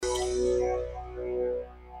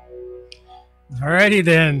Alrighty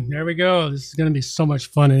then, there we go. This is going to be so much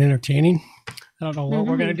fun and entertaining. I don't know what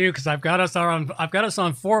we're going to Mhm. do because I've got us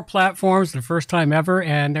on 4 platforms the first time ever,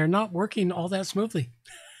 and they're not working all that smoothly.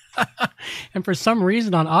 And for some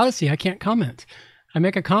reason on Odyssey, I can't comment. I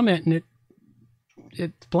make a comment and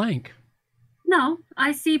it's blank. No,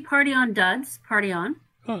 I see party on duds, party on.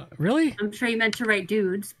 Really? I'm sure you meant to write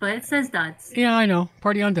dudes, but it says duds. Yeah, I know.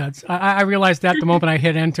 Party on duds. I realized that the moment I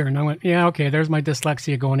hit enter, and I went, yeah, okay, there's my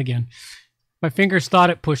dyslexia going again. My fingers thought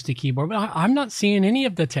it pushed the keyboard, but I'm not seeing any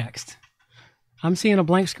of the text. I'm seeing a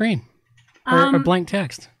blank screen or blank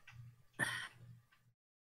text.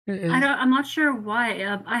 I'm not sure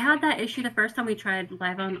why. I had that issue the first time we tried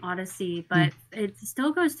live on Odyssey, but it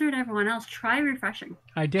still goes through to everyone else. Try refreshing.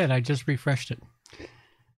 I did. I just refreshed it.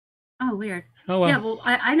 Oh, weird. Oh, well. Yeah, well,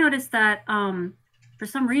 I noticed that for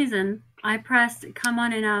some reason I pressed come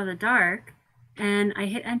on in out of the dark, and I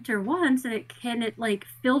hit enter once, and it like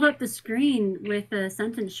filled up the screen with a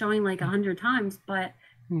sentence showing like 100 times, but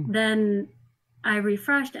then I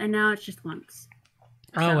refreshed, and now it's just once.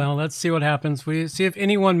 Oh, well, let's see what happens. We see if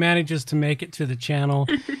anyone manages to make it to the channel,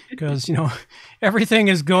 because, you know, everything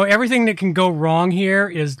that can go wrong here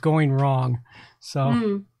is going wrong. So,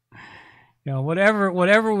 you know,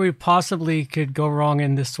 whatever we possibly could go wrong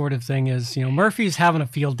in this sort of thing is, you know, Murphy's having a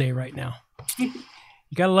field day right now. You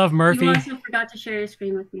gotta love Murphy. You also forgot to share your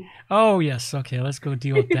screen with me. Oh, yes. Okay, let's go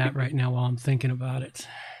deal with that right now while I'm thinking about it.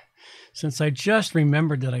 Since I just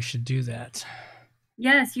remembered that I should do that.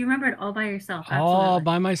 Yes, you remember it all by yourself. Absolutely. All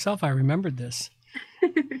by myself, I remembered this.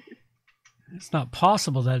 It's not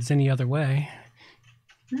possible that it's any other way.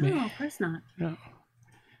 No, of course not. No.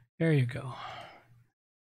 There you go.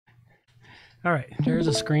 All right, there's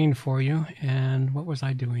a screen for you. And what was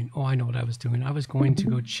I doing? Oh, I know what I was doing. I was going to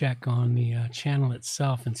go check on the channel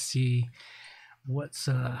itself and see what's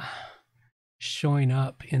showing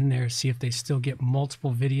up in there, see if they still get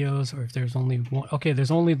multiple videos or if there's only one. Okay,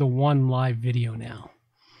 there's only the one live video now.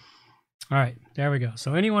 All right, there we go.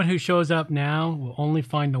 So anyone who shows up now will only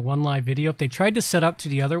find the one live video. If they tried to set up to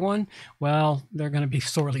the other one, well, they're going to be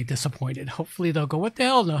sorely disappointed. Hopefully they'll go, what the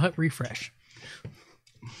hell? And they'll hit refresh.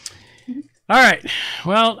 All right,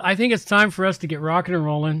 well, I think it's time for us to get rocking and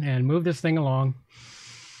rolling and move this thing along.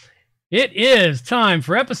 It is time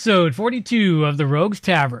for episode 42 of the Rogues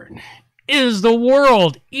Tavern. Is the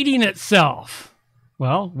world eating itself?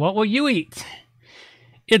 Well, what will you eat?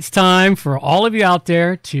 It's time for all of you out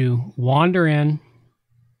there to wander in.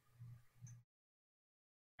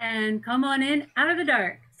 And come on in out of the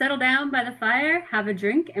dark. Settle down by the fire, have a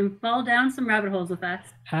drink, and fall down some rabbit holes with us.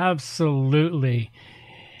 Absolutely.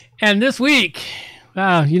 And this week,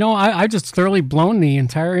 you know, I just thoroughly blown the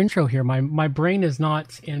entire intro here. My brain is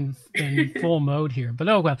not in full mode here, but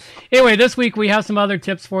oh well. Anyway, this week we have some other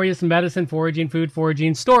tips for you, some medicine, foraging, food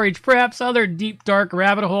foraging, storage preps, other deep, dark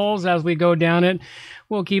rabbit holes as we go down it.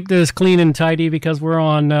 We'll keep this clean and tidy because we're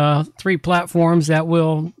on 3 platforms that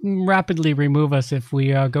will rapidly remove us if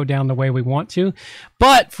we go down the way we want to.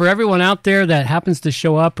 But for everyone out there that happens to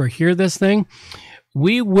show up or hear this thing,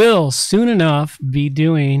 we will soon enough be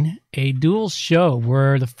doing a dual show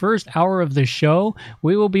where the first hour of the show,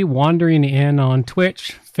 we will be wandering in on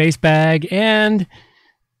Twitch, Facebag, and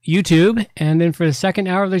YouTube. And then for the second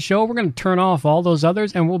hour of the show, we're going to turn off all those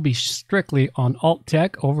others and we'll be strictly on Alt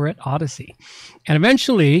Tech over at Odyssey. And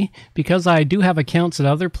eventually, because I do have accounts at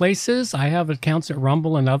other places, I have accounts at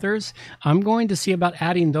Rumble and others, I'm going to see about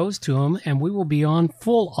adding those to them and we will be on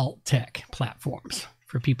full Alt Tech platforms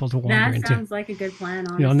for people to wander into. That sounds like a good plan,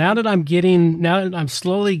 honestly. You know, now that I'm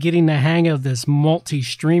slowly getting the hang of this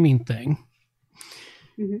multi-streaming thing,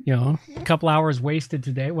 you know, a couple hours wasted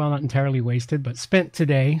today. Well, not entirely wasted, but spent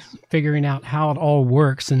today figuring out how it all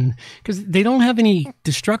works. And because they don't have any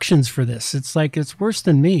destructions for this. It's like, it's worse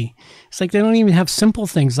than me. It's like they don't even have simple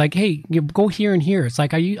things like, hey, you go here and here. It's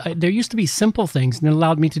like there used to be simple things and it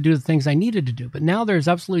allowed me to do the things I needed to do. But now there's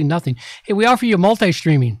absolutely nothing. Hey, we offer you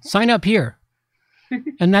multi-streaming. Sign up here.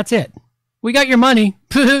 And that's it. We got your money.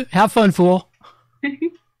 Have fun, fool.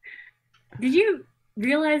 Did you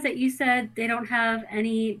realize that you said they don't have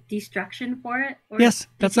any destruction for it? Or yes,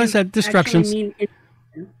 that's what I said. Destructions.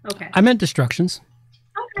 Okay. I meant destructions.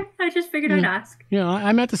 Okay, I just figured I'd ask. Yeah,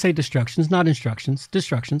 I meant to say destructions, not instructions.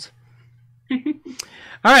 Destructions. All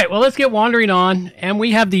right, well, let's get wandering on. And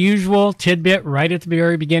we have the usual tidbit right at the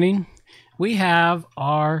very beginning. We have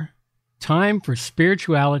our time for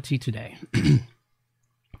spirituality today.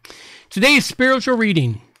 Today's spiritual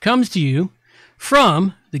reading comes to you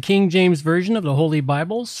from the King James Version of the Holy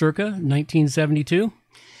Bible, circa 1972.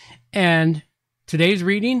 And today's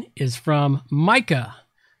reading is from Micah,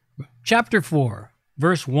 chapter 4,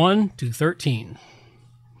 verse 1 to 13.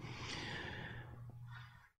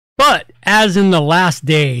 But as in the last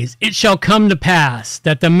days, it shall come to pass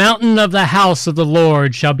that the mountain of the house of the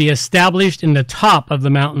Lord shall be established in the top of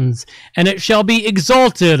the mountains, and it shall be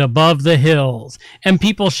exalted above the hills, and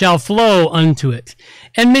people shall flow unto it.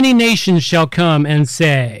 And many nations shall come and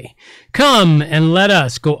say, Come, and let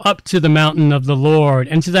us go up to the mountain of the Lord,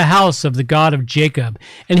 and to the house of the God of Jacob,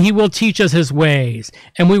 and he will teach us his ways,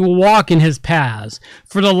 and we will walk in his paths.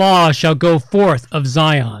 For the law shall go forth of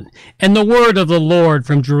Zion, and the word of the Lord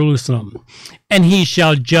from Jerusalem. And he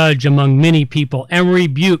shall judge among many people, and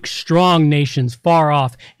rebuke strong nations far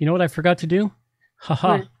off. You know what I forgot to do?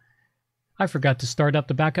 Haha. I forgot to start up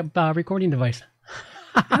the backup recording device.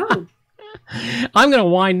 Oh. I'm going to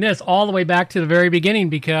wind this all the way back to the very beginning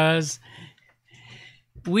because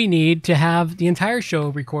we need to have the entire show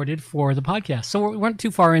recorded for the podcast. So we weren't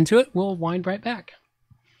too far into it. We'll wind right back.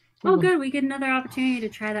 Oh, good. We get another opportunity to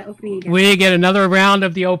try that opening again. We get another round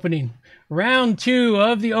of the opening. Round 2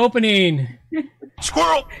 of the opening.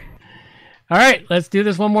 Squirrel! All right, let's do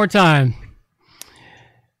this one more time.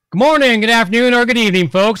 Good morning, good afternoon, or good evening,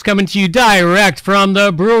 folks. Coming to you direct from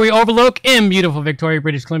the Brewery Overlook in beautiful Victoria,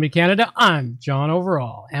 British Columbia, Canada. I'm John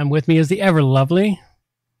Overall, and with me is the ever lovely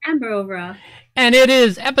Amber Overall. And it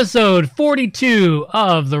is episode 42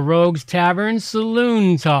 of the Rogues Tavern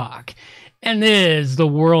Saloon Talk. And is the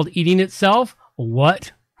world eating itself?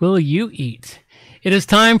 What will you eat? It is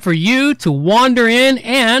time for you to wander in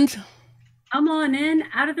and come on in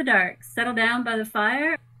out of the dark, settle down by the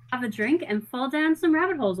fire, have a drink, and fall down some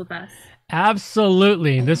rabbit holes with us.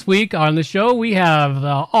 Absolutely. This week on the show, we have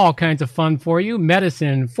all kinds of fun for you.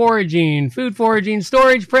 Medicine, foraging, food foraging,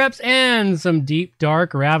 storage preps, and some deep,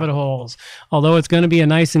 dark rabbit holes. Although it's going to be a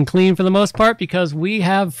nice and clean for the most part because we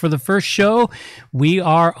have, for the first show, we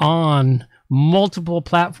are on multiple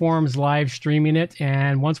platforms live streaming it.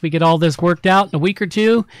 And once we get all this worked out in a week or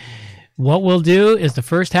two, what we'll do is the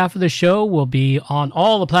first half of the show will be on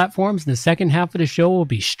all the platforms. And the second half of the show will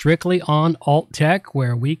be strictly on Alt Tech,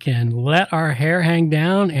 where we can let our hair hang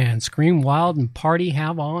down and scream wild and party,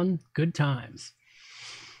 have on good times.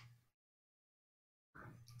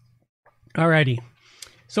 Alrighty.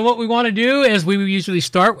 So what we want to do is we usually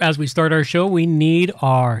start, as we start our show, we need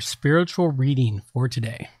our spiritual reading for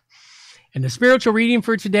today. And the spiritual reading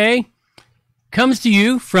for today comes to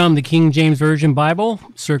you from the King James Version Bible,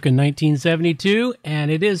 circa 1972, and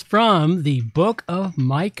it is from the book of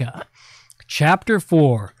Micah, chapter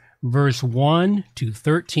 4, verse 1 to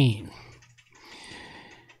 13.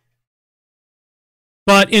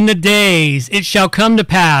 But in the days it shall come to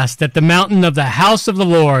pass that the mountain of the house of the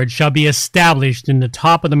Lord shall be established in the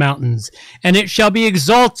top of the mountains, and it shall be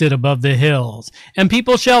exalted above the hills, and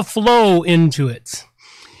people shall flow into it.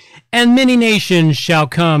 And many nations shall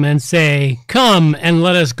come and say, Come, and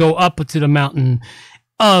let us go up to the mountain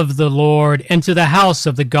of the Lord, and to the house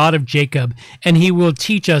of the God of Jacob, and he will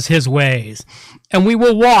teach us his ways. And we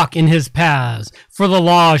will walk in his paths, for the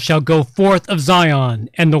law shall go forth of Zion,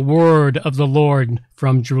 and the word of the Lord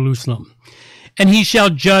from Jerusalem. And he shall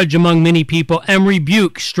judge among many people, and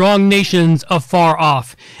rebuke strong nations afar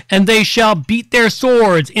off. And they shall beat their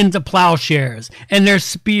swords into plowshares, and their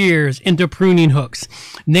spears into pruning hooks.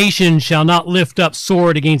 Nation shall not lift up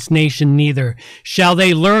sword against nation, neither shall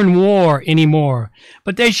they learn war any more.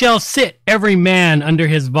 But they shall sit every man under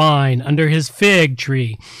his vine, under his fig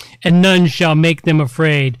tree, and none shall make them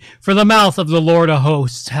afraid, for the mouth of the Lord of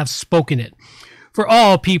hosts hath spoken it. For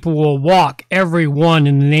all people will walk, every one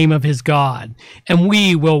in the name of his God, and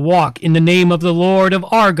we will walk in the name of the Lord of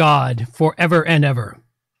our God forever and ever.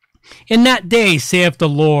 In that day, saith the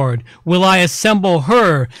Lord, will I assemble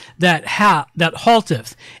her that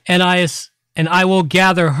halteth, and I will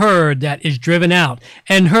gather her that is driven out,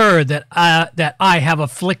 and her that I have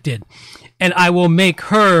afflicted. And I will make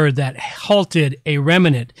her that halted a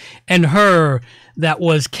remnant, and her that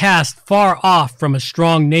was cast far off from a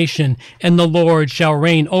strong nation, and the Lord shall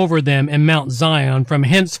reign over them in Mount Zion from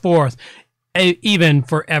henceforth, even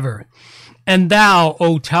forever. And thou,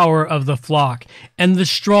 O tower of the flock, and the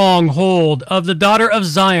stronghold of the daughter of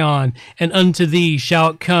Zion, and unto thee shall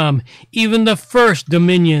it come, even the first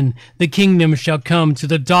dominion, the kingdom shall come to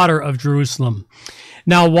the daughter of Jerusalem.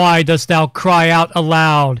 Now why dost thou cry out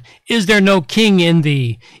aloud? Is there no king in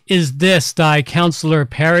thee? Is this thy counselor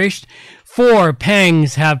perished? For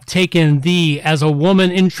pangs have taken thee as a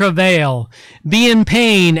woman in travail. Be in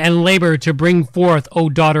pain and labor to bring forth, O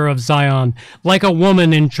daughter of Zion, like a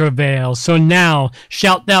woman in travail. So now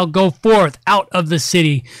shalt thou go forth out of the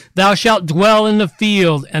city. Thou shalt dwell in the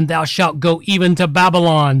field, and thou shalt go even to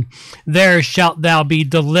Babylon. There shalt thou be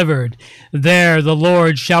delivered. There the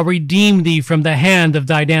Lord shall redeem thee from the hand of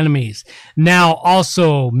thine enemies. Now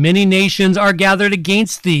also many nations are gathered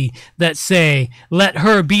against thee that say, let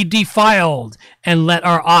her be defiled, and let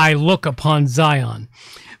our eye look upon Zion.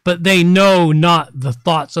 But they know not the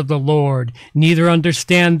thoughts of the Lord, neither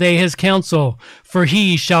understand they his counsel, for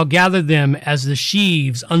he shall gather them as the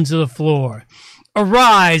sheaves unto the floor.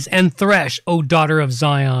 Arise and thresh, O daughter of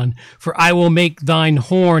Zion, for I will make thine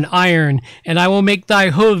horn iron, and I will make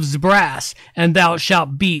thy hoofs brass, and thou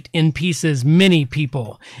shalt beat in pieces many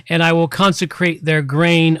people, and I will consecrate their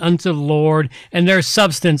grain unto the Lord, and their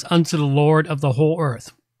substance unto the Lord of the whole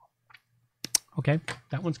earth. Okay,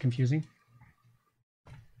 that one's confusing.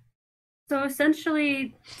 So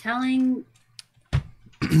essentially stating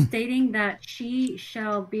that she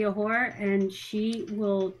shall be a whore and she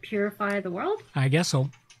will purify the world? I guess so.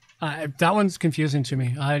 That one's confusing to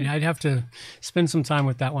me. I'd have to spend some time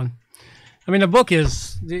with that one. I mean, the book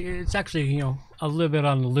it's actually, a little bit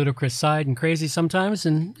on the ludicrous side and crazy sometimes,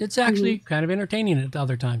 and it's actually kind of entertaining at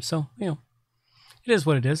other times. So, it is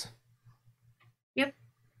what it is. Yep.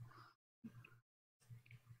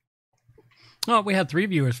 Oh, we had 3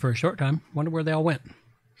 viewers for a short time. Wonder where they all went.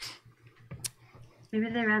 Maybe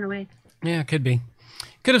they ran away. Yeah, could be.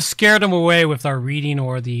 Could have scared them away with our reading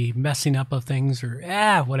or the messing up of things or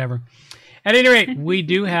whatever. At any rate, we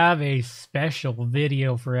do have a special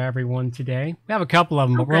video for everyone today. We have a couple of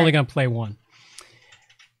them, but we're only going to play one.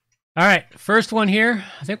 All right, first one here.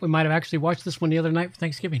 I think we might have actually watched this one the other night for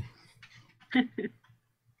Thanksgiving.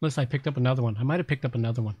 Unless I picked up another one. I might have picked up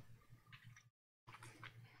another one.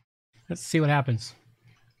 Let's see what happens.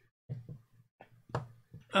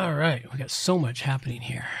 All right, we got so much happening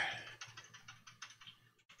here.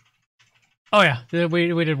 Oh yeah,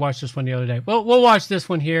 we did watch this one the other day. Well, we'll watch this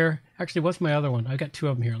one here. Actually, what's my other one? I got 2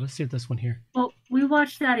 of them here. Let's see if this one here. Well, we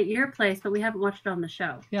watched that at your place, but we haven't watched it on the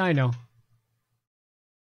show. Yeah, I know.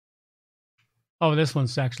 Oh, this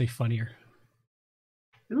one's actually funnier.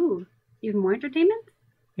 Ooh, even more entertainment?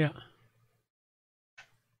 Yeah.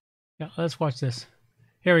 Yeah, let's watch this.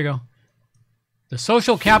 Here we go. The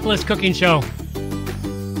Social Capitalist Cooking Show.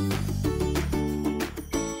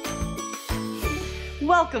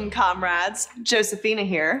 Welcome, comrades. Josephina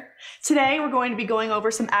here. Today, we're going to be going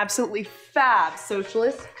over some absolutely fab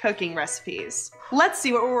socialist cooking recipes. Let's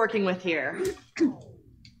see what we're working with here.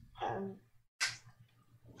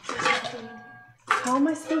 How am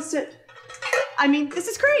I supposed to... I mean, this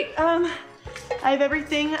is great. I have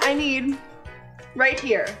everything I need right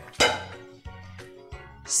here.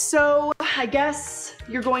 So, I guess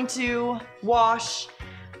you're going to wash,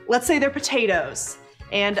 let's say they're potatoes,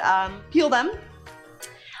 and peel them.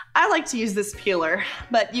 I like to use this peeler,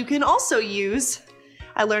 but you can also use,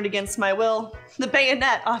 I learned against my will, the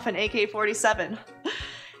bayonet off an AK-47.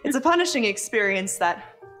 It's a punishing experience that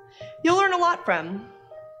you'll learn a lot from.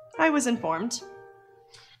 I was informed.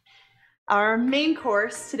 Our main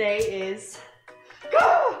course today is...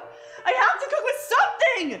 I have to cook with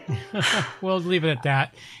something! We'll leave it at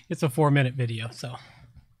that. It's a 4-minute video, so.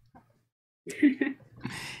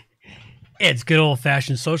 It's good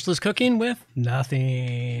old-fashioned socialist cooking with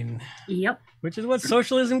nothing. Yep. Which is what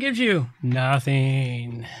socialism gives you.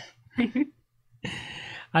 Nothing.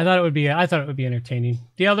 I thought it would be entertaining.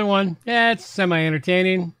 The other one, it's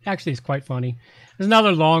semi-entertaining. Actually, it's quite funny. There's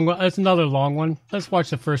another long one. It's another long one. Let's watch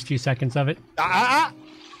the first few seconds of it.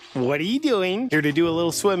 What are you doing? Here to do a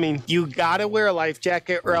little swimming. You gotta wear a life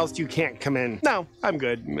jacket or else you can't come in. No, I'm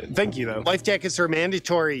good. Thank you, though. Life jackets are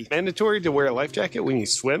mandatory. Mandatory to wear a life jacket when you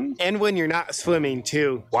swim? And when you're not swimming,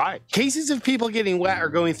 too. Why? Cases of people getting wet are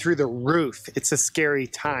going through the roof. It's a scary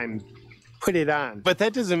time. Put it on. But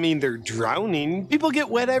that doesn't mean they're drowning. People get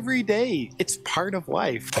wet every day. It's part of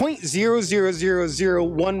life.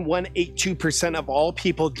 0.0001182% of all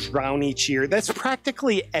people drown each year. That's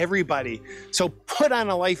practically everybody. So put on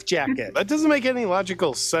a life jacket. That doesn't make any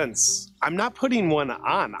logical sense. I'm not putting one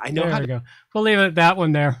on. I know there how we to... go. We'll leave it at that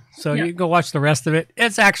one there. So you can go watch the rest of it.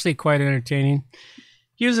 It's actually quite entertaining.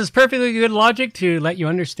 Uses perfectly good logic to let you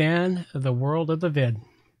understand the world of the vid.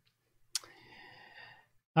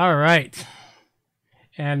 All right.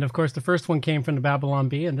 And, of course, the first one came from the Babylon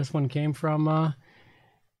Bee, and this one came from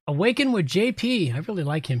Awaken with JP. I really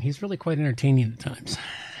like him. He's really quite entertaining at times.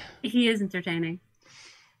 He is entertaining.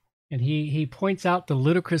 And he points out the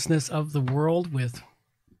ludicrousness of the world with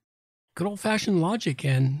good old-fashioned logic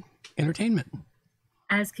and entertainment.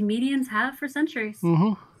 As comedians have for centuries.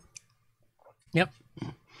 Mm-hmm. Yep.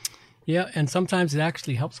 Yeah, and sometimes it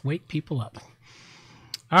actually helps wake people up.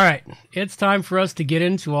 All right, it's time for us to get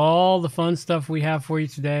into all the fun stuff we have for you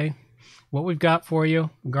today. What we've got for you: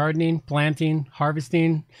 gardening, planting,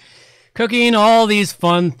 harvesting, cooking, all these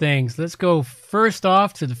fun things. Let's go first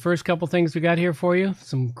off to the first couple things we got here for you.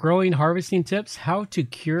 Some growing, harvesting tips: how to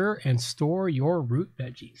cure and store your root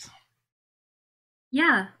veggies.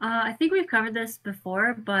 Yeah, I think we've covered this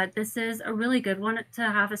before, but this is a really good one to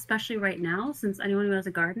have, especially right now, since anyone who has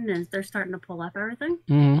a garden they're starting to pull up everything.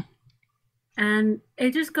 Mm-hmm. And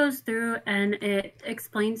it just goes through and it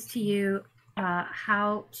explains to you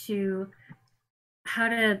how to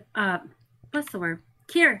what's the word?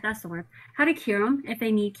 Cure. That's the word. How to cure them if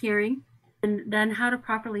they need curing, and then how to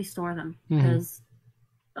properly store them. Because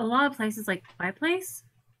a lot of places, like my place,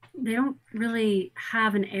 they don't really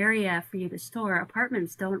have an area for you to store.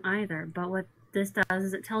 Apartments don't either. But what this does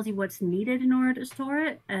is it tells you what's needed in order to store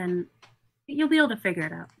it, and you'll be able to figure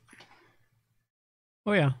it out.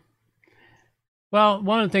 Oh, yeah. Well,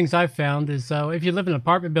 one of the things I've found is if you live in an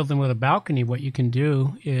apartment building with a balcony, what you can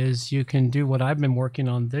do is you can do what I've been working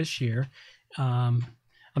on this year. I'm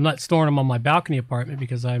not storing them on my balcony apartment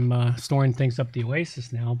because I'm storing things up the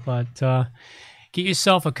Oasis now, but get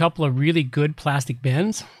yourself a couple of really good plastic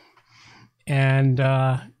bins and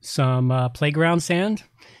some playground sand.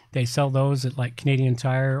 They sell those at like Canadian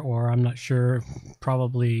Tire, or I'm not sure,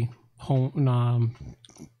 probably home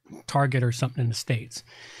Target or something in the States.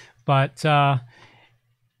 But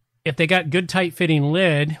if they got good tight fitting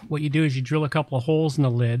lid, what you do is you drill a couple of holes in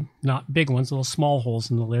the lid, not big ones, little small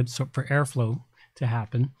holes in the lid, so for airflow to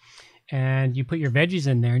happen. And you put your veggies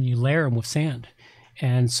in there and you layer them with sand.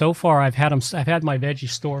 And so far I've had my veggies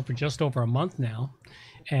stored for just over a month now.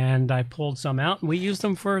 And I pulled some out and we used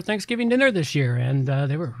them for Thanksgiving dinner this year. And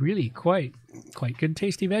they were really quite good,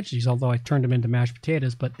 tasty veggies, although I turned them into mashed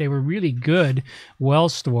potatoes. But they were really good, well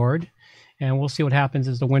stored. And we'll see what happens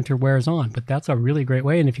as the winter wears on. But that's a really great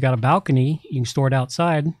way. And if you got a balcony, you can store it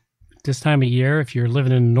outside. This time of year, if you're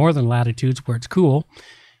living in northern latitudes where it's cool,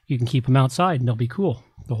 you can keep them outside and they'll be cool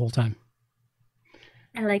the whole time.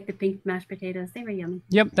 I like the pink mashed potatoes. They were yummy.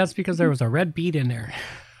 Yep, that's because there was a red beet in there.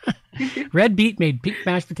 Red beet made pink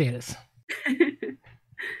mashed potatoes.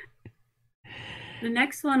 The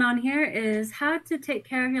next one on here is how to take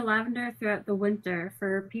care of your lavender throughout the winter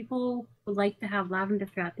for people who like to have lavender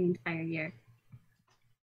throughout the entire year.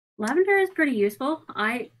 Lavender is pretty useful.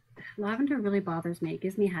 Lavender really bothers me. It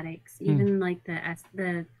gives me headaches. Even like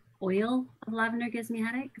the oil of lavender gives me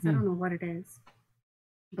headaches. I don't know what it is.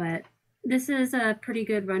 But this is a pretty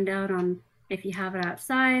good rundown on if you have it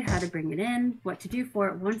outside, how to bring it in, what to do for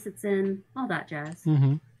it once it's in, all that jazz.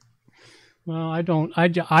 Mm-hmm. Well, I don't.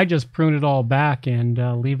 I just prune it all back and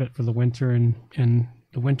leave it for the winter, and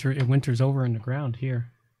winter's over in the ground here.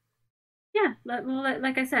 Yeah, well,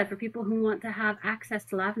 like I said, for people who want to have access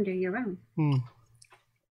to lavender year round.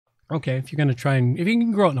 Okay, if you're gonna if you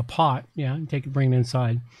can grow it in a pot, yeah, and bring it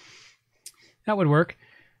inside, that would work.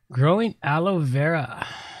 Growing aloe vera.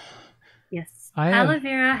 Yes, aloe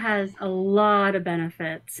vera has a lot of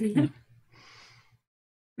benefits.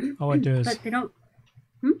 Oh, it does. But they don't.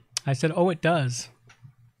 I said, oh, it does.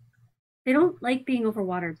 They don't like being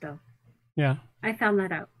overwatered, though. Yeah. I found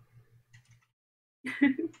that out.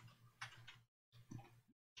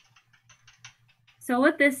 So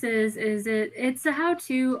what this is it's a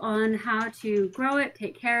how-to on how to grow it,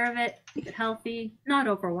 take care of it, keep it healthy, not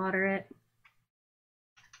overwater it.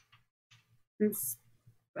 It's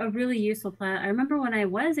a really useful plant. I remember when I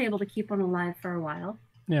was able to keep one alive for a while.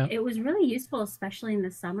 Yeah. It was really useful, especially in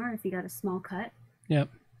the summer if you got a small cut. Yep.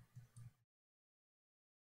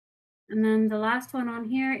 And then the last one on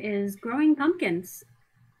here is growing pumpkins.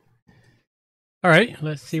 All right,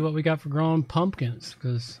 let's see what we got for growing pumpkins,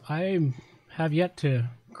 because I have yet to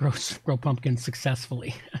grow pumpkins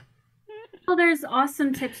successfully. Well, there's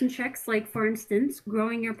awesome tips and tricks, like, for instance,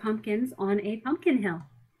 growing your pumpkins on a pumpkin hill.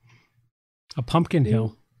 A pumpkin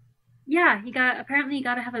hill? Yeah, apparently you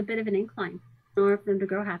got to have a bit of an incline in order for them to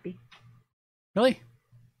grow happy. Really?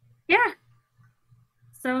 Yeah.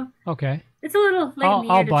 So okay, it's a little late in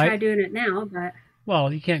the year to try doing it now, but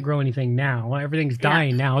well, you can't grow anything now. Everything's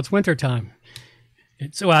dying now. It's winter time.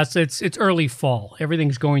 It's early fall.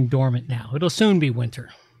 Everything's going dormant now. It'll soon be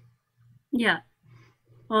winter. Yeah.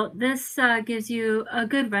 Well, this gives you a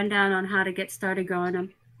good rundown on how to get started growing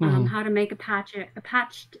them, how to make a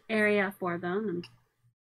patched area for them, and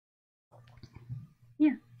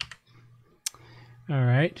yeah. All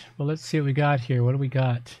right. Well, let's see what we got here. What do we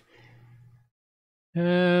got?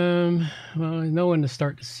 Well, I know when to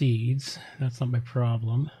start the seeds. That's not my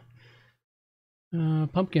problem.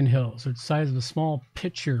 Pumpkin hills are the size of the small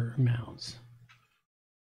pitcher mounds.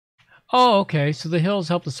 Oh, okay. So the hills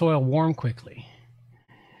help the soil warm quickly.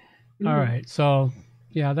 All right. So,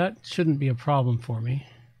 yeah, that shouldn't be a problem for me.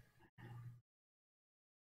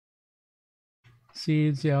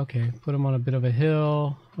 Seeds, yeah, okay. Put them on a bit of a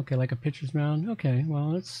hill. Okay, like a pitcher's mound. Okay,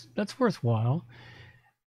 well, that's worthwhile.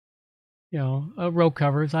 You know, row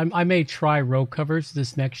covers. I may try row covers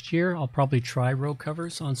this next year. I'll probably try row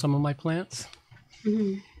covers on some of my plants.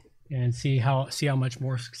 And see how much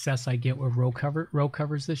more success I get with row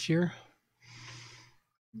covers this year.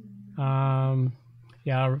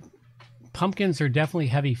 Yeah, pumpkins are definitely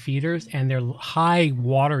heavy feeders, and they're high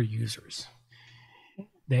water users.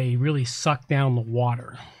 They really suck down the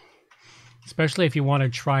water, especially if you want to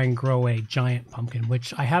try and grow a giant pumpkin,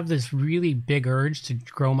 which I have this really big urge to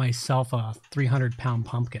grow myself a 300-pound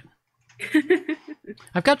pumpkin.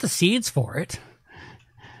 I've got the seeds for it.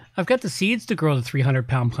 I've got the seeds to grow the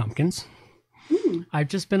 300-pound pumpkins. I've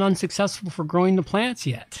just been unsuccessful for growing the plants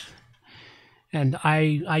yet. And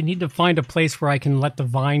I need to find a place where I can let the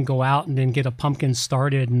vine go out and then get a pumpkin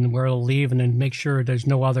started and where it'll leave, and then make sure there's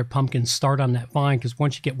no other pumpkins start on that vine, because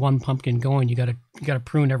once you get one pumpkin going, you gotta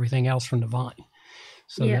prune everything else from the vine,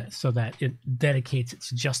 so that it dedicates it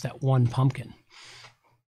to just that one pumpkin.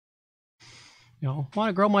 You know, I want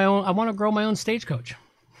to grow my own stagecoach.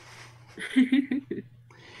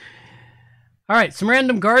 All right, some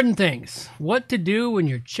random garden things. What to do when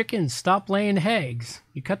your chickens stop laying eggs?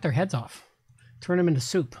 You cut their heads off. Turn them into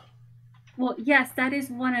soup. Well, yes, that is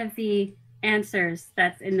one of the answers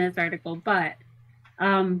that's in this article, but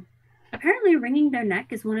apparently wringing their neck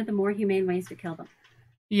is one of the more humane ways to kill them.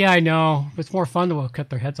 Yeah, I know. It's more fun to cut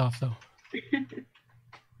their heads off, though.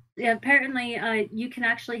 Yeah, apparently you can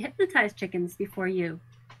actually hypnotize chickens before you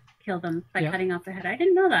kill them by cutting off their head. I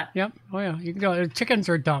didn't know that. Yep. Oh, yeah. You can go. Chickens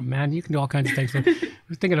are dumb, man. You can do all kinds of things. I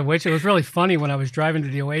was thinking of which, it was really funny when I was driving to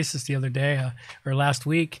the Oasis the other day, or last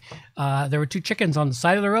week. There were two chickens on the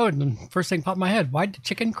side of the road, and the first thing popped in my head: why did the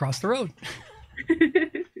chicken cross the road?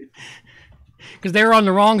 Because they were on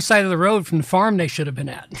the wrong side of the road from the farm they should have been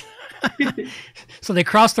at. So they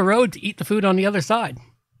crossed the road to eat the food on the other side.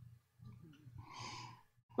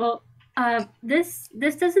 Well, this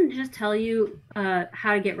doesn't just tell you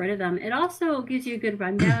how to get rid of them. It also gives you a good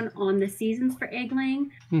rundown on the seasons for egg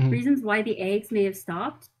laying, reasons why the eggs may have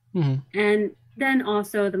stopped, and then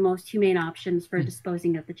also the most humane options for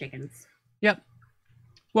disposing of the chickens. Yep.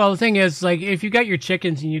 Well, the thing is, like, if you got your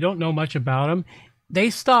chickens and you don't know much about them, they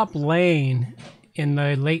stop laying in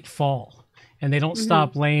the late fall, and they don't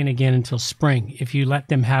stop laying again until spring if you let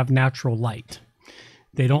them have natural light.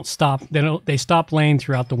 They stop laying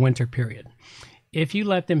throughout the winter period. If you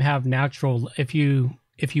let them have natural, if you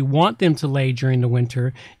want them to lay during the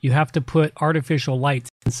winter, you have to put artificial lights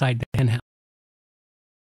inside the hen house.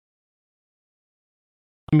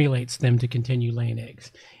 It stimulates them to continue laying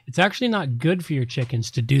eggs. It's actually not good for your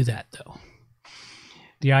chickens to do that, though.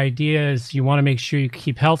 The idea is you want to make sure you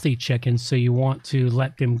keep healthy chickens, so you want to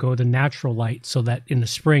let them go to natural light so that in the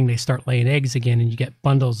spring they start laying eggs again and you get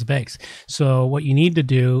bundles of eggs. So what you need to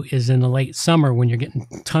do is in the late summer, when you're getting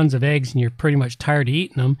tons of eggs and you're pretty much tired of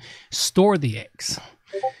eating them, store the eggs.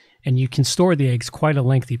 And you can store the eggs quite a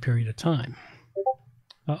lengthy period of time.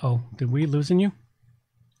 Uh-oh, did we losing you?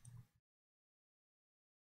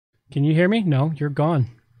 Can you hear me? No, you're gone.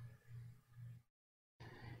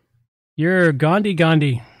 You're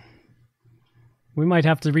Gandhi. We might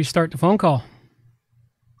have to restart the phone call.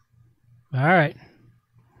 All right.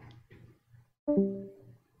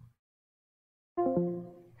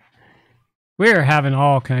 We're having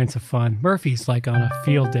all kinds of fun. Murphy's like on a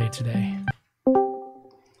field day today.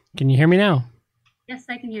 Can you hear me now? Yes,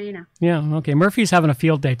 I can hear you now. Yeah, okay. Murphy's having a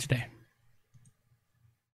field day today.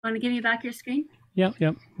 Want to give me back your screen? Yep,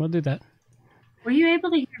 we'll do that. Were you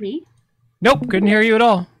able to hear me? Nope, couldn't hear you at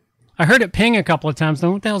all. I heard it ping a couple of times.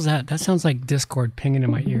 What the hell's that? That sounds like Discord pinging in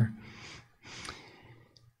my ear.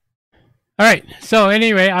 All right. So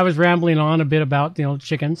anyway, I was rambling on a bit about,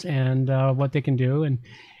 chickens and what they can do. And,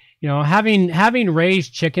 having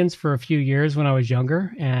raised chickens for a few years when I was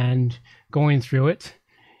younger and going through it,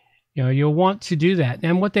 you'll want to do that.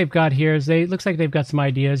 And what they've got here is looks like they've got some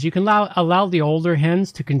ideas. You can allow the older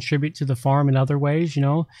hens to contribute to the farm in other ways,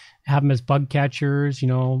 have them as bug catchers,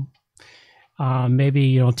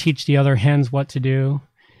 maybe, teach the other hens what to do,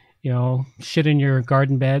 shit in your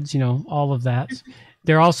garden beds, all of that.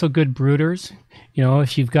 They're also good brooders.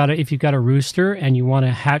 If you've got a rooster and you want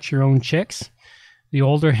to hatch your own chicks, the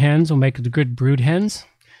older hens will make the good brood hens.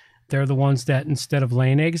 They're the ones that instead of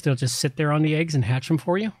laying eggs, they'll just sit there on the eggs and hatch them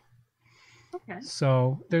for you. Okay.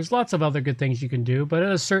 So there's lots of other good things you can do, but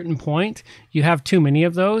at a certain point, you have too many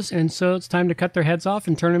of those, and so it's time to cut their heads off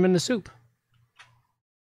and turn them into soup.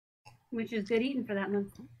 Which is good eating for that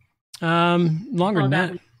month.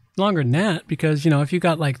 Longer than that, because if you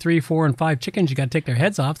got like 3, 4, and 5 chickens, you got to take their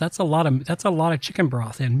heads off. That's a lot of chicken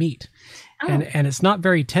broth and meat, and it's not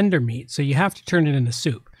very tender meat, so you have to turn it into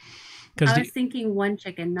soup. I was thinking 1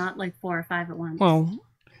 chicken, not like 4 or 5 at once. Well,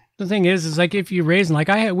 the thing is like if you raise, like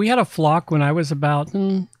we had a flock when I was about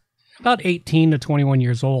 18 to 21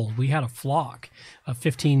 years old. We had a flock of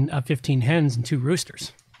 15 hens and 2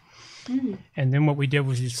 roosters. And then what we did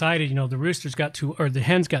was we decided, the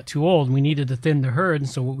hens got too old, and we needed to thin the herd. And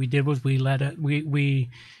so what we did was we let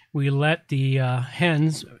the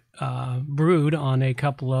hens brood on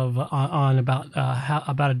about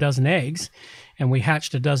a dozen eggs, and we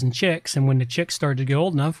hatched a dozen chicks. And when the chicks started to get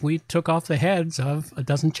old enough, we took off the heads of a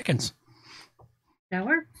dozen chickens. That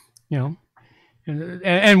worked.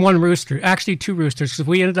 And 1 rooster, actually 2 roosters, because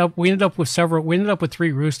we ended up with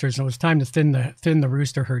 3 roosters, and it was time to thin the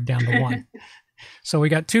rooster herd down to 1. So we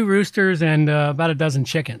got 2 roosters and about a dozen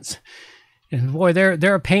chickens. And boy,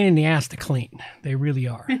 they're a pain in the ass to clean. They really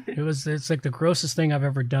are. It's like the grossest thing I've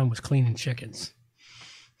ever done was cleaning chickens.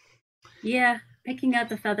 Yeah, picking out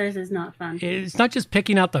the feathers is not fun. It's not just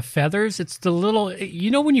picking out the feathers. It's the little,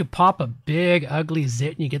 when you pop a big ugly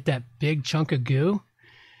zit and you get that big chunk of goo.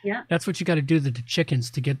 Yeah, that's what you got to do to the chickens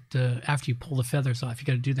to get after you pull the feathers off. You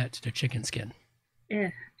got to do that to the chicken skin. Yeah.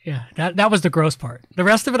 That was the gross part. The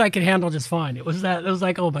rest of it I could handle just fine. It was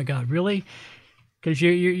like, oh my God, really? Because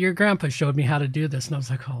your grandpa showed me how to do this, and I was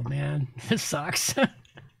like, oh man, this sucks.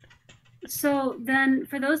 So then,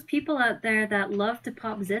 for those people out there that love to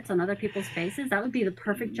pop zits on other people's faces, that would be the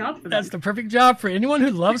perfect job for them. That's the perfect job for anyone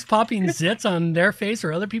who loves popping zits on their face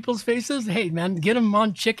or other people's faces. Hey, man, get them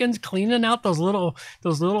on chickens, cleaning out those little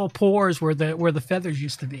pores where the feathers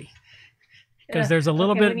used to be. Because there's a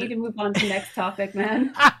little bit. We need to move on to the next topic,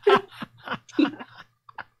 man. I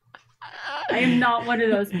am not one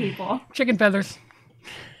of those people. Chicken feathers.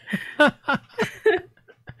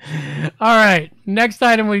 All right, next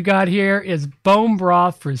item we've got here is bone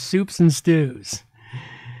broth for soups and stews.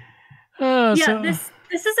 This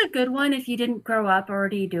is a good one if you didn't grow up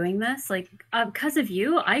already doing this. Like, because of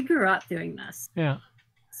you, I grew up doing this. Yeah.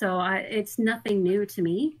 So it's nothing new to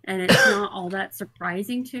me, and it's not all that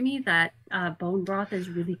surprising to me that bone broth is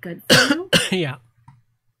really good for you. Yeah.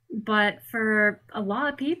 But for a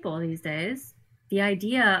lot of people these days, the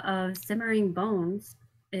idea of simmering bones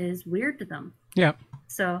is weird to them. Yeah.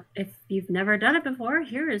 So if you've never done it before,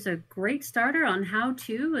 here is a great starter on how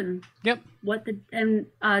to and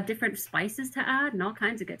different spices to add and all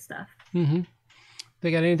kinds of good stuff. Mm-hmm.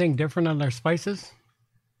 They got anything different on their spices?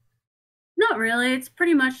 Not really. It's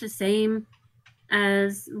pretty much the same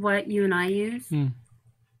as what you and I use.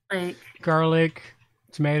 Like garlic,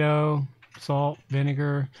 tomato, salt,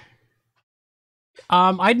 vinegar.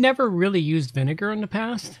 I'd never really used vinegar in the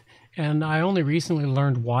past, and I only recently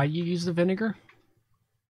learned why you use the vinegar.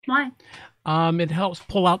 Why? It helps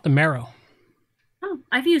pull out the marrow. Oh,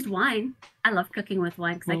 I've used wine. I love cooking with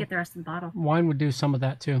wine because I get the rest of the bottle. Wine would do some of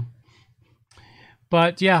that too.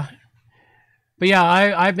 But yeah,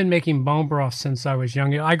 I've been making bone broth since I was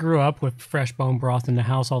young. I grew up with fresh bone broth in the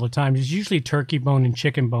house all the time. It's usually turkey bone and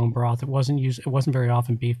chicken bone broth. It wasn't very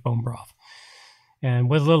often beef bone broth. And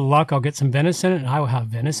with a little luck, I'll get some venison, and I will have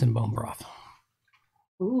venison bone broth.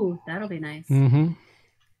 Ooh, that'll be nice. Mm-hmm.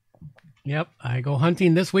 Yep, I go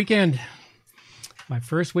hunting this weekend. My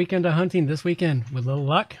first weekend of hunting this weekend. With a little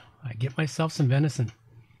luck, I get myself some venison.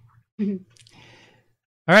 All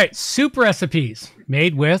right, soup recipes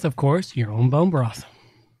made with, of course, your own bone broth.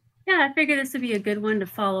 Yeah, I figured this would be a good one to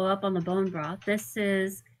follow up on the bone broth. This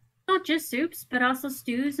is not just soups, but also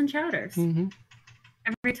stews and chowders. Mm-hmm.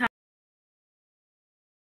 Every time.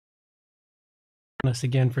 Us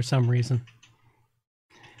again for some reason.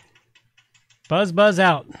 Buzz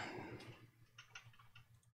out.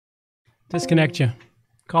 Disconnect you.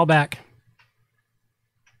 Call back.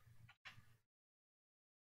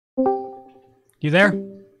 You there?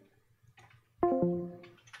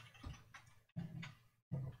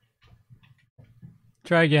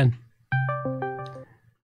 Try again.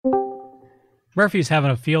 Murphy's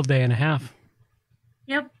having a field day and a half.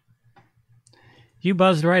 Yep. You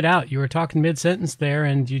buzzed right out. You were talking mid-sentence there,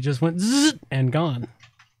 and you just went zzz and gone.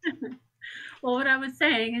 Well, what I was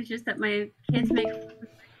saying is just that my kids make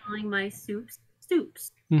calling my soups.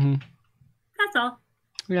 Mm-hmm. That's all.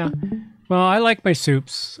 Yeah. Well, I like my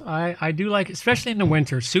soups. I do like, especially in the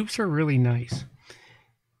winter. Soups are really nice.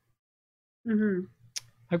 Mm-hmm.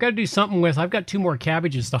 I've got to do something with. I've got 2 more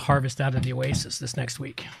cabbages to harvest out of the oasis this next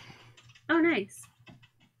week. Oh, nice.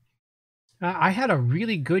 I had a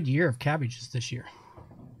really good year of cabbages this year.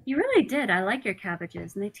 You really did. I like your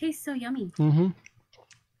cabbages, and they taste so yummy. Mm-hmm.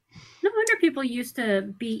 No wonder people used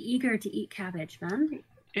to be eager to eat cabbage, man.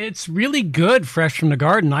 It's really good fresh from the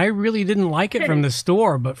garden. I really didn't like it It from is. the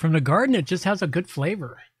store, but from the garden, it just has a good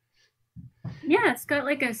flavor. Yeah, it's got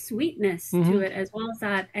like a sweetness Mhm. to it as well as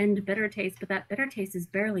that end bitter taste, but that bitter taste is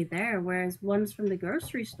barely there, whereas ones from the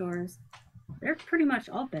grocery stores, they're pretty much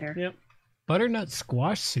all bitter. Yep. Butternut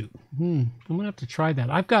squash soup. I'm gonna have to try that.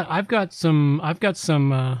 I've got some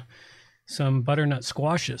butternut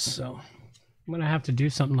squashes, so I'm gonna have to do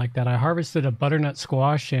something like that. I harvested a butternut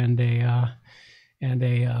squash and a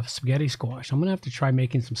spaghetti squash. I'm gonna have to try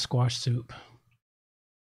making some squash soup.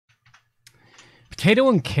 Potato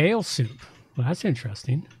and kale soup. Well, that's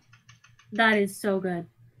interesting. That is so good.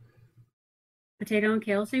 Potato and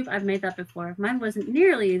kale soup, I've made that before. Mine wasn't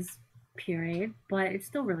nearly as pureed, but it's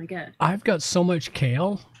still really good. I've got so much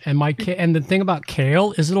kale, and and the thing about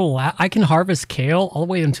kale is I can harvest kale all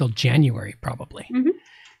the way until January probably. Mhm.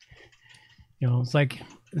 You know,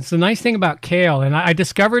 it's the nice thing about kale, and I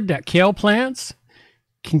discovered that kale plants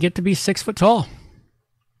can get to be 6 foot tall.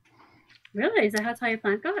 Really? Is that how tall your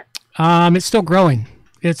plant got? It's still growing.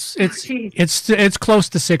 It's geez. it's close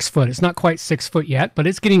to 6 foot. It's not quite 6 foot yet, but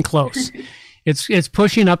it's getting close. It's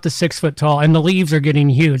pushing up to 6 foot tall, and the leaves are getting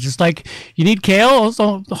huge. It's like you need kale,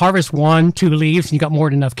 so harvest 1, 2 leaves, and you got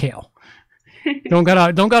more than enough kale. don't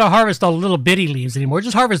gotta harvest all the little bitty leaves anymore.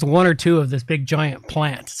 Just harvest 1 or 2 of this big giant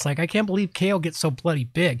plant. It's like I can't believe kale gets so bloody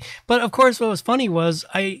big. But of course, what was funny was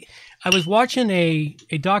I was watching a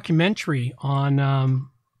documentary on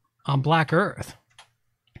Black Earth.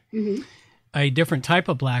 Mhm. A different type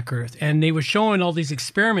of black earth, and they were showing all these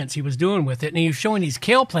experiments he was doing with it, and he was showing these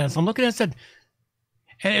kale plants. I'm looking at it,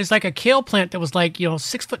 and it's like a kale plant that was like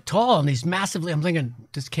 6 foot tall and these massively. I'm thinking,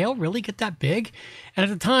 does kale really get that big? And at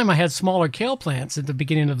the time, I had smaller kale plants at the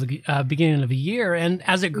beginning of the year, and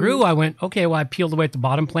as it grew, I went, okay, well, I peeled away at the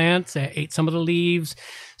bottom plants, I ate some of the leaves,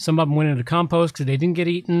 some of them went into compost because they didn't get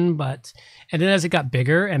eaten, and then as it got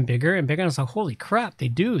bigger and bigger and bigger, I was like, holy crap, they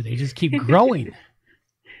just keep growing.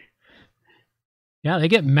 Yeah, they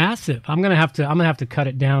get massive. I'm gonna have to cut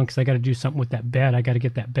it down because I got to do something with that bed. I got to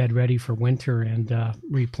get that bed ready for winter and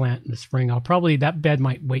replant in the spring. That bed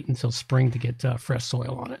might wait until spring to get fresh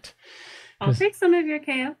soil on it. I'll take some of your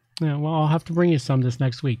kale. Yeah, well, I'll have to bring you some this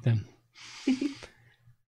next week then.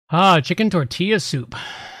 Chicken tortilla soup.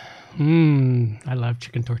 I love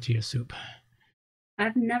chicken tortilla soup.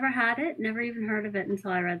 I've never had it, never even heard of it until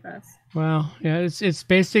I read this. Well, yeah, it's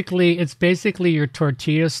basically your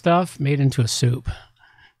tortilla stuff made into a soup.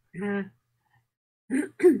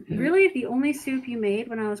 Really, the only soup you made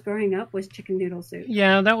when I was growing up was chicken noodle soup.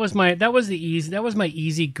 Yeah, that was my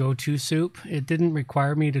easy go-to soup. It didn't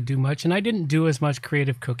require me to do much, and I didn't do as much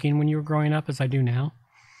creative cooking when you were growing up as I do now.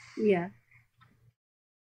 Yeah.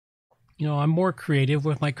 I'm more creative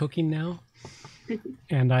with my cooking now.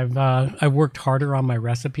 And I've worked harder on my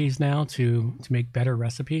recipes now to make better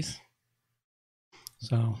recipes.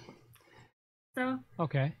 So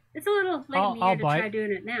okay, it's a little late in the year to try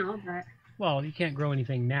doing it now, but well, you can't grow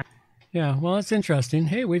anything now. Yeah, well, it's interesting.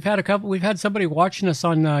 Hey, we've had somebody watching us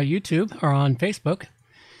on YouTube or on Facebook.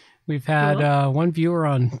 We've had one viewer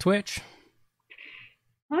on Twitch.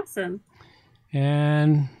 Awesome.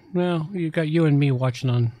 And well, you got you and me watching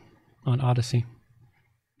on Odyssey.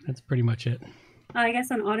 That's pretty much it. I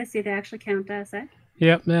guess on Odyssey they actually count us, eh?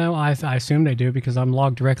 Yep, no, I assume they do because I'm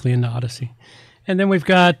logged directly into Odyssey. And then we've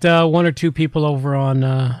got 1 or 2 people over on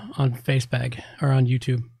Facebook or on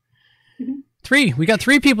YouTube. Mm-hmm. 3. We got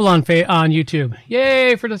 3 people on YouTube.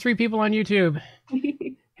 Yay for the 3 people on YouTube.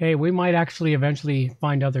 Hey, we might actually eventually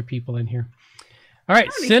find other people in here. All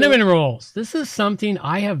right, cinnamon rolls. This is something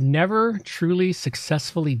I have never truly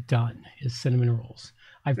successfully done, is cinnamon rolls.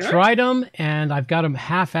 I've tried them, and I've got them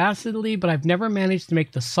half-assedly, but I've never managed to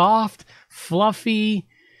make the soft, fluffy,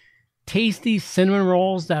 tasty cinnamon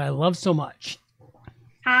rolls that I love so much.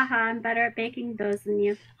 Haha, I'm better at baking those than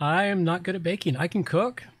you. I am not good at baking. I can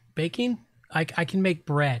cook. Baking, I can make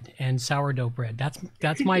bread and sourdough bread.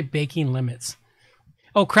 That's my baking limits.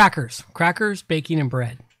 Oh, crackers, baking, and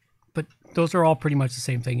bread. But those are all pretty much the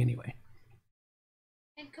same thing anyway.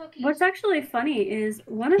 What's actually funny is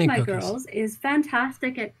one of my girls is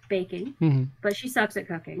fantastic at baking, but she sucks at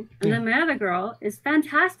cooking. And then my other girl is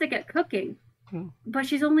fantastic at cooking, but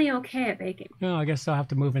she's only okay at baking. No, I guess they'll have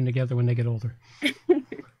to move in together when they get older.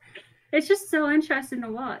 It's just so interesting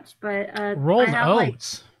to watch. But rolled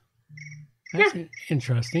oats. That's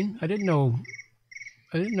interesting. I didn't know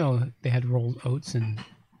they had rolled oats in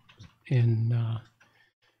cinnamon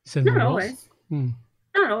rolls. Not always.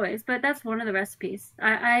 Not always, but that's one of the recipes.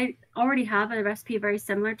 I already have a recipe very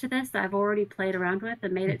similar to this that I've already played around with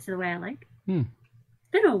and made it to the way I like. Hmm.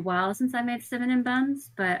 It's been a while since I made cinnamon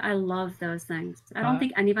buns, but I love those things. I don't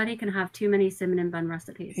think anybody can have too many cinnamon bun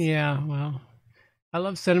recipes. Yeah, well, I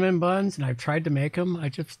love cinnamon buns, and I've tried to make them. I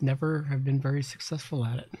just never have been very successful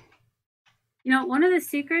at it. You know, one of the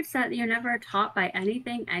secrets that you're never taught by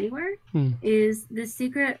anything anywhere is the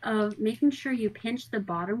secret of making sure you pinch the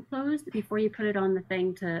bottom closed before you put it on the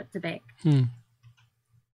thing to bake.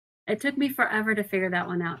 It took me forever to figure that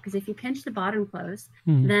one out, because if you pinch the bottom closed,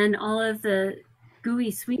 then all of the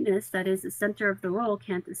gooey sweetness that is the center of the roll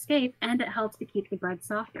can't escape, and it helps to keep the bread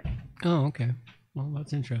softer. Oh, okay. Well,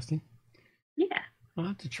 that's interesting. Yeah. I'll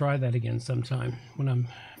have to try that again sometime when I'm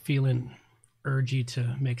feeling urgy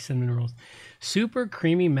to make cinnamon rolls. Super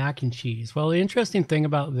creamy mac and cheese. Well, the interesting thing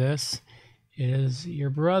about this is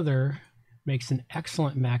your brother makes an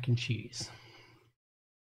excellent mac and cheese.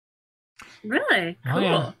 Really? Cool. Oh,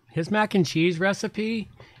 yeah. His mac and cheese recipe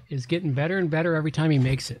is getting better and better every time he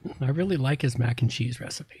makes it. I really like his mac and cheese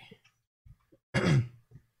recipe.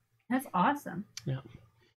 That's awesome. Yeah.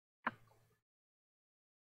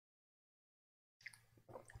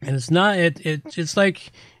 And it's not it's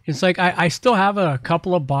like I still have a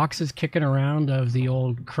couple of boxes kicking around of the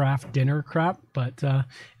old Kraft dinner crap, but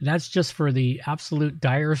that's just for the absolute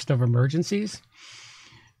direst of emergencies.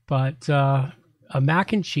 But a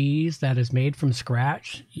mac and cheese that is made from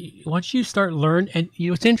scratch, once you start and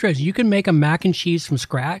it's interesting, you can make a mac and cheese from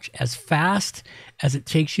scratch as fast as it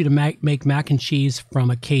takes you to make mac and cheese from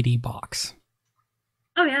a KD box.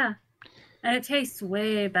 Oh yeah. And it tastes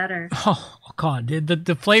way better. Oh God,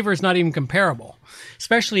 the flavor is not even comparable,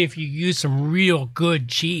 especially if you use some real good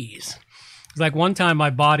cheese. Like one time I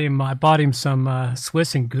bought him some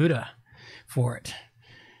Swiss and Gouda for it,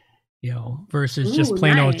 versus just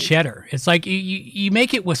plain old cheddar. It's like you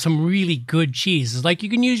make it with some really good cheese. It's like you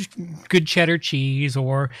can use good cheddar cheese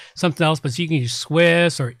or something else, but you can use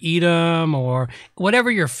Swiss or Edam or whatever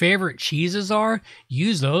your favorite cheeses are.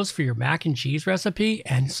 Use those for your mac and cheese recipe,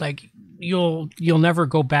 and it's like you'll never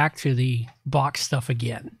go back to the box stuff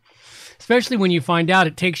again. Especially when you find out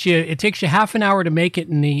it takes you half an hour to make it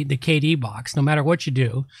in the KD box, no matter what you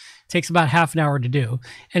do. It takes about half an hour to do,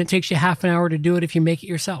 and it takes you half an hour to do it if you make it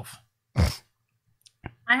yourself.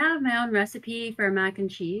 I have my own recipe for mac and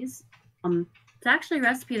cheese. It's actually a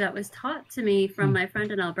recipe that was taught to me from my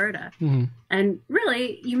friend in Alberta. And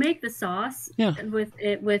really, you make the sauce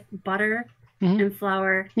with butter and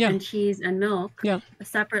flour and cheese and milk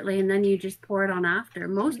separately, and then you just pour it on after.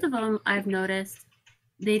 Most of them, I've noticed,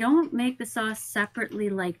 they don't make the sauce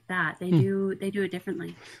separately like that. They do it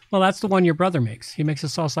differently. Well, that's the one your brother makes. He makes a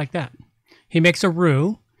sauce like that. He makes a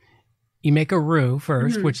roux. You make a roux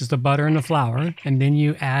first, which is the butter and the flour, and then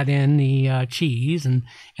you add in the cheese and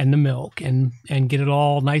the milk and get it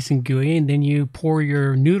all nice and gooey, and then you pour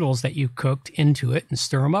your noodles that you cooked into it and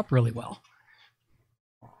stir them up really well.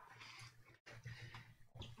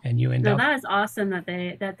 And you end up. That is awesome that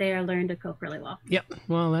they are learning to cook really well. Yep.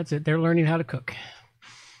 Well, that's it. They're learning how to cook.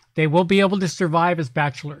 They will be able to survive as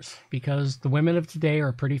bachelors because the women of today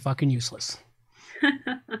are pretty fucking useless.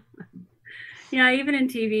 Yeah, even in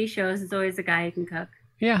TV shows, it's always a guy who can cook.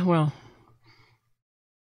 Yeah, well,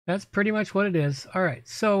 that's pretty much what it is. All right,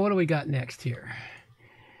 so what do we got next here?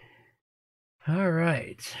 All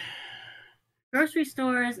right. Grocery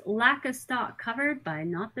stores lack of stock covered by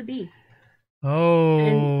Not the Bee.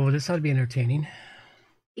 Oh, this ought to be entertaining.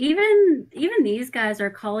 Even these guys are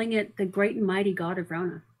calling it the great and mighty God of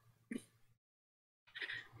Rona.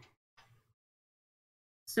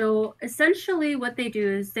 So essentially what they do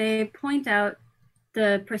is they point out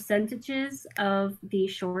the percentages of the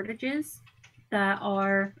shortages that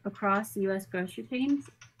are across the U.S. grocery chains,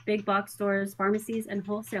 big box stores, pharmacies, and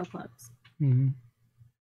wholesale clubs.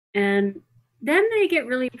 And then they get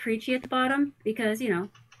really preachy at the bottom because,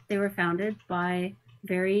 they were founded by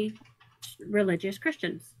very religious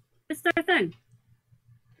Christians. It's their thing.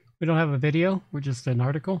 We don't have a video? We're just an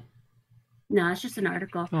article? No, it's just an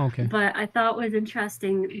article. Oh, okay. But I thought it was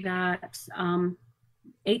interesting that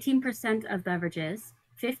 18% of beverages,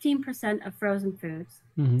 15% of frozen foods,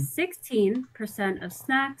 16% of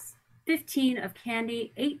snacks, 15% of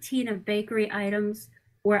candy, 18% of bakery items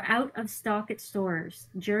were out of stock at stores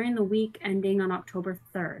during the week ending on October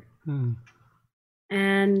 3rd.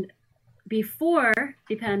 And before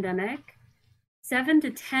the pandemic, 7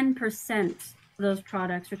 to 10% of those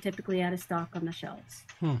products were typically out of stock on the shelves.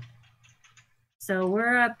 So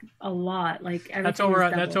we're up a lot. Like that's over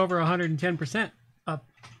 110%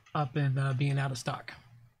 up in being out of stock.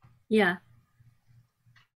 Yeah.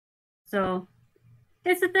 So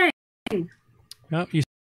it's a thing. Oh, you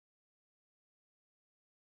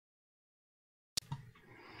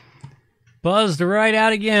buzzed right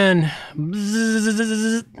out again.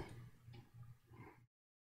 Bzzz.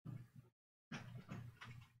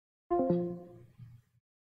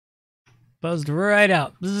 Buzzed right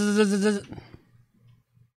out. Bzzz.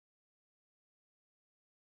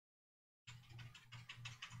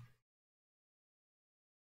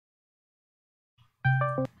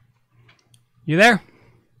 You there?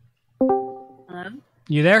 Hello?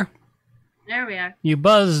 You there? There we are. You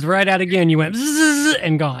buzzed right out again. You went bzzz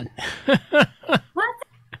and gone. What,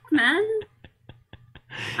 man?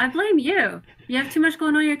 I blame you. You have too much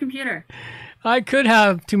going on your computer. I could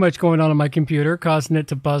have too much going on my computer, causing it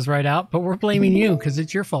to buzz right out, but we're blaming you because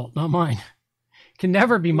it's your fault, not mine. Can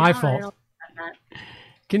never be my No, I fault. don't accept that.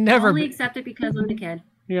 Can never Only be. accept it because I'm the kid.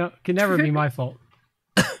 Yeah, can never be my fault.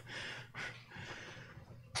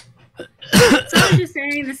 So I was just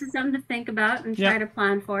saying, this is something to think about and try Yeah. to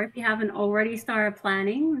plan for. If you haven't already started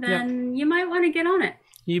planning, then you might want to get on it.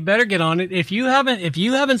 You better get on it. If you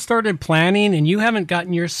haven't started planning and you haven't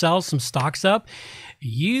gotten yourself some stocks up,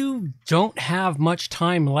 you don't have much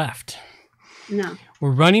time left. No.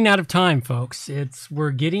 We're running out of time, folks.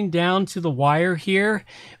 We're getting down to the wire here.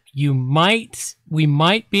 We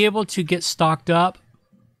might be able to get stocked up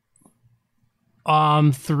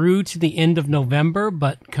through to the end of November,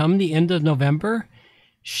 but come the end of November,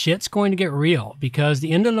 shit's going to get real, because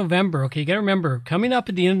the end of November, okay, you got to remember, coming up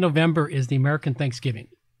at the end of November is the American Thanksgiving.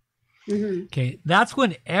 Mm-hmm. Okay, that's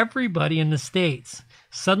when everybody in the States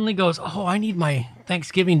suddenly goes, oh, I need my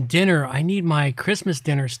Thanksgiving dinner. I need my Christmas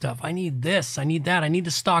dinner stuff. I need this. I need that. I need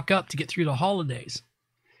to stock up to get through the holidays.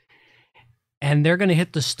 And they're going to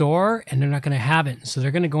hit the store and they're not going to have it. So they're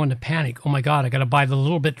going to go into panic. Oh my God, I got to buy the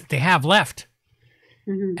little bit that they have left.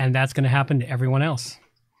 Mm-hmm. And that's going to happen to everyone else.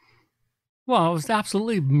 Well, it was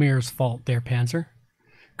absolutely Mir's fault there, Panzer.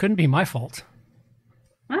 Couldn't be my fault.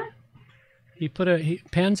 What? He put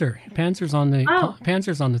Panzer's on the Oh.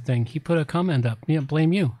 Panzer's on the thing. He put a comment up.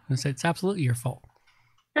 Blame you. And said it's absolutely your fault.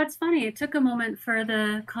 That's funny. It took a moment for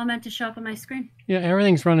the comment to show up on my screen. Yeah,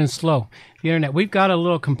 everything's running slow. The internet. We've got a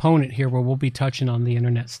little component here where we'll be touching on the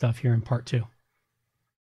internet stuff here in part 2.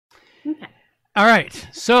 Okay. All right.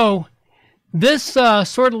 So this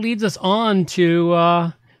sort of leads us on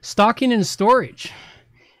to stocking and storage.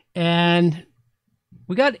 And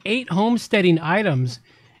we got 8 homesteading items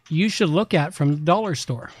you should look at from the dollar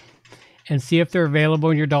store and see if they're available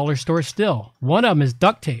in your dollar store still. One of them is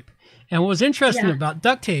duct tape. And what was interesting about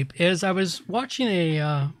duct tape is I was watching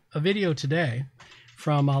a video today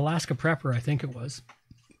from Alaska Prepper, I think it was.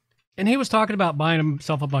 And he was talking about buying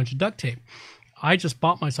himself a bunch of duct tape. I just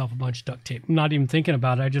bought myself a bunch of duct tape. I'm not even thinking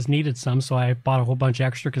about it. I just needed some, so I bought a whole bunch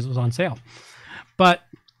extra because it was on sale. But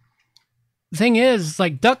the thing is,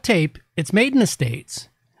 like duct tape, it's made in the States,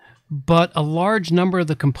 but a large number of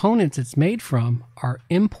the components it's made from are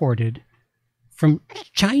imported from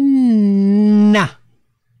China.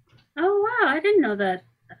 Oh, wow. I didn't know that.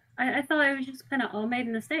 I thought it was just kind of all made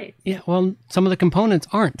in the States. Yeah, well, some of the components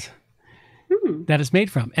aren't that it's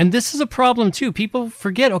made from. And this is a problem too. People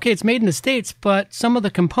forget, okay, it's made in the States, but some of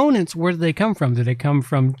the components, where do they come from? Do they come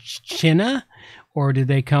from China? Or did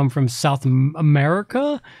they come from South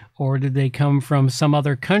America? Or did they come from some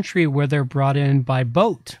other country where they're brought in by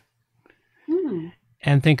boat?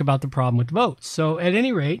 And think about the problem with boats. So at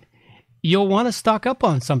any rate, you'll want to stock up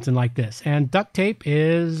on something like this. And duct tape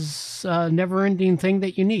is a never-ending thing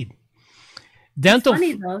that you need. Dental. It's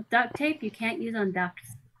funny though, duct tape you can't use on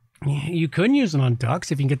ducks. You couldn't use it on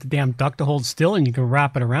ducks if you can get the damn duck to hold still and you can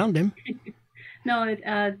wrap it around him. No,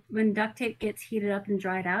 when duct tape gets heated up and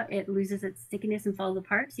dried out, it loses its stickiness and falls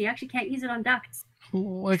apart. So you actually can't use it on ducks.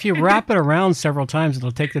 Well, if you wrap it around several times,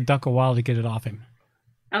 it'll take the duck a while to get it off him.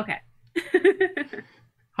 Okay.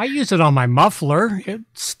 I use it on my muffler. It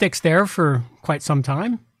sticks there for quite some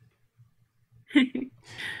time.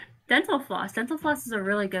 Dental floss. Dental floss is a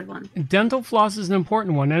really good one. Dental floss is an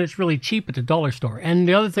important one, and it's really cheap at the dollar store. And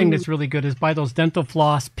the other thing that's really good is buy those dental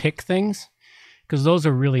floss pick things, because those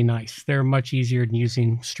are really nice. They're much easier than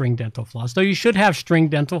using string dental floss. Though you should have string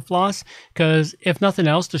dental floss, because if nothing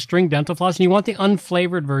else, the string dental floss, and you want the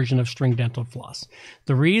unflavored version of string dental floss.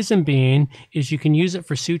 The reason being is you can use it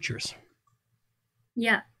for sutures.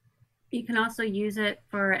 Yeah. You can also use it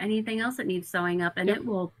for anything else that needs sewing up, and it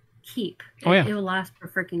will keep. Oh, yeah. It will last for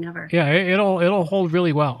freaking ever. Yeah, it'll hold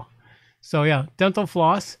really well. So yeah, dental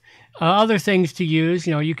floss. Other things to use,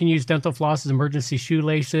 you can use dental floss as emergency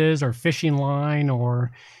shoelaces or fishing line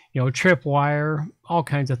or, trip wire, all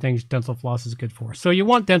kinds of things dental floss is good for. So you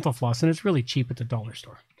want dental floss, and it's really cheap at the dollar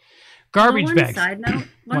store. Garbage bags.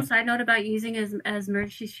 One side note about using as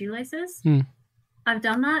emergency shoelaces. I've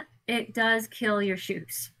done that. It does kill your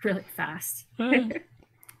shoes really fast. Braid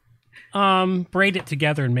it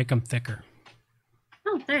together and make them thicker.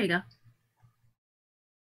 Oh, there you go.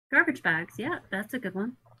 Garbage bags. Yeah, that's a good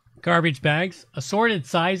one. Garbage bags, assorted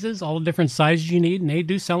sizes, all the different sizes you need, and they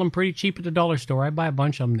do sell them pretty cheap at the dollar store. I buy a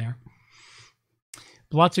bunch of them there.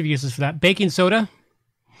 Lots of uses for that. Baking soda.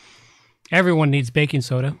 Everyone needs baking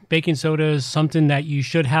soda. Baking soda is something that you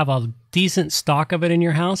should have a decent stock of it in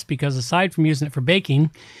your house, because aside from using it for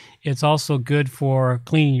baking, it's also good for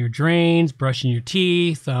cleaning your drains, brushing your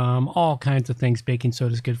teeth, all kinds of things baking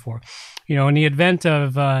soda is good for. You know, in the event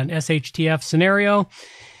of an SHTF scenario,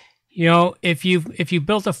 you know, if you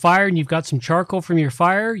built a fire and you've got some charcoal from your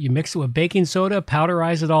fire, you mix it with baking soda,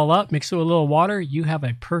 powderize it all up, mix it with a little water, you have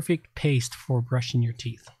a perfect paste for brushing your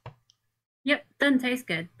teeth. Yep, doesn't taste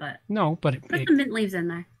good, but No, but put some mint leaves in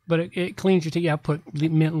there. but it cleans your teeth. Yeah, put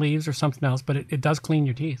mint leaves or something else, but it does clean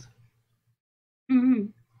your teeth. Mm-hmm.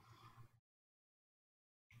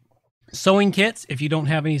 Sewing kits, if you don't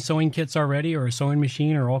have any sewing kits already, or a sewing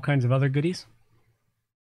machine, or all kinds of other goodies.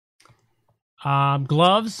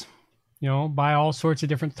 Gloves. You know, buy all sorts of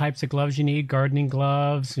different types of gloves you need. Gardening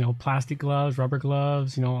gloves, you know, plastic gloves, rubber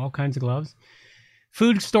gloves, you know, all kinds of gloves.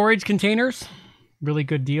 Food storage containers, really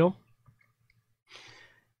good deal.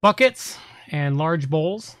 Buckets and large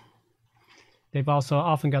bowls. They've also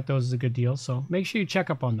often got those as a good deal, so make sure you check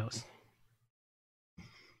up on those.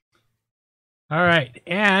 All right,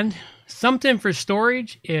 and something for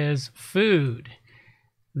storage is food.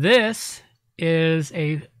 This is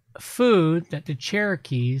a food that the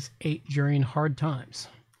Cherokees ate during hard times.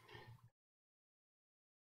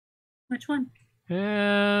 Which one?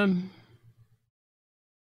 Can't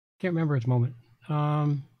remember at the moment.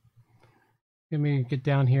 Let me get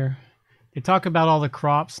down here. They talk about all the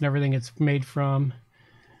crops and everything it's made from.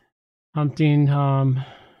 Hunting.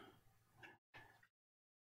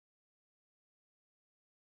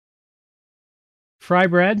 Fry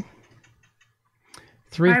bread.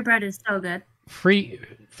 Fry bread is so good. Three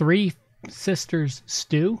Sisters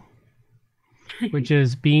stew, which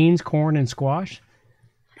is beans, corn, and squash.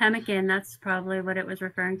 Pemmican, that's probably what it was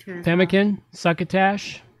referring to. As Pemmican, well.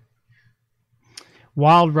 succotash,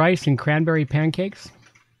 wild rice, and cranberry pancakes.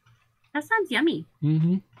 That sounds yummy.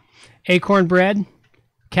 Mm-hmm. Acorn bread,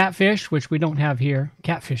 catfish, which we don't have here.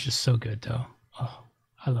 Catfish is so good, though. Oh,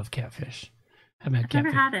 I love catfish. I've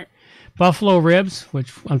never had it. Buffalo ribs,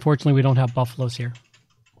 which unfortunately we don't have buffaloes here.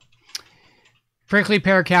 Prickly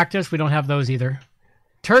pear cactus, we don't have those either.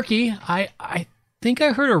 Turkey, I think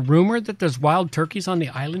I heard a rumor that there's wild turkeys on the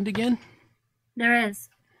island again. There is.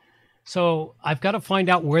 So I've got to find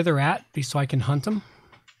out where they're at so I can hunt them.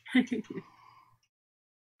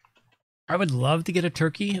 I would love to get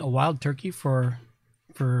a wild turkey for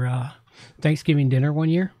Thanksgiving dinner one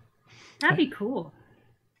year. That'd be cool.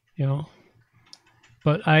 You know,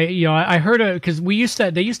 but I heard because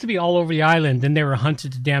they used to be all over the island. Then they were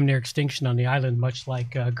hunted to damn near extinction on the island, much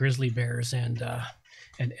like grizzly bears and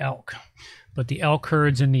elk. But the elk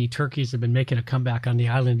herds and the turkeys have been making a comeback on the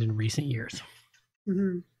island in recent years.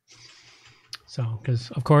 Mm-hmm. So,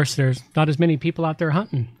 because of course there's not as many people out there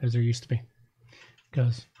hunting as there used to be.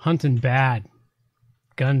 Because hunting bad,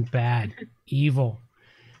 gun bad, evil.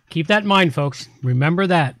 Keep that in mind, folks. Remember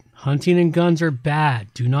that hunting and guns are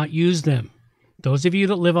bad. Do not use them. Those of you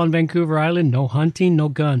that live on Vancouver Island, no hunting, no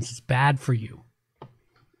guns. It's bad for you.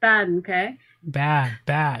 Bad, okay?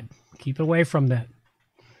 Bad. Keep away from that.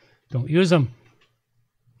 Don't use them.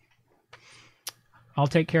 I'll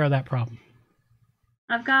take care of that problem.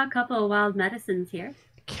 I've got a couple of wild medicines here.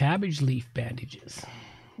 Cabbage leaf bandages.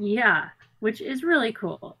 Yeah, which is really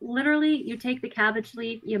cool. Literally, you take the cabbage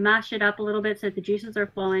leaf, you mash it up a little bit so the juices are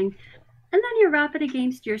flowing, and then you wrap it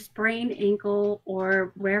against your sprained ankle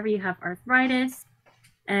or wherever you have arthritis,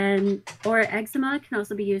 or eczema can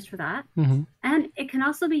also be used for that. Mm-hmm. And it can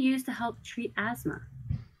also be used to help treat asthma.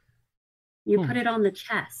 You put it on the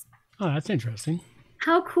chest. Oh, that's interesting.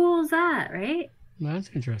 How cool is that, right? That's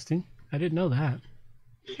interesting. I didn't know that.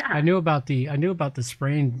 Yeah. I knew about the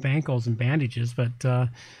sprained ankles and bandages, but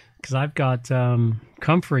because I've got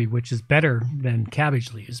Comfrey, which is better than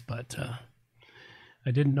cabbage leaves, but I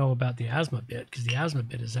didn't know about the asthma bit, because the asthma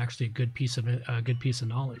bit is actually a good piece of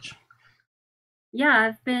knowledge.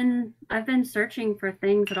 Yeah, I've been searching for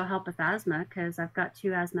things that'll help with asthma because I've got 2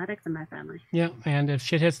 asthmatics in my family. Yeah, and if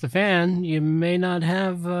shit hits the fan, you may not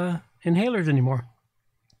have inhalers anymore.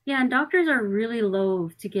 Yeah, and doctors are really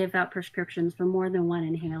loath to give out prescriptions for more than one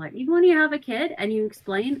inhaler. Even when you have a kid and you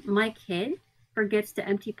explain, my kid forgets to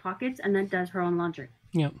empty pockets and then does her own laundry.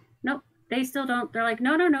 Yep. Nope, they still don't. They're like,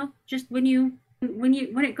 no. Just when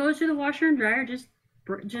it goes through the washer and dryer, just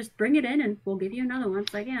just bring it in and we'll give you another one.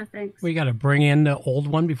 It's like, yeah, thanks. We got to bring in the old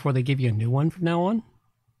one before they give you a new one from now on?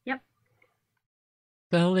 Yep.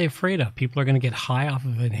 The hell are they afraid of? People are going to get high off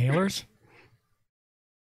of inhalers?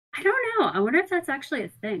 I don't know. I wonder if that's actually a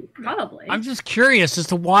thing. Probably. I'm just curious as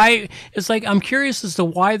to why. It's like I'm curious as to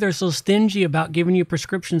why they're so stingy about giving you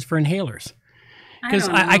prescriptions for inhalers. Because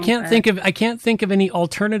I can't think of any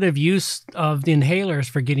alternative use of the inhalers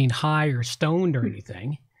for getting high or stoned or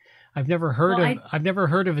anything. I've never heard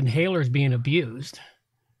of inhalers being abused.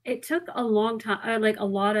 It took a long time, like a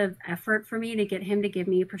lot of effort for me to get him to give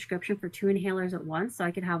me a prescription for 2 inhalers at once, so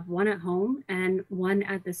I could have one at home and one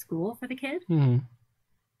at the school for the kid. Mm-hmm.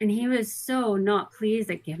 And he was so not pleased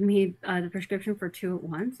at giving me the prescription for 2 at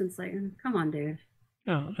once. It's like, come on, dude.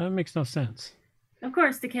 No, that makes no sense. Of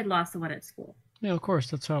course, the kid lost the one at school. Yeah, of course,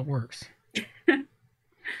 that's how it works.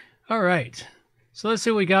 All right. So let's see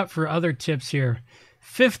what we got for other tips here.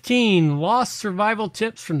 15 lost survival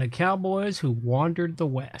tips from the cowboys who wandered the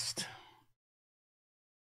West.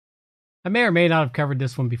 I may or may not have covered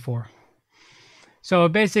this one before. So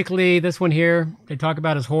basically, this one here, they talk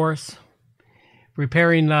about his horse,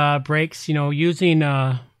 repairing brakes, using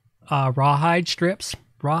rawhide strips.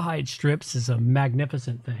 Rawhide strips is a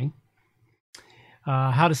magnificent thing.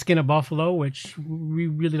 How to skin a buffalo, which we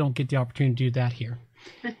really don't get the opportunity to do that here.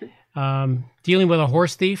 Dealing with a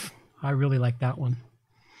horse thief. I really like that one.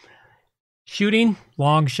 Shooting,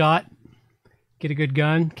 long shot, get a good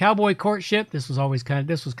gun. Cowboy courtship. This was kind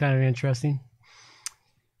of interesting.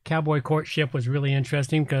 Cowboy courtship was really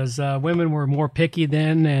interesting because women were more picky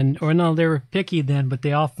then, they were picky then, but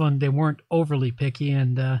they weren't overly picky,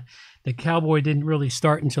 and the cowboy didn't really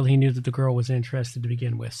start until he knew that the girl was interested to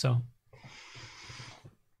begin with. So,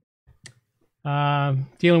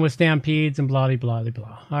 dealing with stampedes and blah blah blah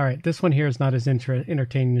blah. All right, this one here is not as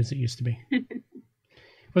entertaining as it used to be.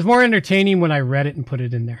 It was more entertaining when I read it and put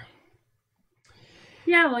it in there.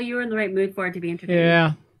 Yeah, well, you were in the right mood for it to be entertaining.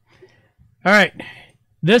 Yeah. All right.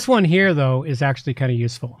 This one here, though, is actually kind of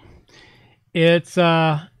useful. It's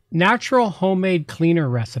natural homemade cleaner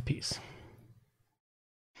recipes.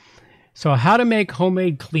 So how to make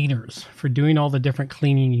homemade cleaners for doing all the different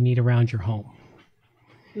cleaning you need around your home.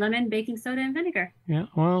 Lemon, baking soda, and vinegar. Yeah,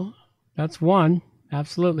 well, that's one.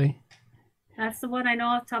 Absolutely. That's the one I know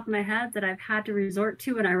off the top of my head that I've had to resort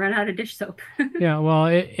to when I run out of dish soap. Yeah,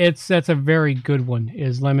 well, that's a very good one,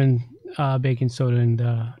 is lemon, baking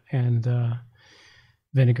soda, and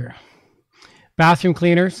vinegar. Bathroom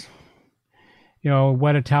cleaners.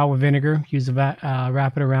 Wet a towel with vinegar,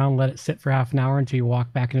 wrap it around, let it sit for half an hour until you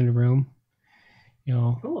walk back into the room.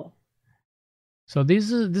 Cool. So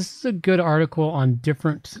this is a good article on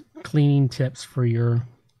different cleaning tips for your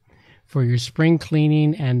spring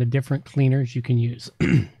cleaning and the different cleaners you can use.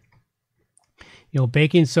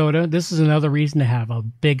 Baking soda. This is another reason to have a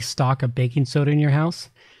big stock of baking soda in your house,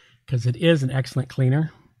 because it is an excellent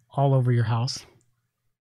cleaner all over your house.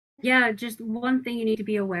 Yeah, just one thing you need to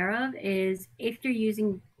be aware of is if you're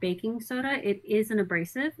using baking soda, it is an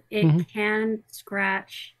abrasive. It can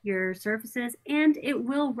scratch your surfaces and it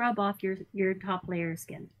will rub off your top layer of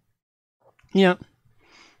skin. Yep.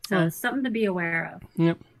 So it's something to be aware of.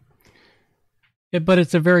 Yep. But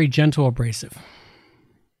it's a very gentle abrasive.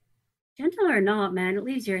 Gentle or not, man, it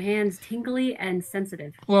leaves your hands tingly and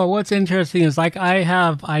sensitive. Well, what's interesting is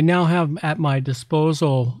I now have at my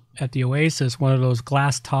disposal at the Oasis one of those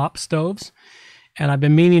glass top stoves, and I've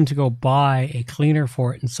been meaning to go buy a cleaner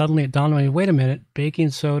for it, and suddenly it dawned on me, wait a minute, baking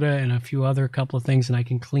soda and a couple of things, and I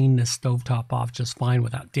can clean this stovetop off just fine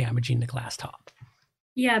without damaging the glass top.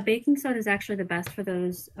 Yeah, baking soda is actually the best for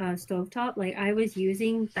those stovetop. Like I was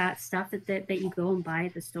using that stuff that you go and buy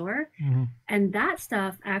at the store, and that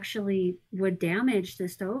stuff actually would damage the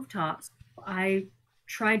stovetops. I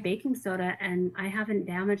tried baking soda and I haven't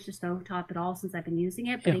damaged the stovetop at all since I've been using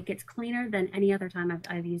it, but it gets cleaner than any other time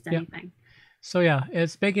I've used anything. So yeah,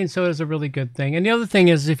 baking soda is a really good thing. And the other thing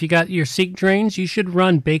is, if you got your sink drains, you should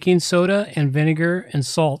run baking soda and vinegar and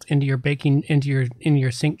salt into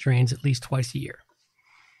your sink drains at least twice a year.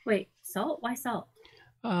 Wait, salt? Why salt?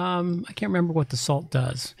 I can't remember what the salt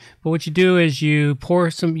does, but what you do is you pour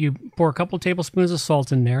a couple tablespoons of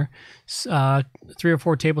salt in there, 3 or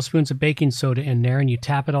 4 tablespoons of baking soda in there, and you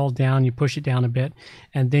tap it all down. You push it down a bit,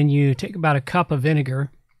 and then you take about a cup of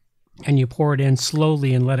vinegar, and you pour it in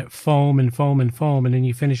slowly and let it foam and foam and foam, and then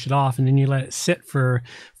you finish it off, and then you let it sit for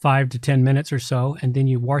 5 to 10 minutes or so, and then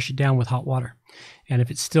you wash it down with hot water. And if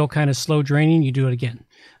it's still kind of slow draining, you do it again.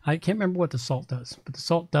 I can't remember what the salt does, but the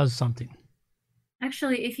salt does something.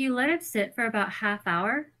 Actually, if you let it sit for about half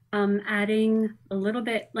hour, adding a little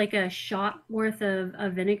bit, like a shot worth of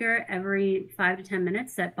vinegar every 5 to 10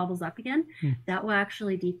 minutes that bubbles up again. That will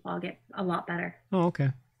actually defog it a lot better. Oh, okay.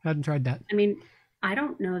 I hadn't tried that. I mean, I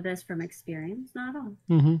don't know this from experience, not at all.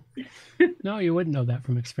 Mm-hmm. No, you wouldn't know that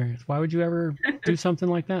from experience. Why would you ever do something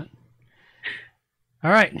like that?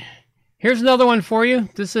 All right. Here's another one for you.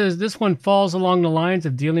 This one falls along the lines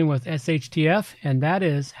of dealing with SHTF, and that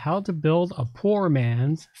is how to build a poor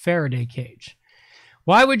man's Faraday cage.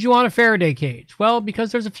 Why would you want a Faraday cage? Well,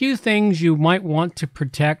 because there's a few things you might want to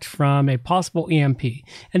protect from a possible EMP.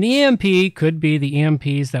 And the EMP could be the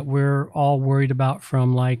EMPs that we're all worried about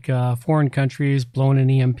from like foreign countries blowing an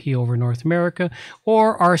EMP over North America,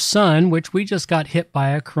 or our sun, which we just got hit by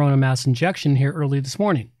a corona mass injection here early this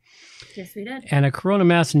morning. Yes, we did. And a corona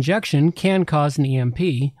mass injection can cause an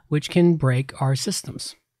EMP, which can break our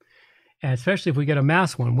systems. And especially if we get a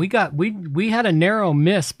mass one. We had a narrow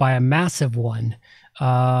miss by a massive one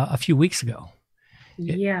a few weeks ago.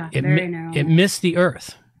 Very narrow. It missed the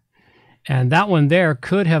Earth. And that one there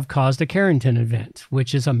could have caused a Carrington event,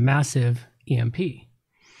 which is a massive EMP.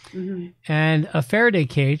 Mm-hmm. And a Faraday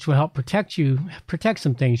cage will help protect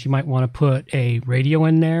some things. You might want to put a radio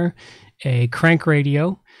in there, a crank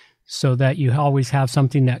radio, so that you always have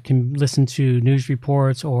something that can listen to news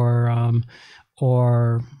reports or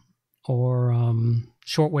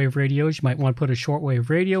shortwave radios. You might want to put a shortwave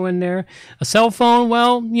radio in there. A cell phone,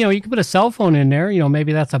 well, you can put a cell phone in there.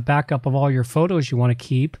 Maybe that's a backup of all your photos you want to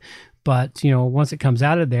keep. But, once it comes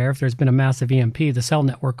out of there, if there's been a massive EMP, the cell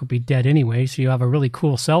network will be dead anyway. So you have a really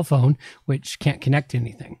cool cell phone, which can't connect to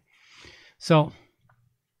anything. So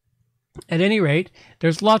at any rate,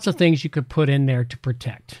 there's lots of things you could put in there to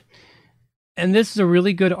protect. And this is a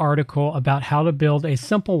really good article about how to build a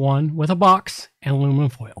simple one with a box and aluminum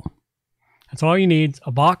foil. That's all you need,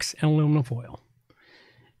 a box and aluminum foil.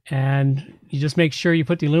 And you just make sure you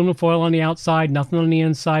put the aluminum foil on the outside, nothing on the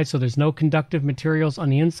inside, so there's no conductive materials on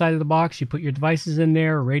the inside of the box. You put your devices in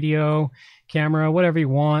there, radio, camera, whatever you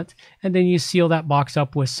want, and then you seal that box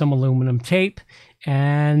up with some aluminum tape,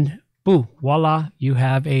 and boo, voila, you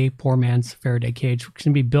have a poor man's Faraday cage, which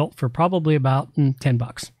can be built for probably about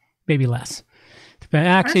 $10, maybe less.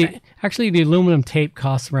 Actually, the aluminum tape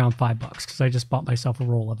costs around $5 because I just bought myself a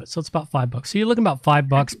roll of it. So it's about $5. So you're looking about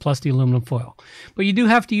 $5 plus the aluminum foil. But you do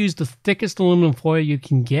have to use the thickest aluminum foil you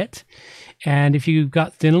can get. And if you've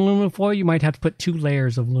got thin aluminum foil, you might have to put 2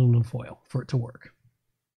 layers of aluminum foil for it to work.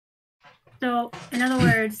 So, in other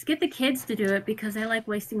words, get the kids to do it because they like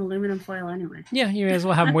wasting aluminum foil anyway. Yeah, you may as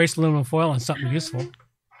well have them waste aluminum foil on something useful.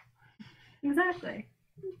 Exactly.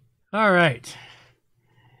 All right.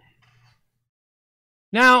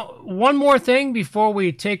 Now, one more thing before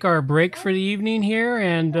we take our break for the evening here,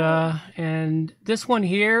 and this one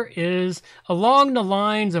here is along the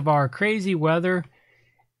lines of our crazy weather,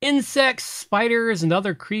 insects, spiders, and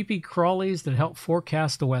other creepy crawlies that help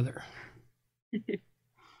forecast the weather.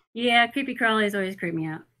 Yeah, creepy crawlies always creep me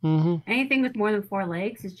out. Mm-hmm. Anything with more than 4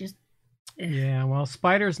 legs is just... Ugh. Yeah, well,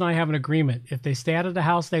 spiders and I have an agreement. If they stay out of the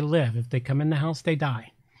house, they live. If they come in the house, they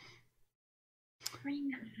die.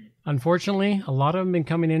 Unfortunately, a lot of them have been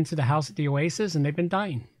coming into the house at the Oasis, and they've been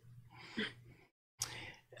dying.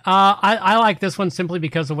 I like this one simply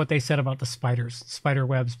because of what they said about the spider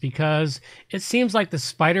webs, because it seems like the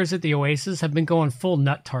spiders at the Oasis have been going full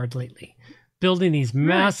nut-tard lately, building these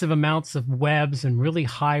massive amounts of webs and really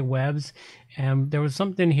high webs. And there was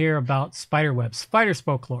something here about spider webs. Spider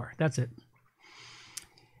folklore. That's it.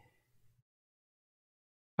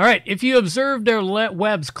 All right, if you observe their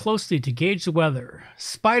webs closely to gauge the weather,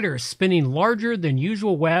 spiders spinning larger than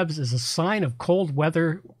usual webs is a sign of cold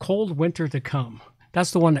winter to come. That's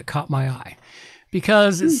the one that caught my eye,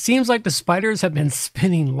 because it seems like the spiders have been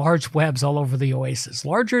spinning large webs all over the Oasis,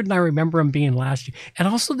 larger than I remember them being last year. And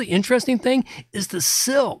also the interesting thing is the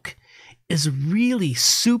silk is really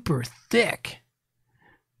super thick.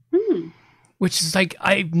 Which is like,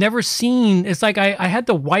 I've never seen, it's like I had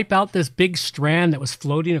to wipe out this big strand that was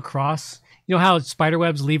floating across. You know how spider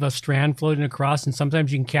webs leave a strand floating across and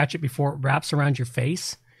sometimes you can catch it before it wraps around your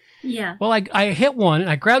face? Yeah. Well, I hit one and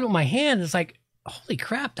I grabbed it with my hand. And it's like, holy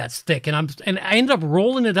crap, that's thick. And I ended up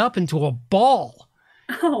rolling it up into a ball.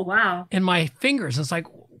 Oh, wow. In my fingers. It's like,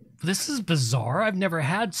 this is bizarre. I've never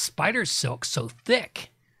had spider silk so thick.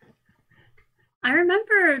 I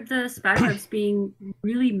remember the spider webs being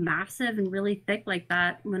really massive and really thick like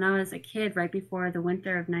that when I was a kid, right before the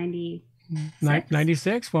winter of 96.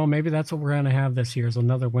 96? Well, maybe that's what we're going to have this year, is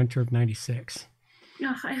another winter of 96.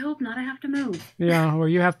 Oh, I hope not. I have to move. Yeah, or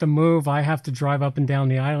you have to move. I have to drive up and down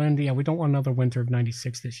the island. Yeah, we don't want another winter of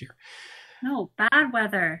 96 this year. No, bad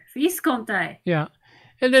weather. Visconti. Yeah.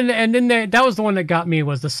 And then that was the one that got me,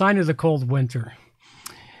 was the sign of the cold winter.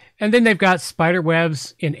 And then they've got spider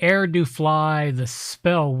webs. In air do fly. The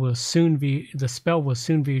spell will soon be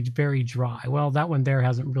very dry. Well, that one there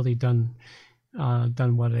hasn't really done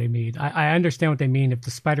what they mean. I understand what they mean. If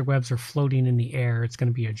the spider webs are floating in the air, it's going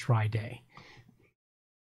to be a dry day.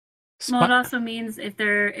 Well, it also means if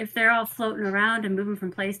they're all floating around and moving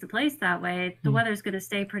from place to place that way, the weather's going to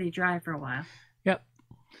stay pretty dry for a while. Yep.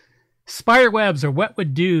 Spider webs are wet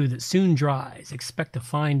with dew that soon dries. Expect a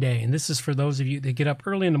fine day. And this is for those of you that get up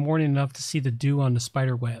early in the morning enough to see the dew on the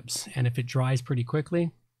spider webs. And if it dries pretty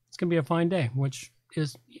quickly, it's going to be a fine day, which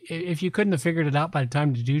is, if you couldn't have figured it out by the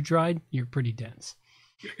time the dew dried, you're pretty dense.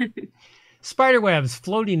 Spider webs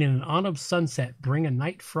floating in an autumn sunset bring a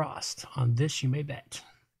night frost. On this you may bet.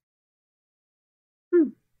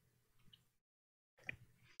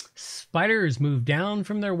 Spiders move down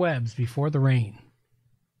from their webs before the rain.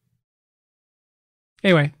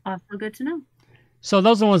 Anyway. Also good to know. So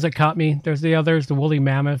those are the ones that caught me. There's the others, the woolly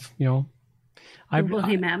mammoth, you know.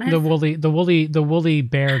 Woolly mammoth? The woolly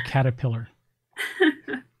bear caterpillar.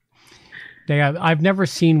 I've never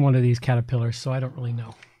seen one of these caterpillars, so I don't really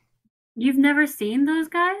know. You've never seen those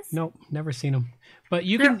guys? Nope, never seen them. But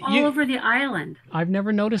they're all over the island. I've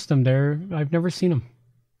never noticed them. I've never seen them.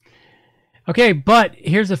 Okay, but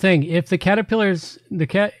here's the thing. If the caterpillars,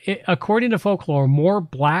 according to folklore, more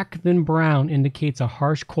black than brown indicates a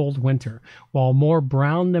harsh, cold winter, while more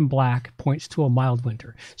brown than black points to a mild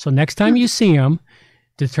winter. So next time you see them,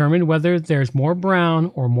 determine whether there's more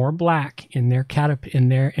brown or more black in their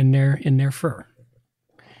in their fur.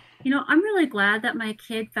 You know, I'm really glad that my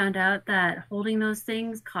kid found out that holding those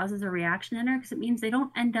things causes a reaction in her, because it means they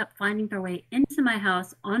don't end up finding their way into my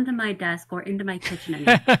house, onto my desk, or into my kitchen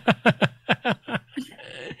anymore.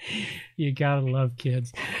 You gotta love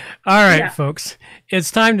kids. All right, folks.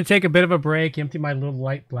 It's time to take a bit of a break, empty my little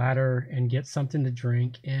light bladder, and get something to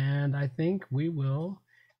drink. And I think we will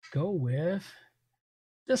go with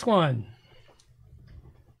this one.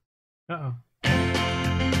 Uh-oh.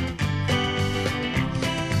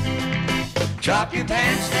 Drop your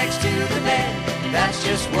pants next to the bed. That's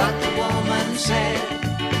just what the woman said.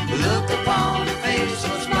 The look upon her face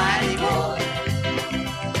was mighty boy.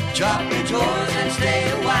 Drop your drawers and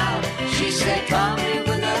stay a while. She said, come here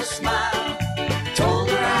with a smile.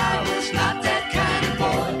 Told her I was not that kind of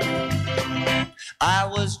boy. I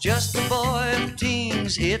was just a boy of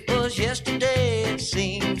teens. It was yesterday, it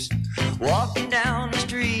seems. Walking down the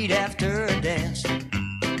street after a dance.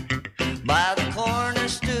 By the corner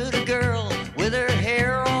stood a girl with her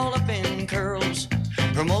hair all up in curls.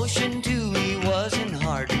 Her motion to me wasn't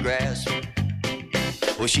hard to grasp.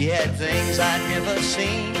 Well, she had things I'd never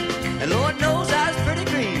seen, and Lord knows I was pretty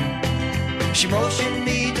green. She motioned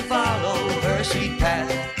me to follow her sweet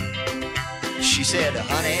path. She said,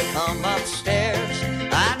 honey, come upstairs.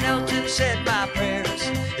 I knelt and said my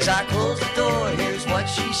prayers. As I closed the door, here's what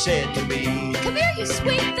she said to me. Come here, you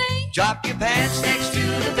sweet thing. Drop your pants next to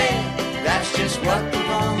the bed. That's just what the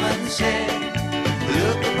woman said. The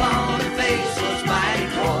look upon her face was mighty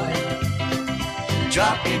coy.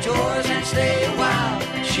 Drop your drawers and stay a while.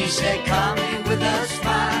 She said, come here with a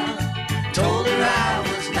smile. Told her I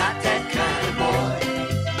was not that kind of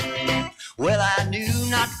boy. Well, I knew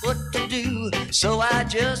not what to do, so I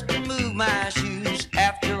just removed my shoes.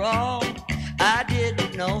 After all, I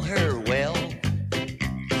didn't know her well.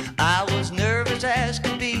 I was nervous as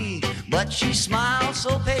could be, but she smiled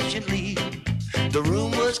so patiently. The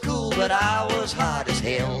room was cool, but I was hot as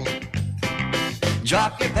hell.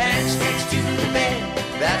 Drop your pants next to the bed.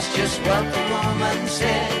 That's just what the woman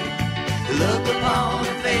said. The look upon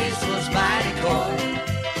her face was mighty coy.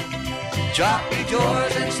 Drop your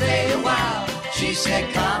drawers and stay a while. She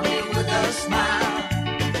said, come in with a smile.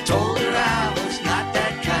 Told her I was not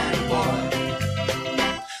that kind of boy.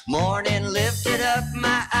 Morning lifted up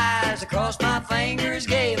my eyes, across my fingers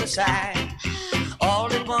gave a sigh.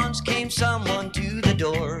 All at once came someone to the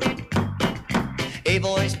door. A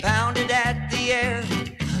voice pounded at the air.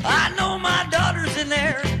 I know my daughter's in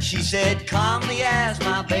there. She said calmly as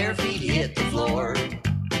my bare feet hit the floor.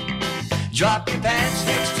 Drop your pants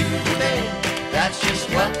next to the bed. That's just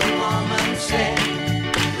what the woman said.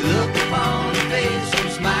 The look upon her face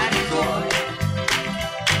was mighty coy.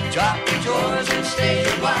 Drop your drawers and stay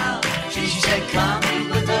a while. She said come in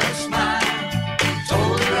with a smile.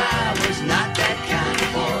 Told her I was not that kind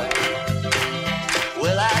of boy.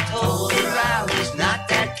 Well, I told her I was not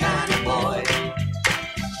that kind of boy.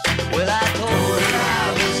 Well, I told her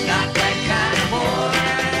I was not that kind of boy.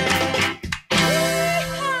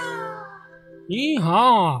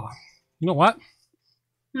 Yeehaw! You know what?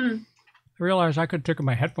 Hmm. I realized I could have taken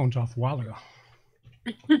my headphones off a while ago.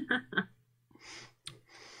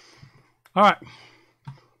 All right.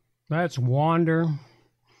 Let's wander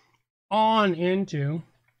on into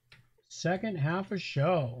second half of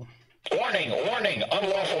show. Warning, warning,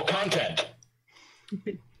 unlawful content.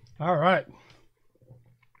 All right.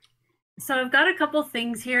 So I've got a couple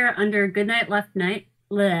things here under Goodnight Left Night.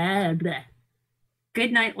 Blah, blah.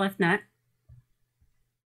 Goodnight Left Nut.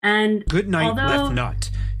 And Good night, left nut.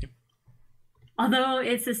 although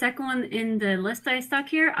it's the second one in the list I stuck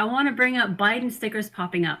here, I want to bring up Biden stickers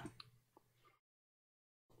popping up.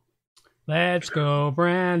 Let's go,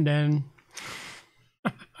 Brandon.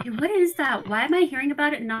 Hey, what is that? Why am I hearing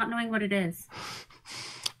about it and not knowing what it is?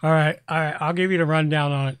 All right. I'll give you the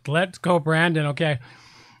rundown on it. Let's go, Brandon. Okay.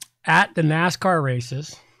 At the NASCAR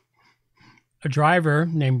races, a driver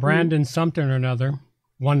named Brandon something or another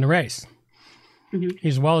won the race. Mhm.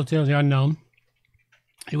 He's well to the unknown.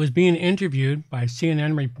 He was being interviewed by a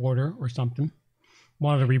CNN reporter or something,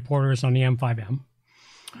 one of the reporters on the M5M.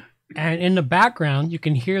 And in the background, you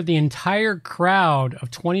can hear the entire crowd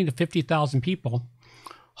of 20 to 50,000 people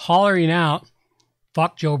hollering out,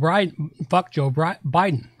 "Fuck Joe Biden, fuck Joe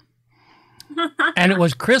Biden." And it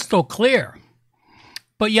was crystal clear.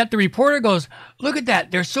 But yet the reporter goes, "Look at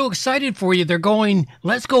that. They're so excited for you. They're going,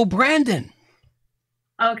 let's go, Brandon."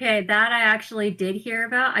 Okay, that I actually did hear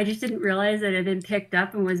about. I just didn't realize that it had been picked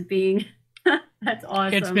up and was being... That's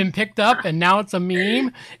awesome. It's been picked up and now it's a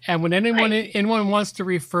meme. And when anyone wants to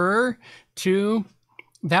refer to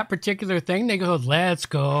that particular thing, they go, "Let's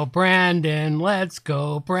go, Brandon. Let's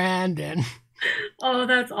go, Brandon." Oh,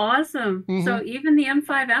 that's awesome. Mhm. So even the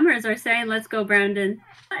M5Mers are saying, "Let's go, Brandon."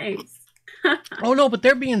 Nice. Oh, no, but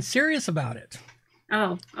they're being serious about it.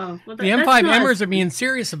 Well, The that's M5Mers not- are being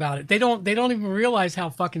serious about it. They don't even realize how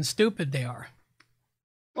fucking stupid they are.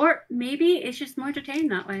 Or maybe it's just more entertaining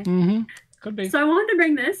that way. Mm-hmm. Could be. So I wanted to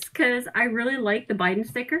bring this because I really like the Biden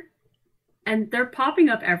sticker. And they're popping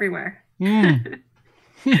up everywhere. Mm.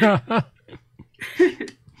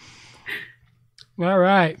 All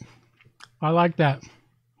right. I like that.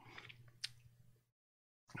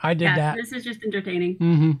 I did that. This is just entertaining.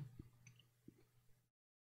 Mm-hmm.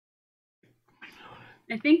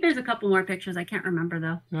 I think there's a couple more pictures. I can't remember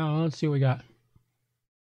though. No, let's see what we got.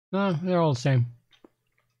 No, they're all the same.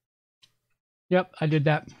 Yep, I did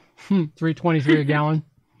that. $3.23 a gallon.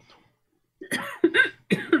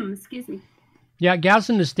 Excuse me. Yeah, gas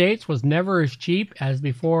in the States was never as cheap as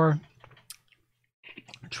before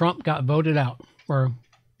Trump got voted out or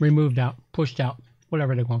removed out, pushed out,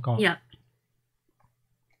 whatever they want to call it. Yeah.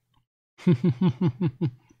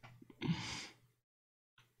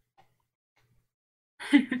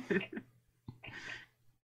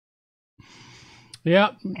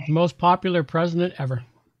 Yeah, most popular president ever.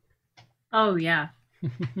 Oh yeah.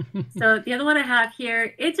 So the other one I have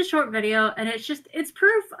here, it's a short video and it's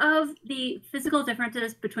proof of the physical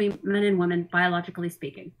differences between men and women, biologically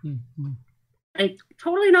speaking. Mhm. Like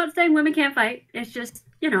totally not saying women can't fight. It's just,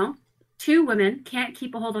 two women can't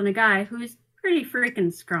keep a hold on a guy who's pretty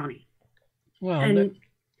freaking scrawny. Well, And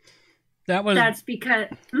that was that's because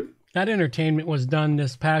that entertainment was done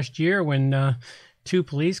this past year when two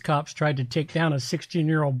police cops tried to take down a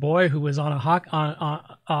 16-year-old boy who was on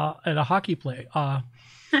at a hockey play on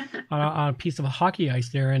a piece of hockey ice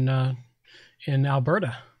there in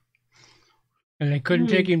Alberta, and they couldn't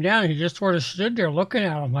take him down. He just sort of stood there looking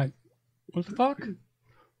at him like, "What the fuck?"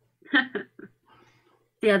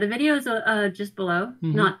 yeah, the video is just below.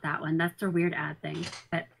 Mhm. Not that one. That's a weird ad thing.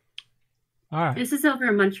 But All right. this is over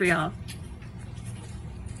in Montreal.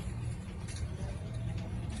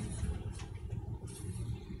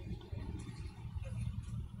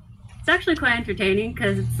 It's actually quite entertaining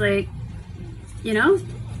because it's like,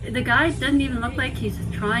 the guy doesn't even look like he's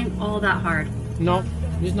trying all that hard. No,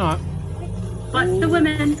 he's not. But the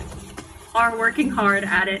women are working hard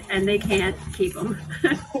at it and they can't keep him.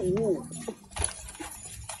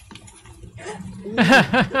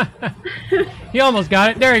 He almost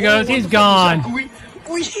got it. There he goes. He's gone.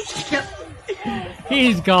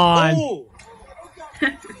 He's gone.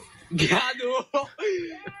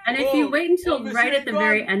 And if you wait until right at the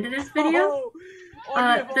very end of this video,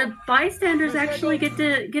 the bystanders actually get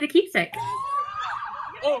a keepsake.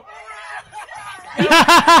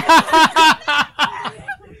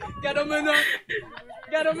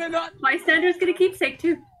 Bystanders get a keepsake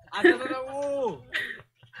too. Oh,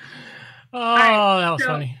 right, that was so-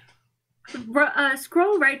 funny.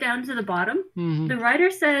 Scroll right down to the bottom. Mhm. The writer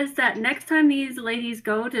says that next time these ladies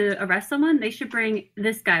go to arrest someone, they should bring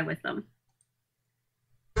this guy with them.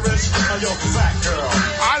 I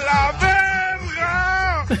love him,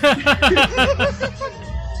 girl.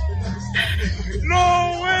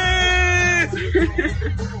 No way.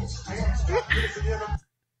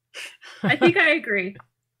 I think I agree.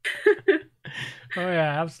 Oh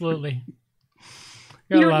yeah, absolutely.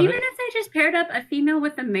 You Gotta know, love even it. if they just paired up a female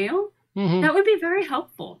with a male, Mhm. that would be very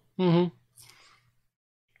helpful. Mhm.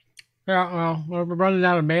 Yeah, well, we're running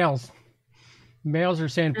out of males. Males are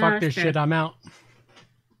saying, "Fuck That's this true. shit, I'm out."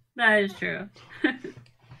 That is true.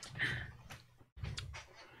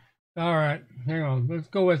 All right, hang on. Let's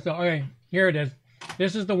go with the. Okay, here it is.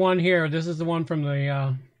 This is the one here. This is the one from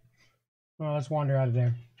the. Well, let's wander out of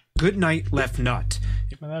there. Good night, left nut.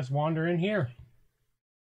 Well, let's wander in here.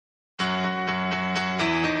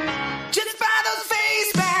 Just buy those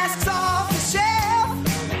face masks off the shelf.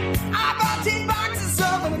 I bought 10 boxes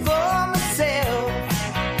of them for myself.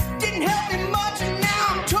 Didn't help me much and now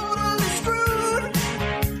I'm totally screwed.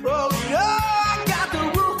 Oh no, I got the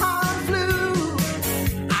Wuhan flu.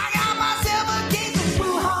 I got myself a case of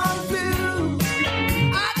Wuhan flu.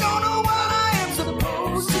 I don't know what I am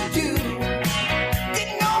supposed to do.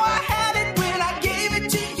 Didn't know I had it when I gave it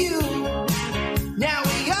to you. Now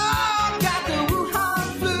we all got the Wuhan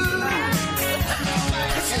flu.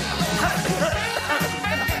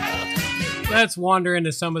 Let's wander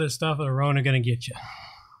into some of the stuff that the Rona gonna get you.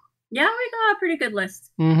 Yeah, we got a pretty good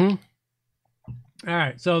list. Mm-hmm. All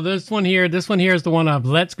right, so this one here is the one of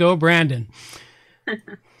Let's Go Brandon.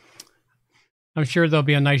 I'm sure there'll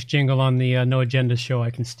be a nice jingle on the No Agenda show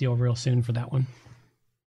I can steal real soon for that one.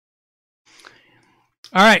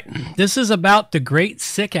 All right, this is about the Great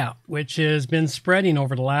Sick Out, which has been spreading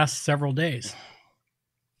over the last several days.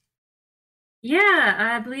 Yeah,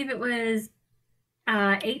 I believe it was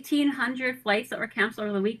 1,800 flights that were canceled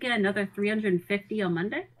over the weekend, another 350 on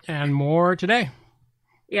Monday. And more today.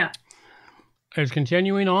 Yeah. It's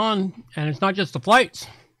continuing on, and it's not just the flights.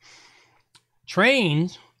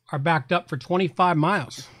 Trains are backed up for 25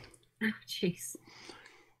 miles. Oh, jeez.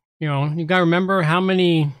 You know, you got to remember how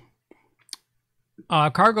many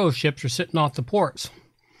cargo ships are sitting off the ports.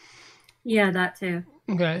 Yeah, that too.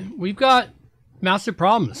 Okay, we've got massive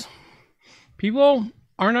problems. People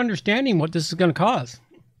aren't understanding what this is going to cause.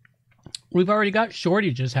 We've already got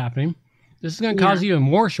shortages happening. This is going to cause even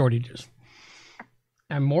more shortages.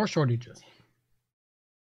 And more shortages.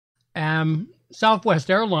 Southwest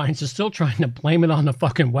Airlines is still trying to blame it on the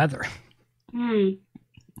fucking weather.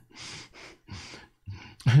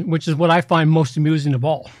 Which is what I find most amusing of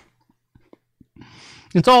all.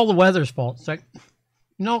 It's all the weather's fault. It's like,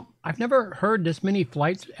 you know, I've never heard this many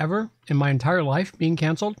flights ever in my entire life being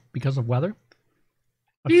canceled because of weather.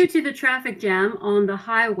 Due to the traffic jam on the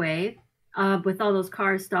highway, with all those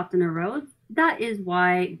cars stopped in the road, that is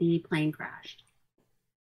why the plane crashed.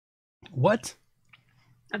 What?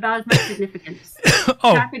 About as much significance.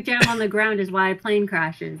 Oh, Traffic jam on the ground is why a plane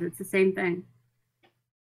crashes. It's the same thing.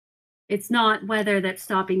 It's not weather that's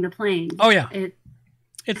stopping the plane. oh yeah.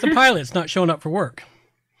 It's the pilots not showing up for work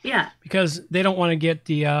Yeah. because they don't want to get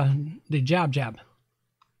the jab.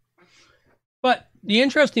 But the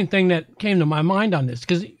interesting thing that came to my mind on this,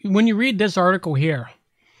 because when you read this article here,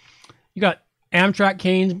 you got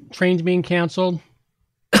Amtrak trains being canceled.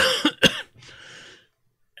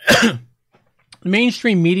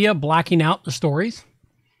 Mainstream media blacking out the stories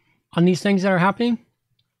on these things that are happening.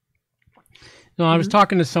 You know, I was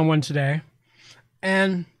talking to someone today,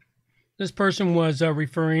 and this person was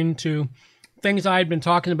referring to things I had been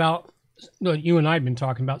talking about, you and I had been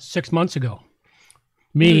talking about 6 months ago.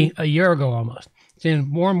 Me, a year ago almost. Saying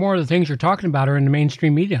more and more of the things you're talking about are in the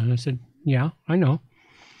mainstream media. And I said, yeah, I know.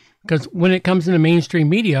 Because when it comes in the mainstream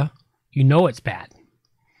media, you know it's bad.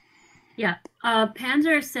 Yeah.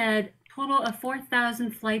 Panzer said total of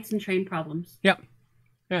 4,000 flights and train problems. Yep.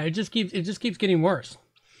 Yeah, it just keeps getting worse.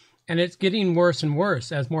 And it's getting worse and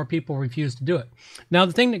worse as more people refuse to do it. Now,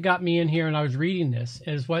 the thing that got me in here and I was reading this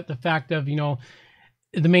is the fact of, you know,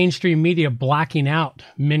 the mainstream media blacking out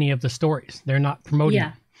many of the stories. They're not promoting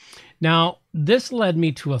them. Now, this led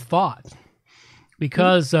me to a thought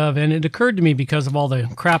because of, and it occurred to me because of all the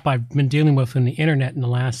crap I've been dealing with in the internet in the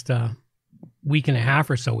last week and a half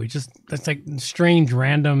or so. That's like strange,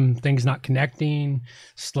 random things not connecting,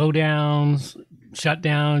 slowdowns,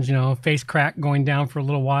 shutdowns, you know, face crack going down for a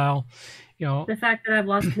little while, you know. The fact that I've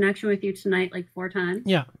lost connection with you tonight like 4 times.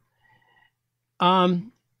 Yeah.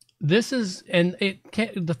 This is, and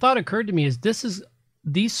the thought occurred to me is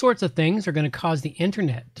these sorts of things are going to cause the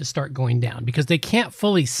internet to start going down because they can't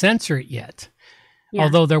fully censor it yet. Yeah.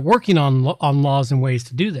 Although they're working on laws and ways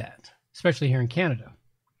to do that, especially here in Canada.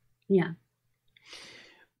 Yeah.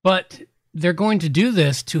 But they're going to do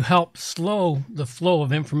this to help slow the flow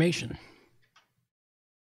of information.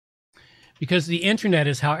 Because the internet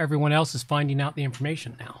is how everyone else is finding out the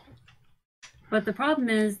information now. But the problem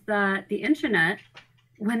is that the internet,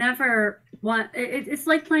 whenever it's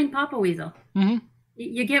like playing Papa Weasel. Mm-hmm.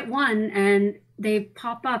 You get one and they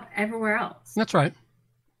pop up everywhere else. That's right.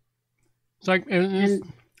 It's like, and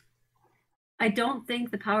I don't think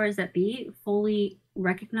the powers that be fully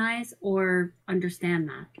recognize or understand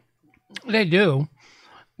that. They do.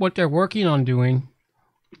 What they're working on doing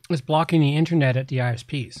is blocking the internet at the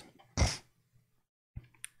ISPs.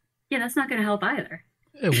 Yeah, that's not going to help either.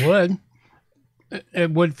 It would.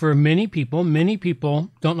 It would for many people. Many people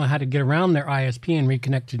don't know how to get around their ISP and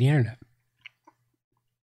reconnect to the internet.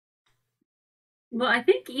 Well, I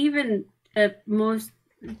think even most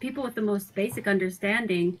people with the most basic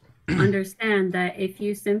understanding understand that if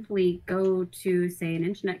you simply go to, say, an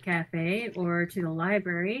internet cafe or to the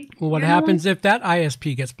library. Well, what happens if that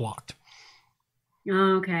ISP gets blocked?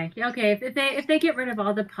 Okay. If they get rid of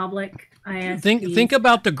all the public ISPs. Think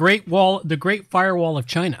about the Great Firewall of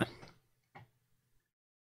China.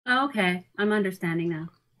 Oh, okay, I'm understanding now.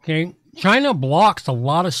 Okay, China blocks a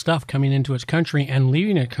lot of stuff coming into its country and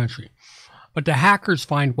leaving its country. But the hackers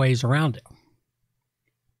find ways around it.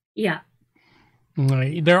 Yeah.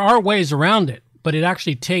 There are ways around it, but it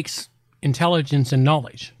actually takes intelligence and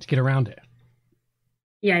knowledge to get around it.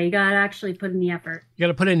 Yeah, you got to actually put in the effort. You got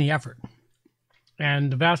to put in the effort.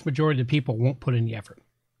 And the vast majority of the people won't put in the effort.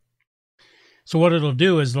 So what it'll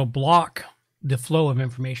do is it'll block the flow of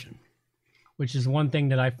information, which is one thing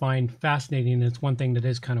that I find fascinating, and it's one thing that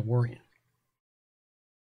is kind of worrying.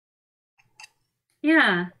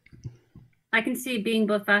 Yeah. I can see it being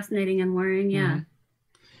both fascinating and worrying, yeah.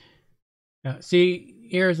 Mm-hmm. See,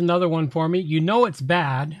 here's another one for me. You know it's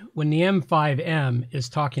bad when the M5M is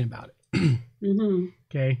talking about it. Mm-hmm.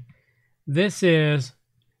 Okay. This is...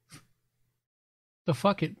 The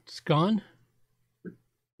fuck, it's gone?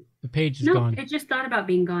 The page is gone. No, it just thought about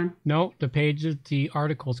being gone. No, the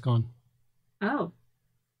article's gone. Oh.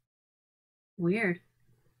 Weird.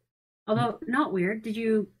 Although, not weird. Did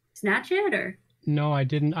you snatch it, or...? No, I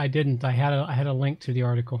didn't. I had a link to the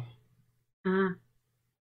article. Ah.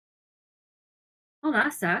 Oh,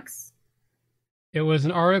 that sucks. It was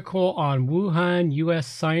an article on Wuhan, U.S.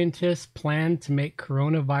 scientists plan to make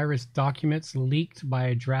coronavirus documents leaked by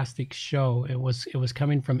a drastic show. It was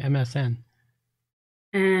coming from MSN.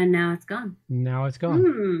 And now it's gone. Now it's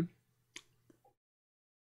gone.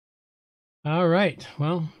 All right.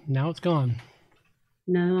 Well, now it's gone.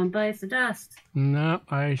 No one bites the dust. No,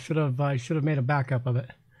 I should have made a backup of it.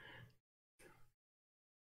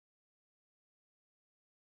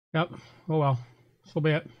 Yep. Oh well. So be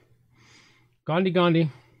it. Gandhi.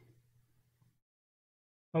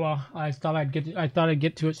 Oh well. I thought I'd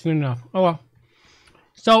get to it soon enough. Oh well.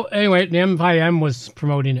 So anyway, the M5M was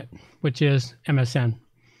promoting it, which is MSN.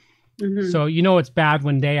 Mm-hmm. So you know it's bad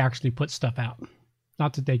when they actually put stuff out.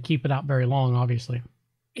 Not that they keep it out very long, obviously.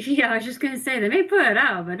 Yeah, I was just going to say, they may put it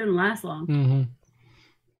out, but it didn't last long. Mm-hmm.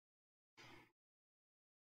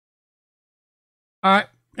 All right,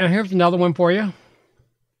 and here's another one for you.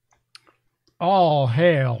 All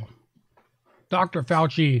hail Dr.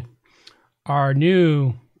 Fauci, our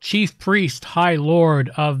new chief priest, high lord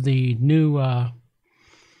of the new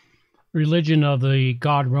religion of the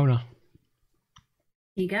god Rona.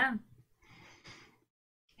 There you go.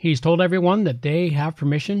 He's told everyone that they have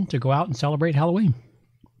permission to go out and celebrate Halloween.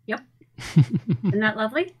 Yep. Isn't that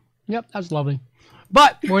lovely? Yep, that's lovely.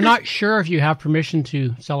 But we're not sure if you have permission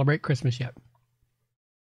to celebrate Christmas yet.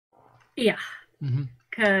 Yeah.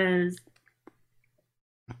 Because,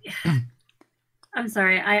 I'm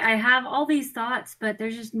sorry, I have all these thoughts, but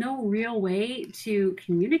there's just no real way to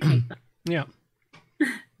communicate them. Yeah.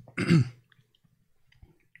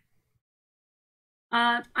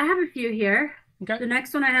 I have a few here. Okay. The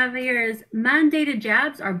next one I have here is mandated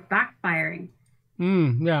jabs are backfiring.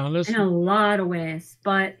 Yeah, in a lot of ways.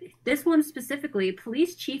 But this one specifically,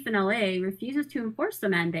 police chief in LA refuses to enforce the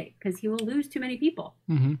mandate because he will lose too many people.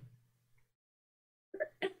 Mm-hmm.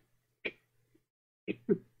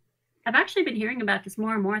 I've actually been hearing about this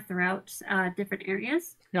more and more throughout different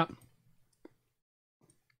areas. Yeah.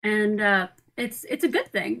 And it's a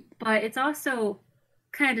good thing, but it's also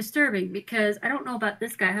kind of disturbing because I don't know about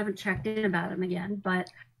this guy. I haven't checked in about him again,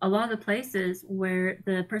 but a lot of the places where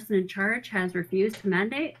the person in charge has refused to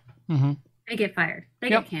mandate, they get fired. They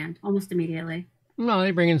get canned almost immediately. No,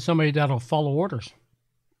 they bring in somebody that'll follow orders.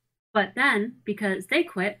 But then, because they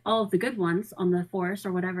quit, all of the good ones on the force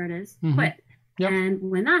or whatever it is quit. Yep. And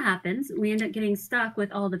when that happens, we end up getting stuck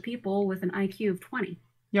with all the people with an IQ of 20.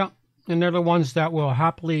 Yeah, and they're the ones that will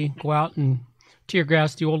happily go out and tear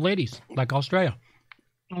gas the old ladies, like Australia.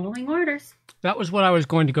 Following orders. That was what I was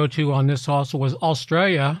going to go to on this also, was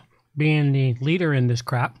Australia being the leader in this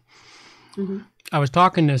crap. Mhm. I was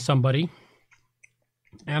talking to somebody,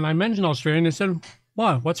 and I mentioned Australia, and they said,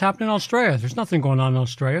 "What? What's happening in Australia? There's nothing going on in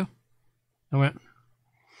Australia." I went,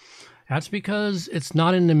 "That's because it's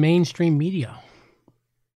not in the mainstream media."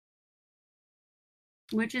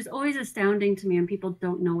 Which is always astounding to me when people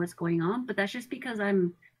don't know what's going on, but that's just because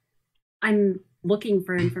I'm looking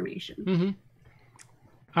for information. Mm-hmm.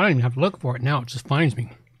 I don't even have to look for it now; it just finds me.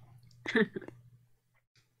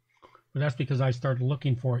 But that's because I started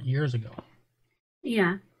looking for it years ago.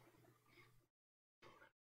 Yeah.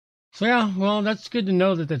 So yeah, well, that's good to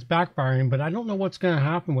know that that's backfiring, but I don't know what's going to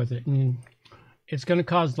happen with it, and it's going to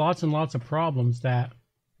cause lots and lots of problems that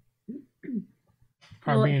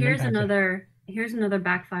are Well, being here's impacted. another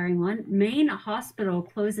backfiring one. Maine hospital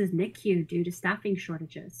closes NICU due to staffing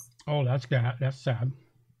shortages. Oh, that's sad.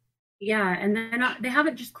 Yeah, and they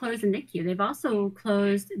haven't just closed the NICU. They've also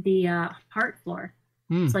closed the heart floor.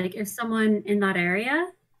 It's like if someone in that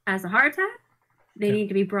area has a heart attack, they need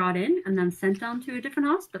to be brought in and then sent on to a different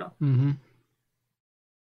hospital. Mm-hmm.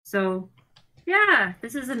 So, yeah,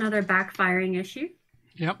 this is another backfiring issue.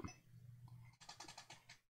 Yep.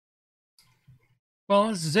 Well,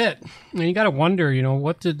 this is it. And you got to wonder,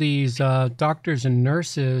 what did these doctors and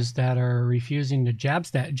nurses that are refusing to jab,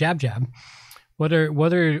 what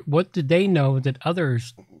did they know that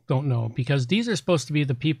others don't know? Because these are supposed to be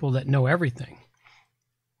the people that know everything.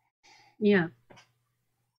 Yeah.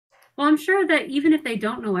 Well, I'm sure that even if they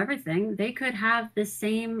don't know everything, they could have the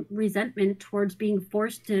same resentment towards being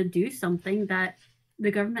forced to do something that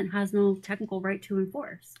the government has no technical right to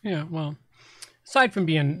enforce. Yeah, well, aside from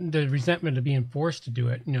being the resentment of being forced to do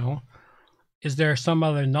it, is there some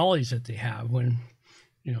other knowledge that they have when,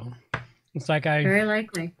 it's like Very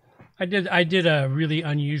likely. I did a really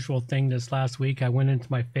unusual thing this last week. I went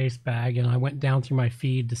into my face bag and I went down through my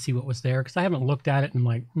feed to see what was there because I haven't looked at it in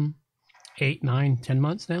like 8, 9, 10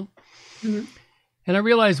 months now. Mm-hmm. And I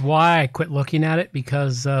realized why I quit looking at it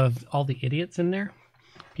because of all the idiots in there.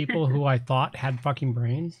 People who I thought had fucking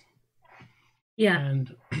brains. Yeah.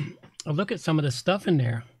 And I look at some of the stuff in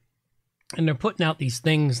there and they're putting out these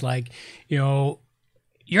things like,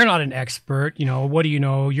 you're not an expert. What do you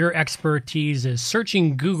know? Your expertise is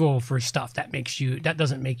searching Google for stuff that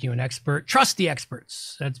doesn't make you an expert. Trust the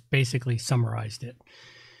experts. That's basically summarized it.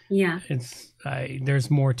 Yeah.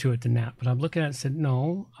 There's more to it than that. But I'm looking at it and said,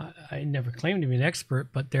 no, I never claimed to be an expert,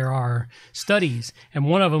 but there are studies. And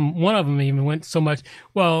one of them even went so much,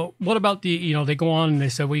 well, what about they go on and they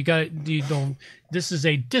said, well, this is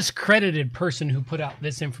a discredited person who put out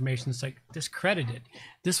this information. It's like, discredited.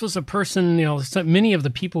 This was a person, many of the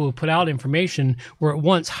people who put out information were at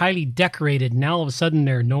once highly decorated. Now all of a sudden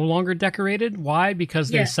they're no longer decorated. Why? Because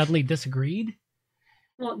they suddenly disagreed.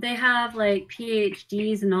 Well, they have like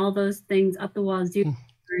PhDs and all those things up the wazoo,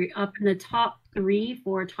 up in the top 3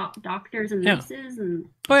 for top doctors and nurses, and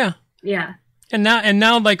yeah. And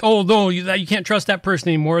now, like, oh no, you can't trust that person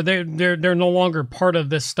anymore. They're no longer part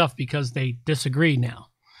of this stuff because they disagree now.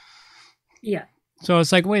 Yeah. So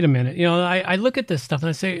it's like, wait a minute, I look at this stuff and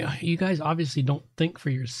I say, you guys obviously don't think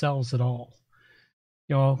for yourselves at all.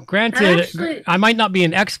 Granted, I might not be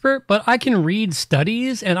an expert, but I can read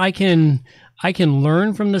studies and I can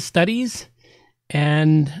learn from the studies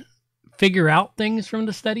and figure out things from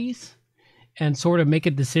the studies and sort of make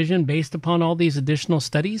a decision based upon all these additional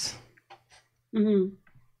studies. Mm-hmm.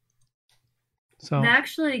 So that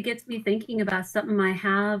actually gets me thinking about something I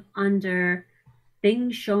have under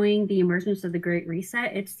things showing the emergence of the Great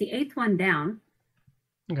Reset. It's the 8th one down.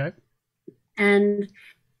 Okay. And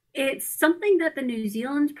it's something that the New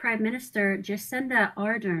Zealand Prime Minister Jacinda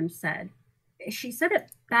Ardern said. She said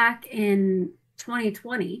it back in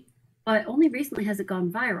 2020, but only recently has it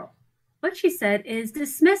gone viral. What she said is,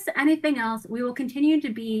 dismiss anything else. We will continue to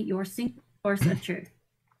be your single source of truth.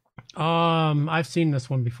 I've seen this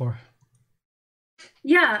one before.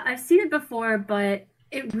 Yeah, I've seen it before, but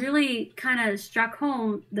it really kind of struck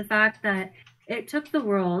home the fact that it took the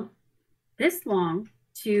world this long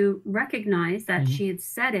to recognize that she had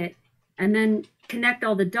said it and then connect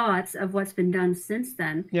all the dots of what's been done since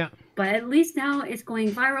then. Yeah. But at least now it's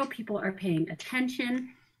going viral. People are paying attention.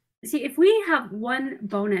 See, if we have one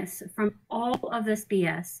bonus from all of this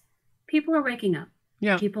BS, people are waking up.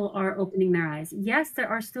 Yeah. People are opening their eyes. Yes, there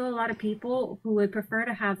are still a lot of people who would prefer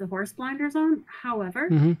to have the horse blinders on.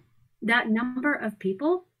 However, that number of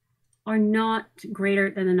people are not greater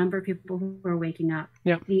than the number of people who are waking up.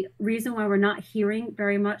 Yeah. The reason why we're not hearing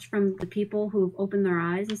very much from the people who've opened their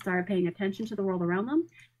eyes and started paying attention to the world around them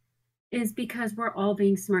is because we're all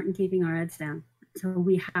being smart and keeping our heads down. So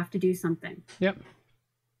we have to do something. Yep.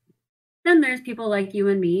 Then there's people like you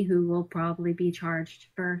and me who will probably be charged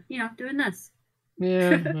for, doing this.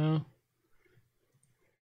 Yeah. Well,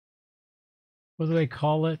 what do they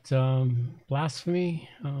call it? Blasphemy?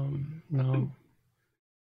 No.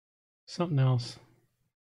 Something else.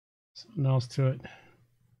 Something else to it.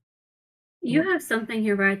 You have something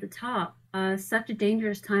here right at the top. Such a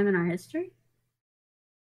dangerous time in our history.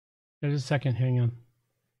 There's a second. Hang on.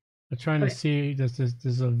 I'm trying to see if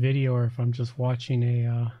there's a video or if I'm just watching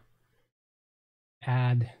a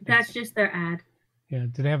ad. That's just their ad. Yeah.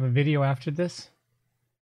 Do they have a video after this?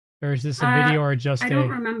 Or is this a video or just I don't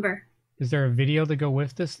remember. Is there a video to go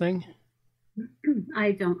with this thing?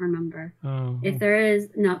 I don't remember. Oh. If there is,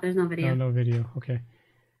 no, there's no video. No video. Okay.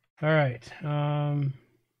 All right.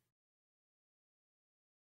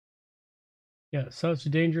 Yeah, such a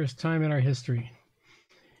dangerous time in our history.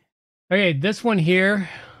 Okay, this one here,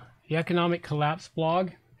 the Economic Collapse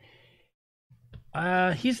blog.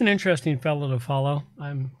 He's an interesting fellow to follow.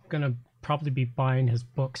 I'm going to probably be buying his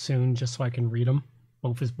book soon just so I can read them,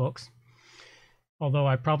 both his books. Although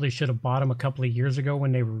I probably should have bought them a couple of years ago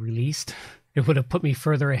when they were released. It would have put me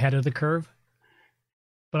further ahead of the curve.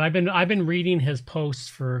 But I've been reading his posts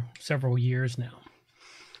for several years now.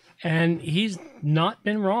 And he's not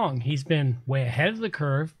been wrong. He's been way ahead of the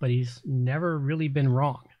curve, but he's never really been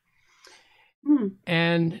wrong.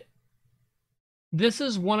 And this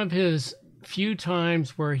is one of his few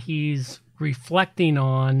times where he's reflecting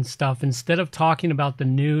on stuff. Instead of talking about the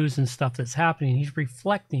news and stuff that's happening, he's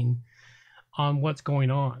reflecting on what's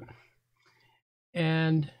going on.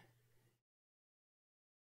 And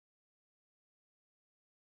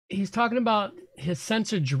he's talking about his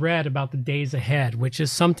sense of dread about the days ahead, which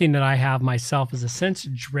is something that I have myself, as a sense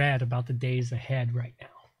of dread about the days ahead right now.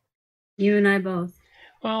 You and I both.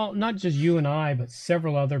 Well, not just you and I, but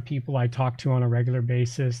several other people I talk to on a regular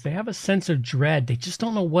basis. They have a sense of dread. They just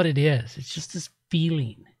don't know what it is. It's just this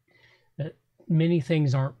feeling that many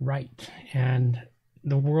things aren't right and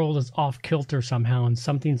the world is off kilter somehow and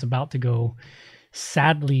something's about to go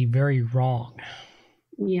sadly very wrong.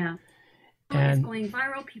 Yeah. And it's going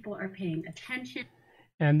viral. People are paying attention.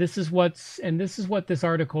 And this is what this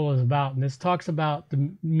article is about. And this talks about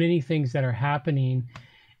the many things that are happening.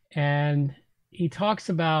 And he talks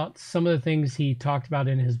about some of the things he talked about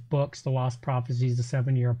in his books, The Lost Prophecies, The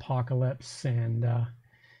 7-Year Apocalypse, and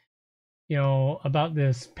about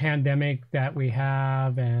this pandemic that we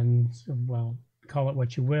have, and well, call it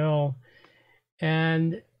what you will,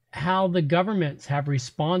 and how the governments have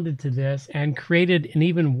responded to this and created an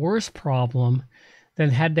even worse problem than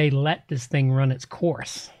had they let this thing run its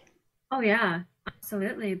course. Oh yeah,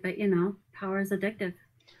 absolutely. But power is addictive.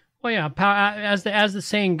 Well, yeah, power, as the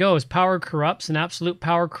saying goes, power corrupts, and absolute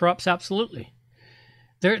power corrupts absolutely.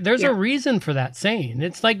 There's a reason for that saying.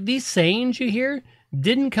 It's like these sayings you hear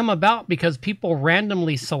didn't come about because people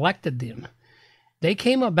randomly selected them. They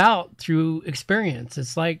came about through experience.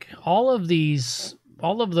 It's like all of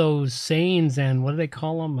those sayings, and what do they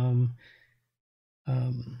call them?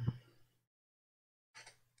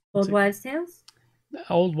 Old wives' tales?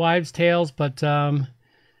 Old wives' tales, but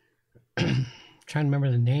trying to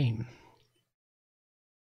remember the name.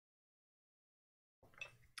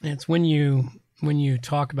 It's when you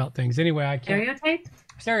talk about things. Anyway, I can't.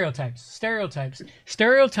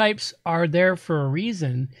 Stereotypes are there for a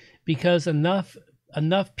reason, because enough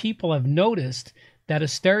people have noticed that a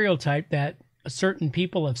stereotype, that certain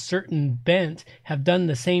people of certain bent have done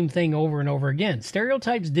the same thing over and over again.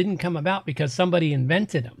 Stereotypes didn't come about because somebody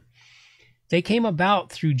invented them. They came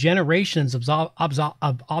about through generations of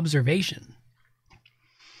observation.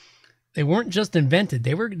 They weren't just invented.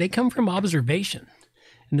 They come from observation.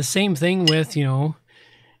 And the same thing with,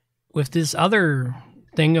 with this other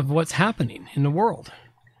thing of what's happening in the world.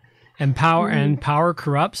 And power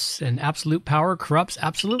corrupts, and absolute power corrupts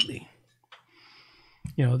absolutely.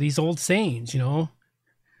 These old sayings,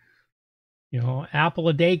 apple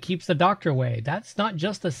a day keeps the doctor away. That's not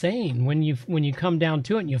just a saying. When you come down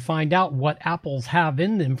to it and you find out what apples have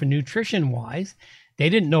in them for nutrition wise, they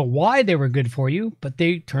didn't know why they were good for you, but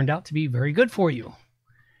they turned out to be very good for you.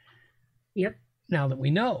 Yep. Now that we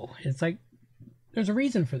know, it's like there's a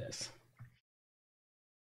reason for this.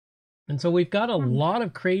 And so we've got a lot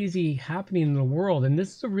of crazy happening in the world, and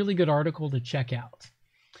this is a really good article to check out.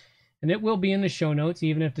 And it will be in the show notes,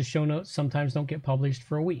 even if the show notes sometimes don't get published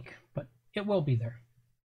for a week, but it will be there.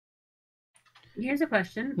 Here's a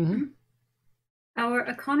question. Mm-hmm. Our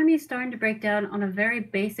economy is starting to break down on a very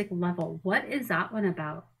basic level. What is that one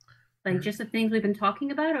about? Like just the things we've been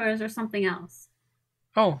talking about, or is there something else?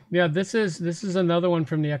 Oh, yeah, this is another one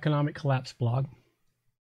from the Economic Collapse blog.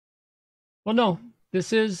 Well, no,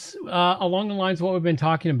 this is along the lines of what we've been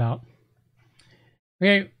talking about.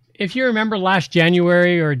 Okay, if you remember last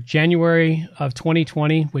January or January of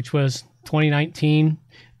 2020, which was 2019,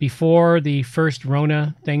 before the first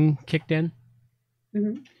Rona thing kicked in.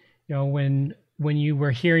 Mhm. You know, when you were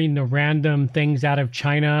hearing the random things out of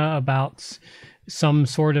China about some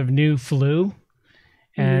sort of new flu.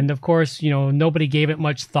 And of course, you know, nobody gave it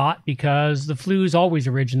much thought because the flus always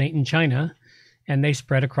originate in China and they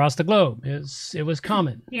spread across the globe. It was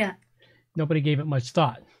common. Yeah. Nobody gave it much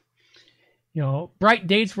thought. You know, bright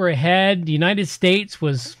dates were ahead. The United States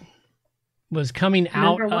was coming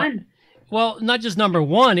out. Number one. Well, not just number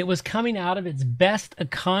one, it was coming out of its best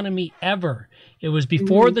economy ever. It was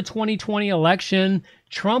before the 2020 election.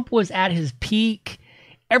 Trump was at his peak.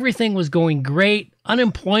 Everything was going great.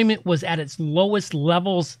 Unemployment was at its lowest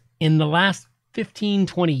levels in the last 15,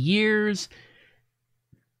 20 years.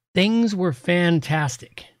 Things were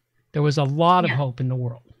fantastic. There was a lot of hope in the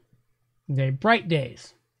world. Okay, bright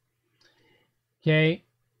days. Okay.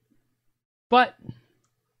 But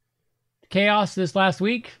chaos this last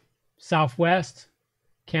week. Southwest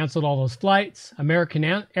canceled all those flights. American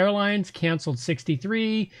Airlines canceled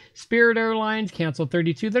 63. Spirit Airlines canceled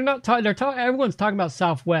 32. Everyone's talking about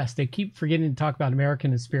Southwest. They keep forgetting to talk about American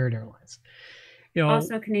and Spirit Airlines. You know,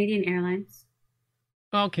 Also Canadian Airlines.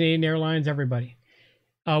 well, Canadian Airlines, everybody.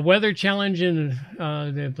 Weather challenge and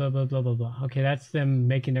the blah blah blah blah blah. Okay, that's them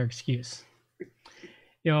making their excuse.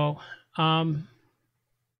 You know,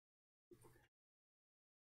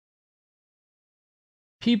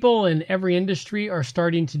 people in every industry are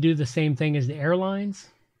starting to do the same thing as the airlines.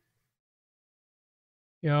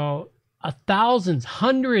 You know,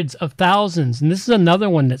 hundreds of thousands, and this is another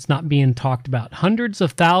one that's not being talked about. Hundreds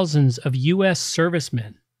of thousands of U.S.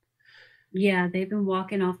 servicemen. Yeah, they've been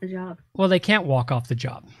walking off the job. Well, they can't walk off the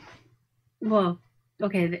job. Well,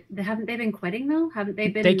 okay, haven't they been quitting though? Haven't they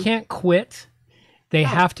been? They can't quit. They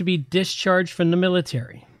have to be discharged from the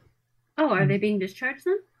military. Oh, are they being discharged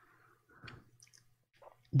then?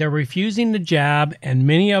 They're refusing the jab, and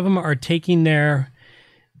many of them are taking their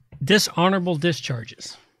dishonorable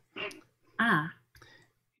discharges. Ah.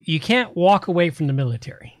 You can't walk away from the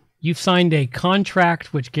military. You've signed a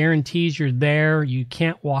contract which guarantees you're there. You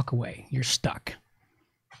can't walk away. You're stuck.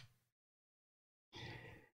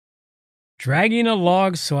 Dragging a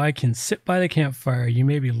log so I can sit by the campfire. You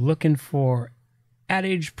may be looking for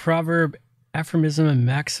adage, proverb, aphorism, and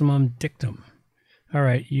maximum dictum. All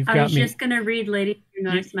right, you've got me. I was just going to read Lady True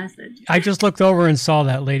North's message. I just looked over and saw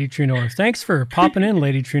that, Lady True North. Thanks for popping in,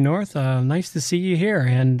 Lady True North. Nice to see you here.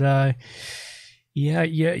 And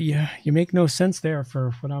you make no sense there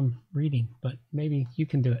for what I'm reading, but maybe you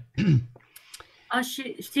can do it.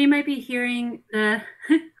 She might be hearing the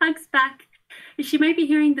hugs back. She might be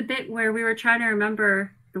hearing the bit where we were trying to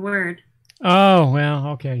remember the word. Oh, well,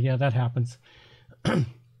 okay. Yeah, that happens.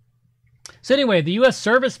 So anyway, the U.S.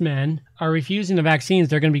 servicemen are refusing the vaccines.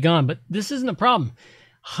 They're going to be gone. But this isn't a problem.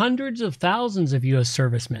 Hundreds of thousands of U.S.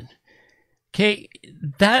 servicemen. Okay,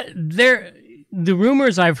 the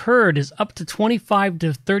rumors I've heard is up to 25 to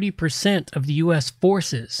 30% of the U.S.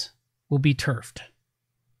 forces will be turfed.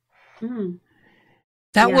 Mm.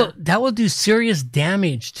 That will do serious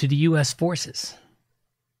damage to the U.S. forces.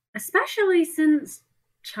 Especially since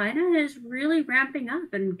China is really ramping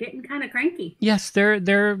up and getting kind of cranky. Yes,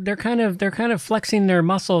 they're kind of flexing their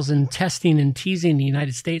muscles and testing and teasing the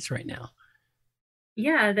United States right now.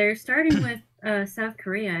 Yeah, they're starting with South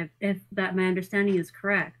Korea, if that my understanding is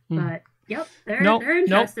correct. But yep, they're interested.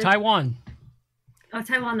 Nope, Taiwan. Oh,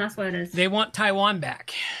 Taiwan, that's what it is. They want Taiwan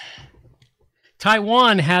back.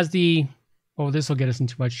 Taiwan has the. Oh, this will get us in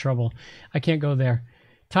too much trouble. I can't go there.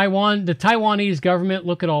 The Taiwanese government.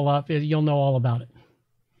 Look it all up. You'll know all about it.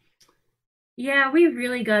 Yeah, we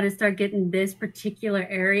really got to start getting this particular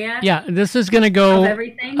area. Yeah, this is going to go. Of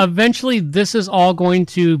everything. Eventually, this is all going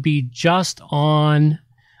to be just on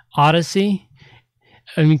Odyssey.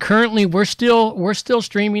 I mean, currently we're still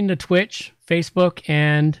streaming to Twitch, Facebook,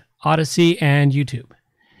 and Odyssey and YouTube.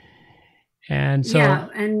 And so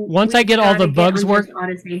once I get all the bugs worked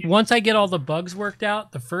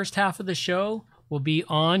out, the first half of the show will be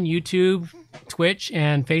on YouTube, Twitch,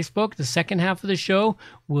 and Facebook. The second half of the show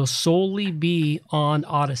will solely be on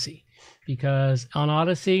Odyssey, because on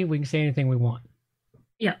Odyssey we can say anything we want.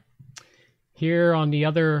 Yeah. Here on the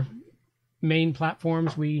other main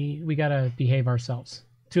platforms, we gotta behave ourselves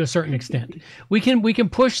to a certain extent. We can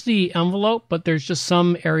push the envelope, but there's just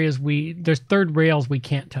some areas there's third rails we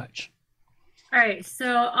can't touch. All right,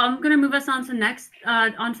 so I'm gonna move us on to the next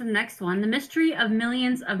one: the mystery of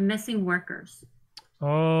millions of missing workers.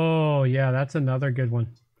 Oh yeah, that's another good one.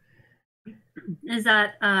 Is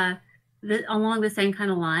that along the same kind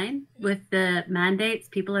of line with the mandates?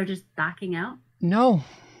 People are just backing out. No,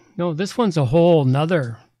 this one's a whole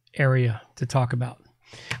nother area to talk about.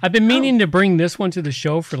 I've been meaning to bring this one to the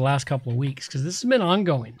show for the last couple of weeks because this has been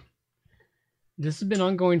ongoing. This has been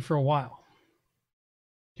ongoing for a while.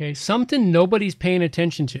 Okay, something nobody's paying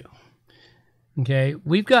attention to. Okay,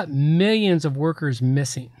 we've got millions of workers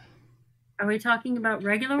missing. Are we talking about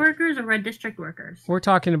regular workers or red district workers? We're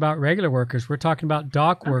talking about regular workers. We're talking about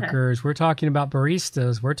dock workers. We're talking about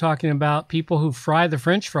baristas. We're talking about people who fry the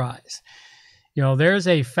French fries. You know, there's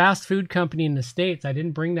a fast food company in the States. I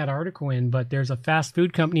didn't bring that article in, but there's a fast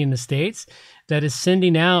food company in the States that is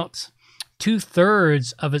sending out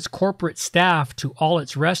 2/3 of its corporate staff to all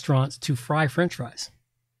its restaurants to fry French fries.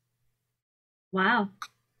 Wow.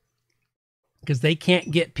 Because they can't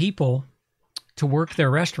get people to work their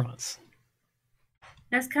restaurants.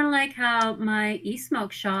 That's kind of like how my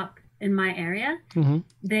e-smoke shop in my area,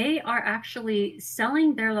 they are actually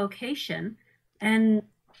selling their location, and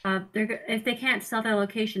if they can't sell their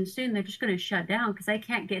location soon, they're just going to shut down because I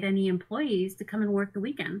can't get any employees to come and work the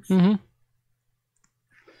weekends.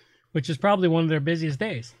 Which is probably one of their busiest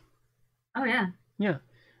days. Oh yeah. Yeah.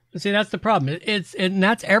 See, that's the problem. And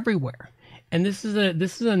that's everywhere. And this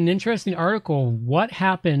is an interesting article. What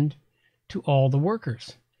happened to all the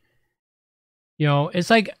workers? You know, it's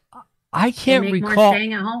like I can't recall.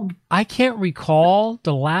 Staying at home. I can't recall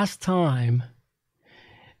the last time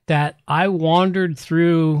that I wandered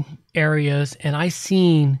through areas and I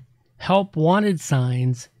seen help wanted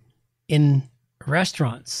signs in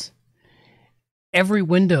restaurants. Every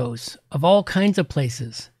windows of all kinds of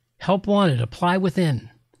places. Help wanted, apply within.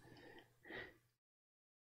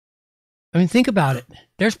 I mean, think about it.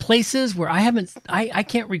 There's places where I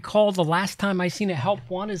can't recall the last time I seen a help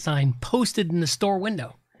wanted sign posted in the store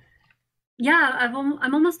window. Yeah, I'm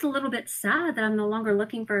almost a little bit sad that I'm no longer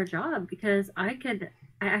looking for a job because I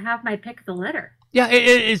have my pick of the litter. Yeah,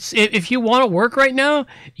 if you want to work right now,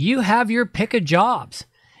 you have your pick of jobs.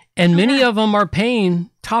 And many of them are paying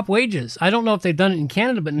top wages. I don't know if they've done it in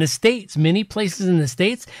Canada, but in the States, many places in the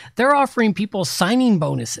States, they're offering people signing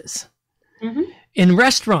bonuses. In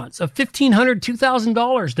restaurants of $1,500,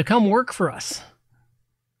 $2,000 to come work for us.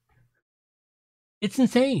 It's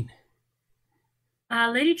insane.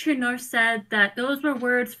 Lady True North said that those were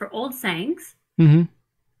words for old sayings.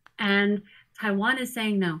 And Taiwan is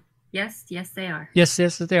saying no. Yes, they are. Yes,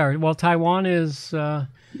 they are. Well, Taiwan is...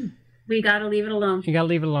 we got to leave it alone. You got to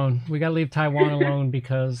leave it alone. We got to leave Taiwan alone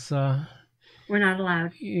because... we're not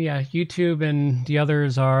allowed. Yeah, YouTube and the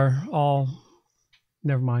others are all...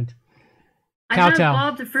 Never mind. I have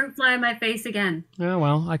Bob the fruit fly in my face again. Oh,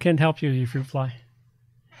 well, I can't help you with your fruit fly.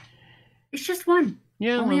 It's just one.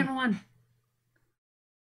 Yeah, Only ever one.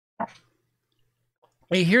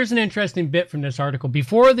 Hey, here's an interesting bit from this article.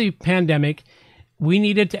 Before the pandemic, we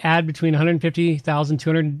needed to add between 150,000,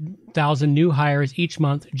 200,000 new hires each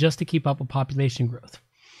month just to keep up with population growth.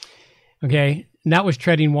 Okay, and that was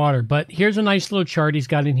treading water. But here's a nice little chart he's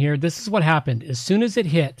got in here. This is what happened. As soon as it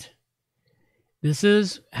hit, this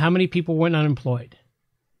is how many people went unemployed.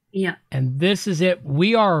 Yeah. And this is it.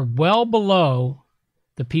 We are well below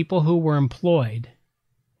the people who were employed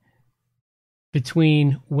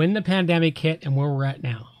between when the pandemic hit and where we're at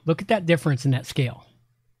now. Look at that difference in that scale.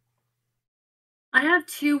 I have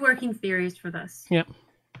two working theories for this. Yep.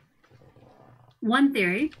 One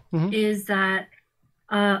theory is that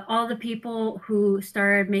all the people who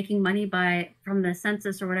started making money from the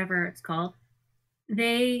census or whatever it's called,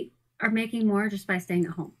 they are making more just by staying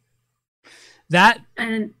at home.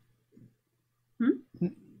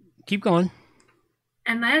 Keep going.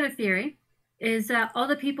 And my other theory is that all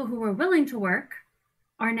the people who were willing to work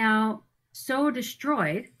are now so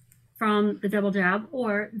destroyed from the double jab,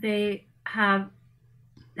 or they have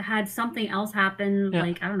had something else happen,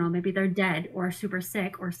 like, I don't know, maybe they're dead or super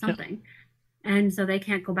sick or something. And so they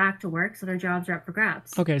can't go back to work, so their jobs are up for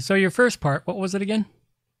grabs. Okay, so your first part, what was it again?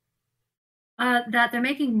 That they're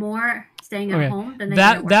making more staying at home than they did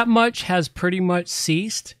at work. That much has pretty much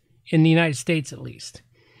ceased in the United States, at least.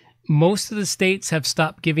 Most of the states have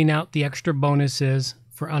stopped giving out the extra bonuses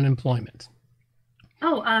for unemployment.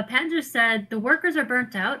 Oh, Pat just said the workers are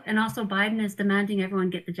burnt out, and also Biden is demanding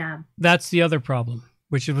everyone get the jab. That's the other problem,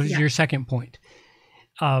 which was your second point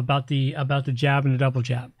about the jab and the double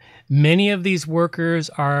jab. Many of these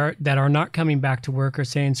workers that are not coming back to work are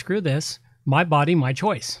saying, "Screw this, my body, my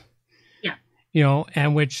choice." You know,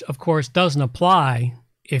 and which of course doesn't apply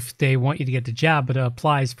if they want you to get the jab, but it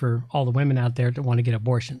applies for all the women out there that want to get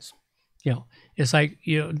abortions. You know, it's like,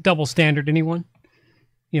 double standard, anyone?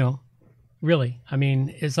 You know, really. I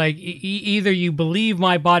mean, it's like either you believe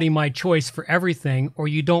my body, my choice for everything, or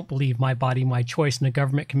you don't believe my body, my choice, and the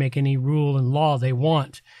government can make any rule and law they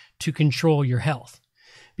want to control your health.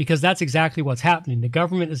 because that's exactly what's happening. The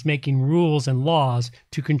government is making rules and laws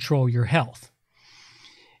to control your health.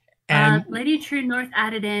 And Lady True North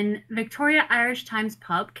added in, Victoria Irish Times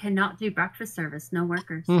pub cannot do breakfast service, no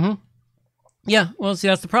workers. yeah, well, see,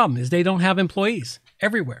 that's the problem, is they don't have employees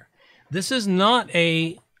everywhere. This is not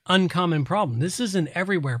a uncommon problem. This is an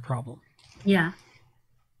everywhere problem. Yeah.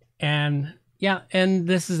 And yeah, and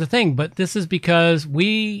this is the thing, but this is because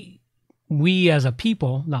we as a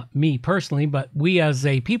people, not me personally, but we as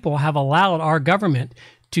a people have allowed our government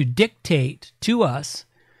to dictate to us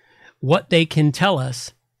what they can tell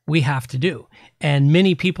us we have to do. And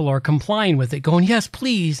many people are complying with it, going, yes,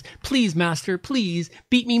 please, please, master, please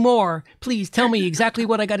beat me more. Please tell me exactly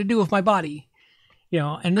what I got to do with my body. You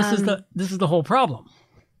know, and this is the whole problem.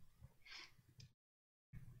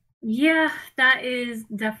 Yeah, that is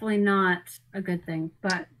definitely not a good thing.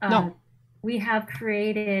 But No. we have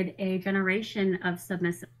created a generation of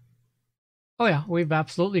submissive Oh yeah, we've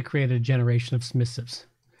absolutely created a generation of submissives.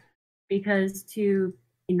 because to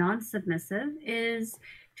be non-submissive is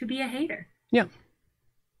to be a hater. Yeah.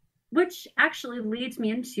 Which actually leads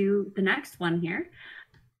me into the next one here.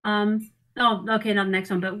 Oh, okay, not the next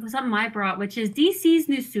one, but something I brought, which is DC's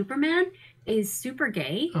new Superman is super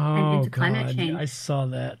gay and Oh into climate God, change. I saw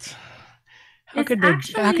that. How It's could they? How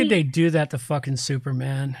actually- could they do that to fucking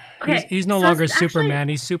Superman? Okay, He's no so longer it's actually- Superman.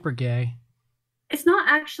 He's super gay. It's not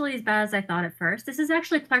actually as bad as I thought at first. This is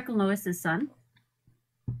actually Clark and Lois's son.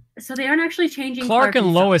 So they aren't actually changing Clark and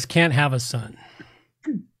son. Lois can't have a son.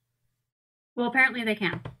 Well, apparently they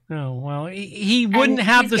can. Oh well, he wouldn't And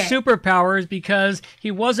have he's the gay. superpowers because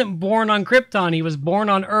he wasn't born on Krypton. He was born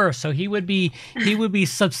on Earth, so he would be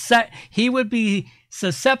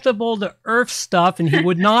susceptible to Earth stuff, and he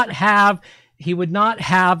would not have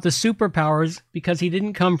the superpowers because he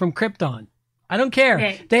didn't come from Krypton. I don't care.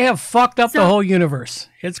 Okay. They have fucked up the So- whole universe.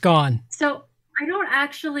 It's gone. So I don't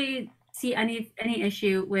actually see any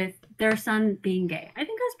issue with their son being gay. I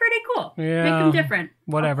think that's pretty cool. Make Yeah, him different.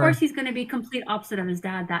 whatever. Of course, he's going to be complete opposite of his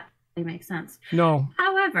dad. That really makes sense. No.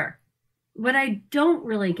 However, what I don't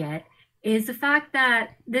really get is the fact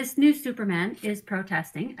that this new Superman is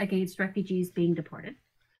protesting against refugees being deported.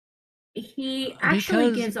 He actually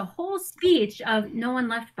Because- gives a whole speech of no one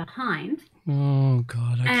left behind. Oh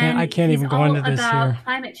God, I And can't he's even go all into this about here.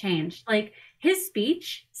 climate change. Like his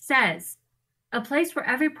speech says, a place where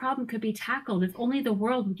every problem could be tackled if only the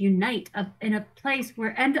world would unite in a place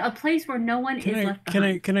where no one is left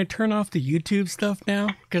behind. Can I turn off the YouTube stuff now?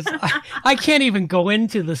 Because I can't even go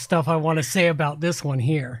into the stuff I want to say about this one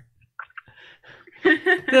here.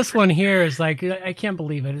 This one here is like, I can't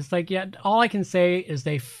believe it. It's like, yeah, all I can say is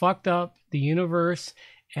they fucked up the universe,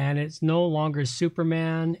 and it's no longer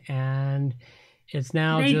Superman, and it's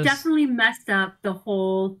now They just definitely messed up the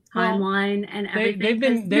whole Well, timeline and everything.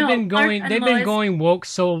 they've been going woke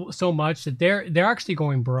so much that they're actually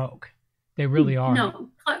going broke. They really are. No,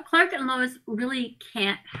 Clark and Lois really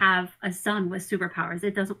can't have a son with superpowers.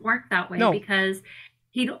 It doesn't work that way No. because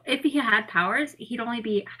if he had powers, he'd only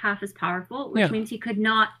be half as powerful, which Yeah. means he could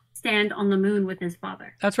not stand on the moon with his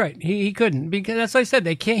father. That's right. He couldn't, because that's what I said.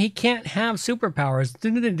 He can't have superpowers.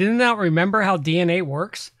 Didn't that remember how DNA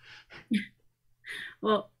works?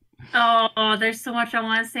 Well, there's so much I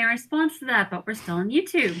want to say in response to that, but we're still on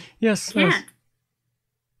YouTube. Yes. Can't.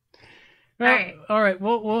 Well, all right.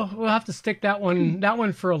 We'll have to stick that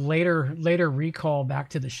one for a later recall back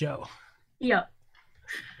to the show. Yep.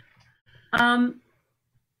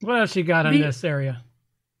 What else you got on this area?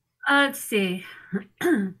 Let's see.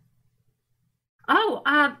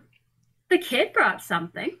 The kid brought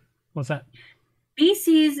something. What's that?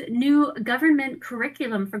 BC's new government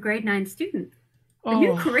curriculum for grade 9 students. The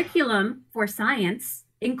new curriculum for science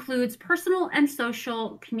includes personal and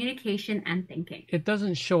social communication and thinking. It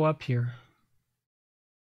doesn't show up here,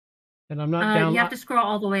 and I'm not down. You have to scroll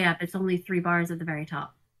all the way up. It's only 3 bars at the very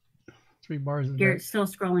top. 3 bars. You're still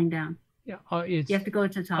scrolling down. Yeah. You You have to go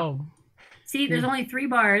to the top. Oh. See, there's only 3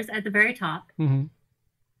 bars at the very top. Mm-hmm.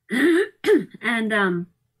 And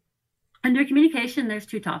under communication, there's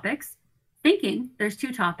 2 topics. Thinking, there's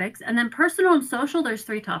 2 topics. And then personal and social, there's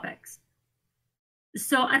 3 topics.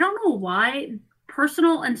 So I don't know why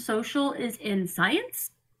personal and social is in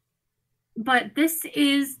science, but this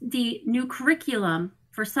is the new curriculum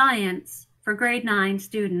for science for grade 9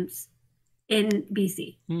 students in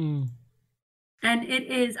BC. Mm. And it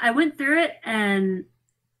is, I went through it and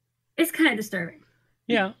it's kind of disturbing.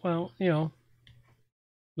 Yeah. Well,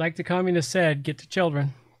 like the communist said, get the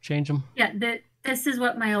children, change them. Yeah, this is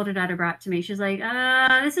what my older daughter brought to me. She's like,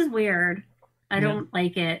 this is weird. I don't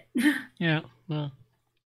like it. Yeah. Well,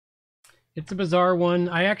 it's a bizarre one.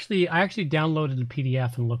 I actually downloaded the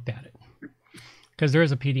PDF and looked at it Because there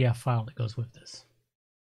is a PDF file that goes with this.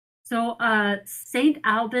 So St.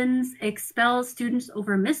 Albans expels students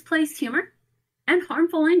over misplaced humor and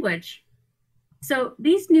harmful language. So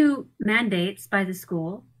these new mandates by the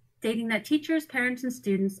school, stating that teachers, parents, and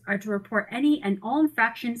students are to report any and all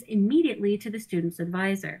infractions immediately to the student's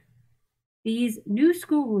advisor. These new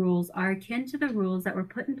school rules are akin to the rules that were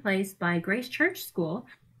put in place by Grace Church School,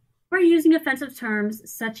 where using offensive terms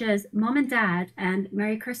such as Mom and Dad and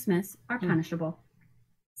Merry Christmas are punishable.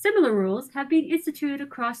 Similar rules have been instituted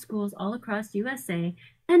across schools all across USA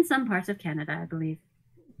and some parts of Canada, I believe.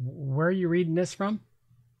 Where are you reading this from?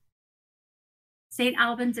 St.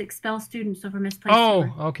 Albans expels students over misplaced Oh,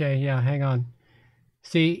 humor. okay. Yeah, hang on.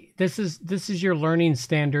 See, this is your learning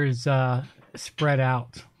standards spread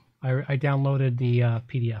out. I downloaded the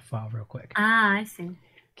PDF file real quick. Ah, I see.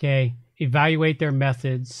 Okay. Evaluate their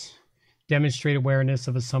methods, demonstrate awareness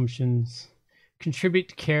of assumptions, contribute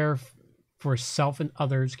to care for self and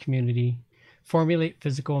others community, formulate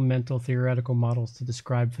physical and mental theoretical models to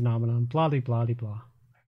describe phenomenon, blah, blah, blah, blah.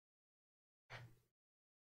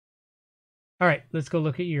 All right, let's go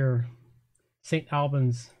look at your St.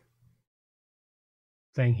 Albans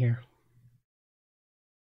thing here.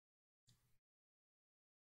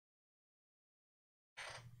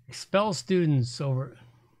 Expel students over...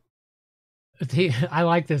 I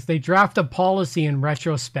like this. They draft a policy in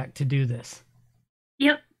retrospect to do this.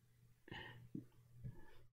 Yep.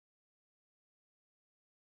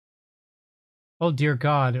 Oh, dear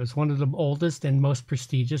God. It was one of the oldest and most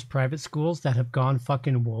prestigious private schools that have gone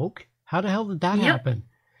fucking woke. How the hell did that happen?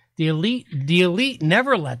 The elite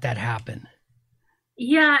never let that happen.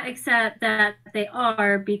 Yeah, except that they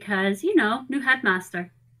are because, you know, new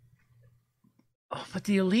headmaster. Oh, but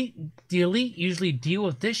the elite usually deal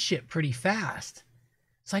with this shit pretty fast.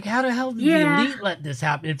 It's like, how the hell did the elite let this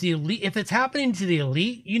happen? If it's happening to the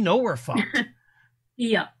elite, you know we're fucked.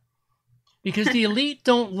 Yeah. Because the elite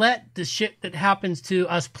don't let the shit that happens to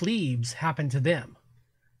us plebes happen to them.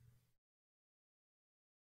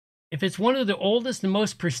 If it's one of the oldest and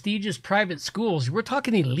most prestigious private schools, we're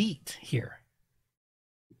talking elite here.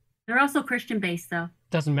 They're also Christian-based, though.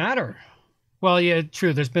 Doesn't matter. Well, yeah,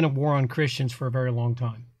 true. There's been a war on Christians for a very long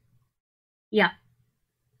time. Yeah.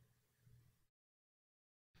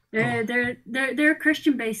 They're a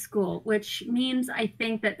Christian-based school, which means I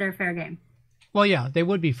think that they're fair game. Well, yeah, they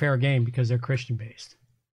would be fair game because they're Christian-based.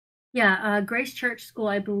 Yeah, Grace Church School,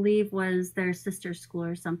 I believe, was their sister school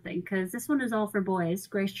or something, because this one is all for boys.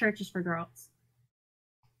 Grace Church is for girls.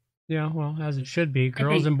 Yeah, well, as it should be.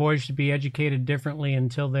 Girls and boys should be educated differently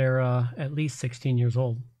until they're at least 16 years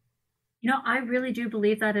old. You know, I really do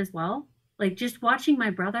believe that as well. Like, just watching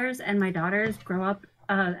my brothers and my daughters grow up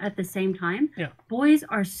at the same time. Yeah. Boys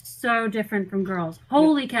are so different from girls.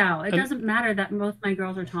 Holy cow. It doesn't matter that both my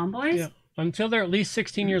girls are tomboys. Yeah. Until they're at least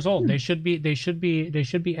 16 years old, they should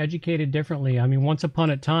be educated differently. I mean, once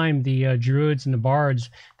upon a time, the Druids and the Bards,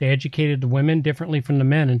 they educated the women differently from the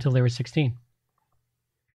men until they were 16.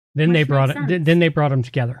 Then they brought them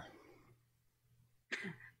together.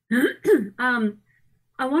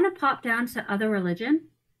 I want to pop down to other religion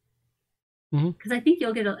because I think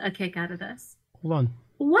you'll get a kick out of this. Hold on.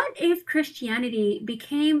 What if Christianity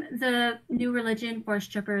became the new religion for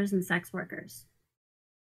strippers and sex workers?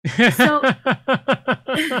 So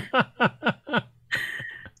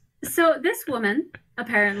this woman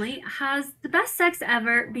apparently has the best sex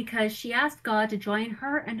ever because she asked God to join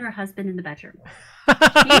her and her husband in the bedroom.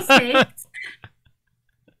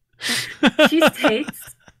 She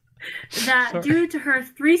states that due to her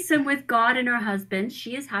threesome with God and her husband,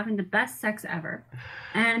 she is having the best sex ever.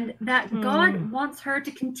 And that God wants her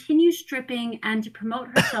to continue stripping and to promote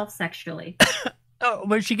herself sexually. Oh,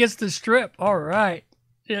 but she gets to strip. All right.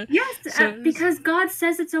 Yeah. Yes, because God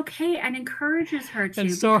says it's okay and encourages her to.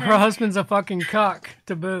 And so her husband's a fucking cock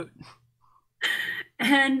to boot.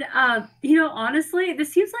 And, you know, honestly,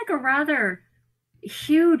 this seems like a rather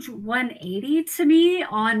huge 180 to me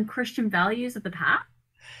on Christian values of the past.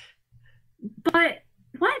 But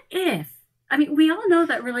what if? I mean, we all know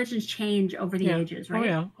that religions change over the ages,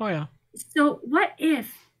 right? Oh, yeah. So what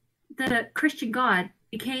if the Christian God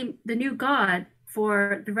became the new God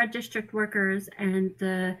for the red district workers and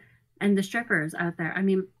the strippers out there? I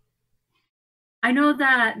mean, I know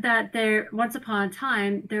that there once upon a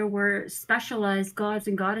time there were specialized gods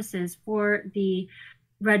and goddesses for the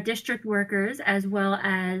red district workers as well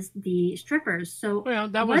as the strippers. So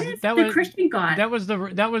that was Christian God? That was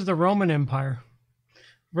the Roman Empire.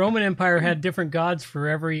 Roman Empire had different gods for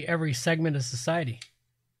every segment of society.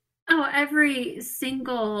 Oh, every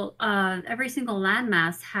single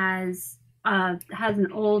landmass has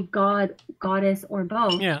an old god, goddess, or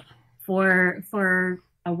both. Yeah. for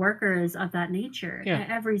workers of that nature Yeah. at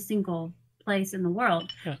every single place in the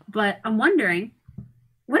world. Yeah. But I'm wondering,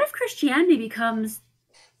 what if Christianity becomes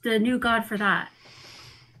the new god for that?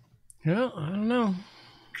 Yeah, I don't know.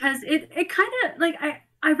 Because it kind of like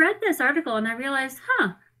I read this article and I realized,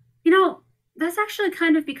 you know, that's actually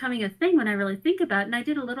kind of becoming a thing when I really think about it. And I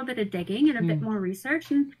did a little bit of digging and a bit more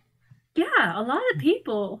research, and yeah, a lot of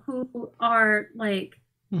people who are like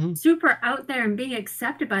super out there and being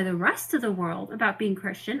accepted by the rest of the world about being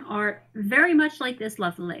Christian are very much like this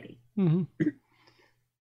lovely lady.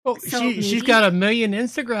 Oh, So she's maybe- got 1 million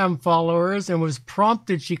Instagram followers and was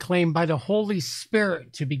prompted, she claimed, by the Holy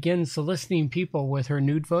Spirit to begin soliciting people with her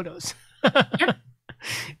nude photos. Yep.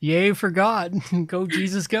 Yay for God. Go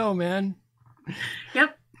Jesus go, man.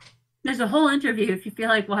 Yep. There's a whole interview if you feel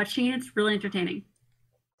like watching it. It's really entertaining.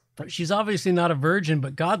 But she's obviously not a virgin,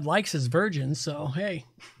 but God likes his virgins, so hey.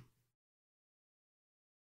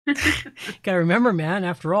 Gotta remember, man,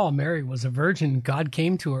 after all, Mary was a virgin. God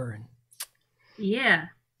came to her. Yeah.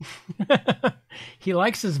 He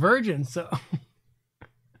likes his virgin, so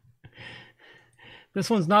this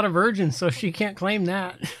one's not a virgin, so she can't claim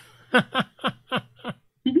that.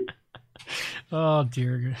 Oh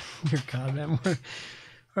dear God, man,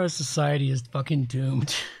 our society is fucking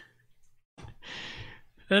doomed.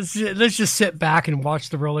 Let's just sit back and watch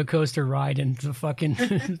the roller coaster ride into the fucking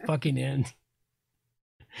fucking end.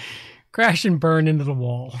 Crash and burn into the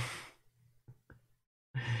wall.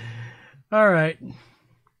 All right.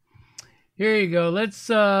 Here you go. Let's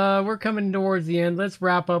we're coming towards the end. Let's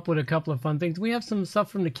wrap up with a couple of fun things. We have some stuff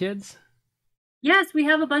from the kids. Yes, we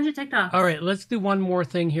have a bunch of TikToks. All right, let's do one more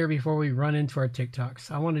thing here before we run into our TikToks.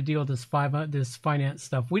 I want to deal with this finance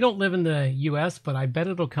stuff. We don't live in the US, but I bet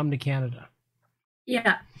it'll come to Canada.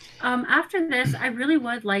 Yeah. After this, I really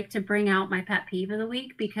would like to bring out my pet peeve of the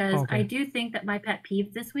week because Okay. I do think that my pet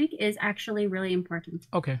peeve this week is actually really important.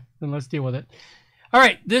 Okay, then let's deal with it. All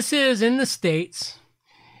right, this is in the States.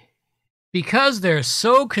 Because they're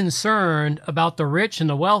so concerned about the rich and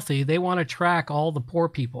the wealthy, they want to track all the poor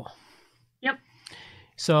people. Yep.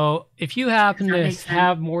 So if you happen That to makes sense.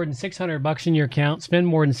 have more than $600 in your account, spend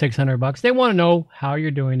more than $600, they want to know how you're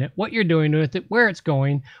doing it, what you're doing with it, where it's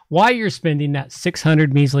going, why you're spending that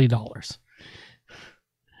 $600 measly dollars.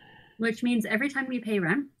 Which means every time you pay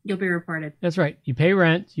rent, you'll be reported. That's right. You pay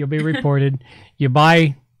rent, you'll be reported. You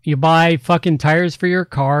buy fucking tires for your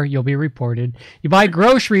car, you'll be reported. You buy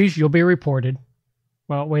groceries, you'll be reported.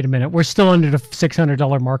 Well, wait a minute. We're still under the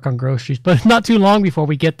 $600 mark on groceries, but not too long before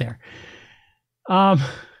we get there. It's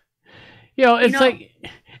like,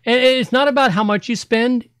 it's not about how much you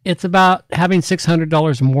spend. It's about having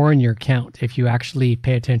 $600 more in your account if you actually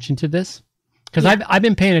pay attention to this. Because I've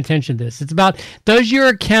been paying attention to this. It's about, does your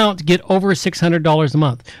account get over $600 a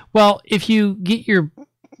month? Well, if you get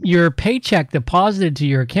your paycheck deposited to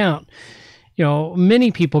your account,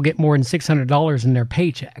 many people get more than $600 in their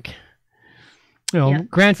paycheck.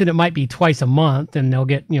 Granted, it might be twice a month and they'll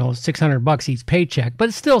get, $600 each paycheck, but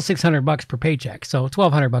it's still $600 per paycheck. So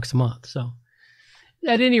 $1,200 a month. So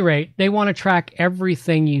at any rate, they want to track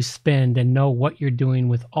everything you spend and know what you're doing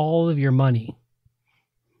with all of your money.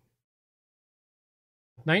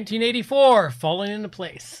 1984, falling into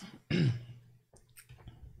place.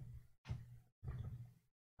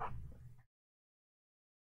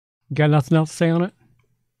 Got nothing else to say on it?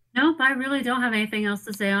 Nope, I really don't have anything else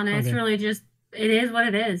to say on it. It's Okay. really just, it is what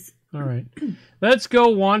it is. All right. Let's go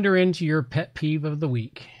wander into your pet peeve of the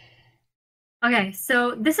week. Okay,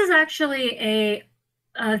 so this is actually a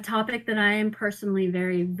topic that I am personally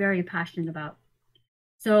very, very passionate about.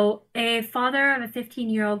 So a father of a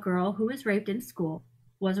 15-year-old girl who was raped in school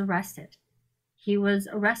was arrested. He was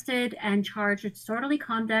arrested and charged with disorderly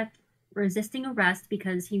conduct, resisting arrest,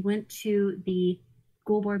 because he went to the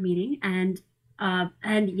school board meeting and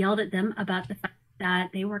yelled at them about the fact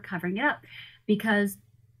that they were covering it up, because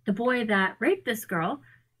the boy that raped this girl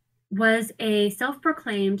was a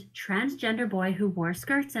self-proclaimed transgender boy who wore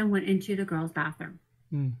skirts and went into the girls' bathroom.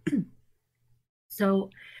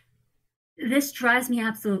 So this drives me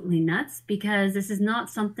absolutely nuts, because this is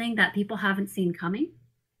not something that people haven't seen coming.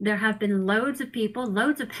 There have been loads of people,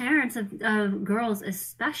 loads of parents of girls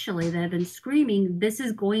especially, that have been screaming, this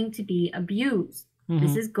is going to be abused.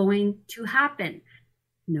 This is going to happen.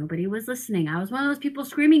 Nobody was listening. I was one of those people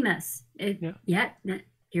screaming this. Yet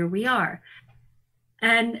here we are.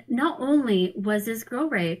 And not only was this girl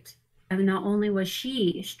raped, and not only was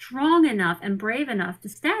she strong enough and brave enough to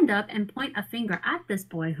stand up and point a finger at this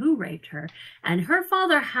boy who raped her, and her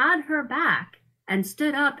father had her back and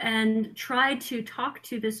stood up and tried to talk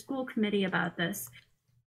to the school committee about this.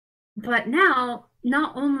 But now,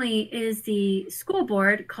 not only is the school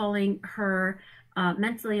board calling her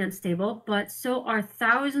mentally unstable, but so are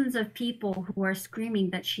thousands of people who are screaming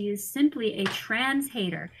that she is simply a trans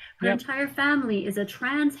hater. Her Yep. entire family is a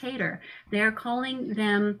trans hater. They are calling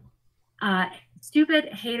them stupid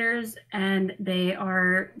haters, and they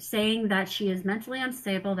are saying that she is mentally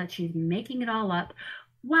unstable, that she's making it all up.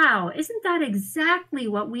 Wow, isn't that exactly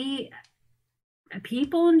what we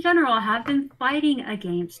people in general have been fighting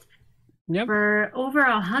against Yep. for over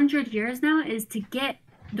 100 years now, is to get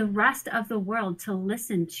the rest of the world to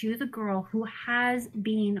listen to the girl who has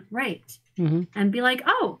been raped Mm-hmm. and be like,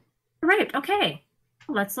 oh, raped, okay,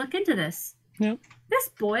 let's look into this. Yep. This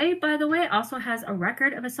boy, by the way, also has a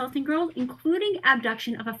record of assaulting girls, including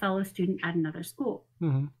abduction of a fellow student at another school.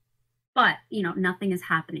 Mm-hmm. But, you know, nothing is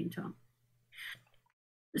happening to him.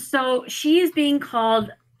 So she is being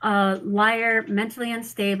called a liar, mentally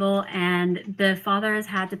unstable, and the father has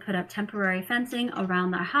had to put up temporary fencing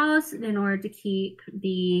around their house in order to keep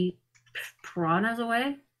the piranhas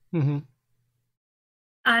away. Mm-hmm.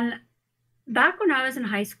 And back when I was in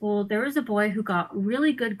high school, there was a boy who got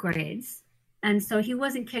really good grades, and so he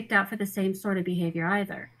wasn't kicked out for the same sort of behavior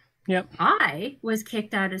either. Yep. I was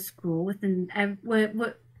kicked out of school within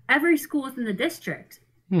every school within the district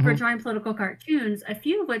for Mm-hmm. drawing political cartoons, a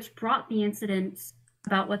few of which brought the incidents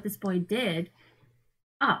about what this boy did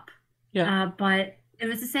up. Yeah. But it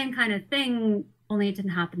was the same kind of thing, only it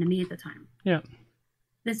didn't happen to me at the time. Yeah.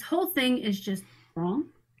 This whole thing is just wrong.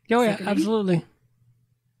 Oh yeah, Sickening. absolutely.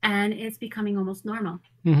 And it's becoming almost normal.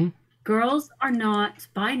 Mm-hmm. Girls are not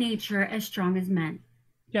by nature as strong as men.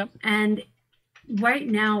 Yep. And right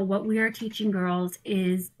now, what we are teaching girls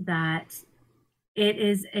is that it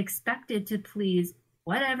is expected to please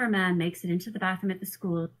whatever man makes it into the bathroom at the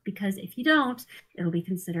school, because if you don't, it'll be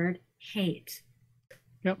considered hate.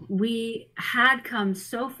 Yep. We had come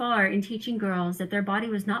so far in teaching girls that their body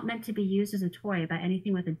was not meant to be used as a toy by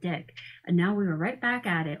anything with a dick. And now we were right back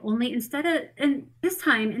at it. Only instead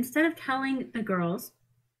of telling the girls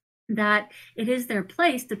that it is their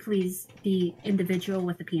place to please the individual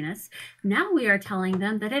with the penis, now we are telling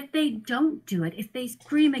them that if they don't do it, if they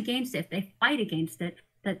scream against it, if they fight against it,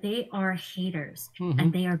 that they are haters Mm-hmm.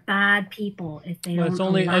 and they are bad people if they Well, don't it's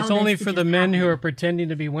allow only this to for the just men who happen. are pretending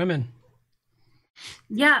to be women.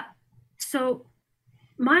 Yeah. So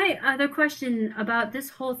my other question about this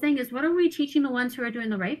whole thing is, what are we teaching the ones who are doing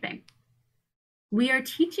the raping? We are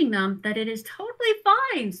teaching them that it is totally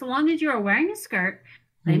fine so long as you are wearing a skirt,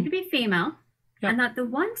 claim to be female, Yep. and that the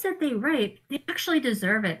ones that they rape, they actually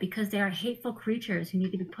deserve it because they are hateful creatures who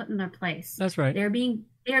need to be put in their place. That's right. They are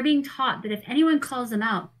being taught that if anyone calls them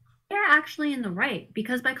out, they're actually in the right,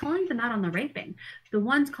 because by calling them out on the raping, the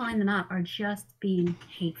ones calling them out are just being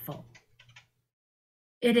hateful.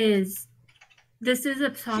 This is a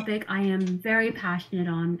topic I am very passionate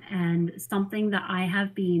on, and something that I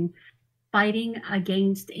have been fighting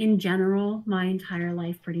against in general my entire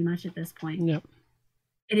life, pretty much at this point. Yep.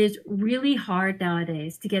 It is really hard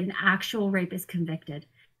nowadays to get an actual rapist convicted.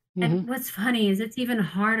 Mm-hmm. And what's funny is it's even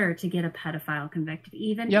harder to get a pedophile convicted,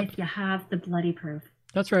 even Yep. if you have the bloody proof.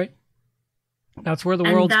 That's right. That's where the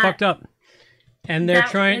And world's that- fucked up. And they're That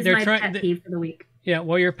trying. is They're my trying. pet peeve for the week. Yeah.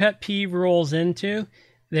 Well, your pet peeve rolls into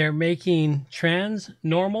they're making trans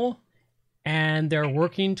normal, and they're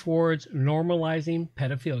working towards normalizing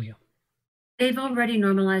pedophilia. They've already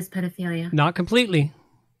normalized pedophilia. Not completely.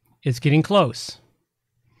 It's getting close.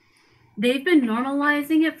 They've been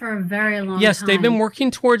normalizing it for a very long Yes, time. they've been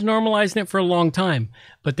working towards normalizing it for a long time,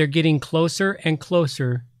 but they're getting closer and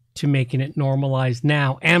closer to making it normalized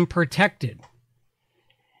now and protected.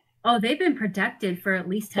 Oh, they've been protected for at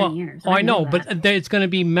least 10 years. Oh, I know, that. but it's going to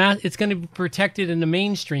be it's going to be protected in the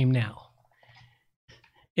mainstream now.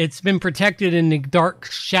 It's been protected in the dark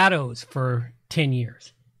shadows for 10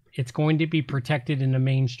 years. It's going to be protected in the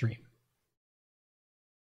mainstream.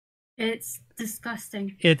 It's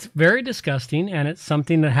disgusting. It's very disgusting, and it's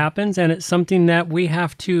something that happens, and it's something that we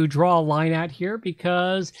have to draw a line at here,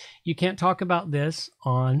 because you can't talk about this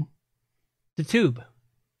on the tube.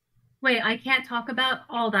 Wait, I can't talk about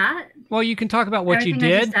all that? Well, you can talk about what you Everything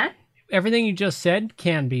I did. just said? Everything you just said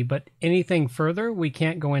can be, but anything further we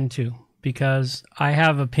can't go into, because I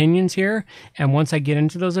have opinions here, and once I get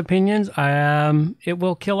into those opinions, it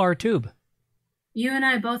will kill our tube. You and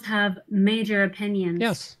I both have major opinions.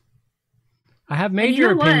 Yes. I have And major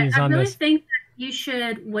you know opinions what? on I really this. think that you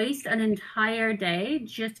should waste an entire day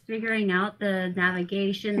just figuring out the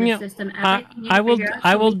navigation, the Yeah, system, everything. You I will figure out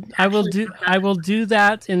so we can actually talk about I it. will do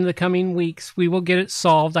that in the coming weeks. We will get it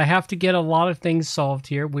solved. I have to get a lot of things solved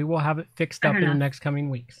here. We will have it fixed up Fair in the enough. next coming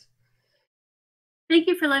weeks. Thank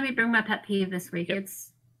you for letting me bring my pet peeve this week. Yep.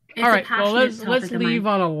 It's It's All a right, well, passionate let's topic of mine. leave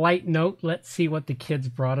on a light note. Let's see what the kids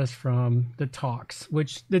brought us from the talks,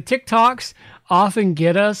 which the TikToks often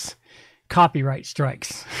get us copyright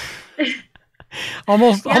strikes.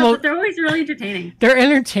 almost, But they're always really entertaining. they're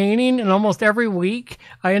entertaining, and almost every week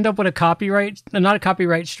I end up with a copyright, not a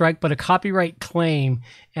copyright strike, but a copyright claim.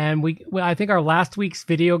 And I think our last week's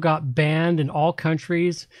video got banned in all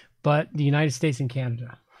countries but the United States and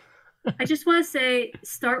Canada. I just want to say,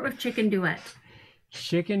 start with Chicken Duet.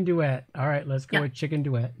 Chicken Duet. All right, let's go with Chicken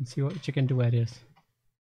Duet and see what Chicken Duet is.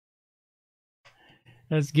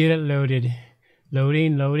 Let's get it loaded.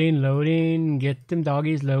 Loading, loading, loading. Get them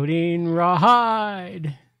doggies loading.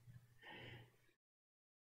 Rawhide.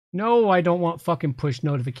 No, I don't want fucking push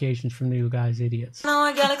notifications from you guys, idiots.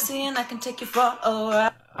 Now a galaxy and I can take you for a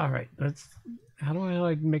ride. All right, how do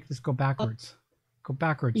I make this go backwards? Go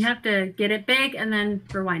backwards. You have to get it big and then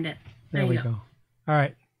rewind it. There we go. All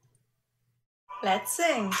right. Let's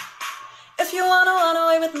sing. If you wanna run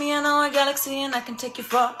away with me, I know a galaxy and I can take you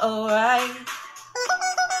for a ride.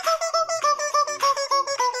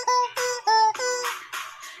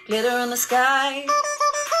 Glitter in the sky.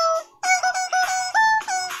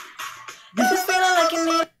 If you're feeling like you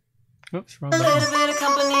need Oops, wrong a button. little bit of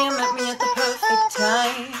company and met me at the perfect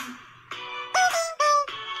time.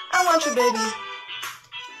 I want you, baby.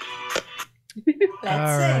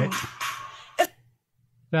 Let's All sing. right.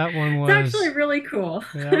 That one was... It's actually really cool.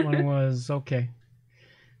 That one was okay.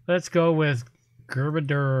 Let's go with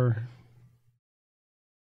Gerbadur.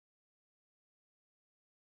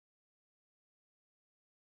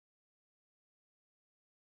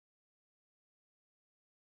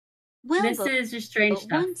 Well, This is just strange but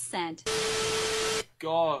stuff. one cent.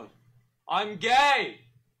 God, I'm gay.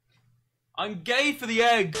 I'm gay for the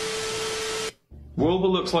egg. Wilbur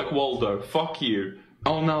looks like Waldo. Fuck you.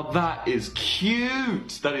 Oh, now that is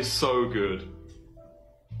cute. That is so good.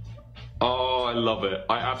 Oh, I love it.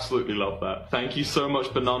 I absolutely love that. Thank you so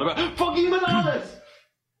much, Banana. Fucking bananas!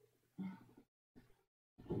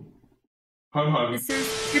 Home, home. This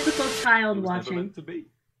is typical child It was never watching. meant to be.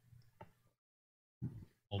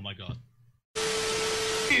 Oh my god.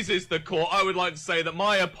 Is this the court? I would like to say that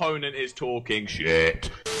my opponent is talking shit.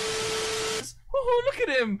 Oh, look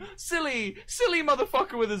at him! Silly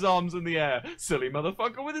motherfucker with his arms in the air. Silly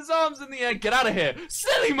motherfucker with his arms in the air. Get out of here!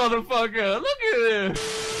 Silly motherfucker! Look at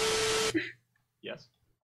him! Yes.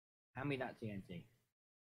 Hand me that TNT.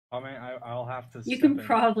 I mean, I'll have to. You step can in.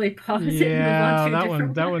 probably pause it and move Yeah, on to a that one.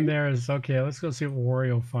 different That one there is okay. Let's go see if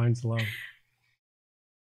Wario finds love.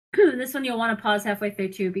 This one you'll want to pause halfway through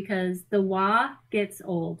too because the wah gets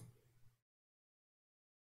old.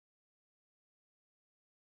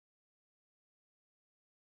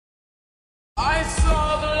 I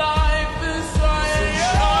saw the life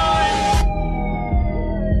inside.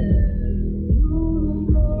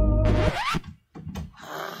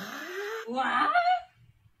 Wah?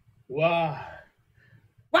 Wow.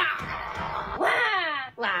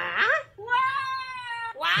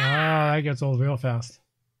 Ah, that gets old real fast.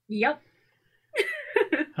 Yep.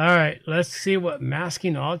 All right, let's see what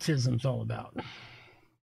masking autism's all about. It's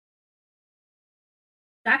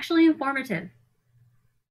actually informative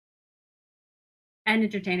and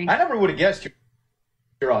entertaining. I never would have guessed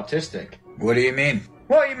you're autistic. What do you mean?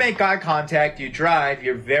 Well, you make eye contact, you drive,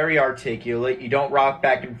 you're very articulate, you don't rock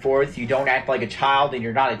back and forth, you don't act like a child, and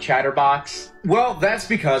you're not a chatterbox. Well, that's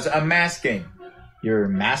because I'm masking. You're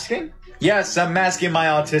masking? Yes, I'm masking my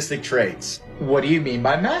autistic traits. What do you mean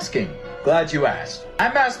by masking? Glad you asked.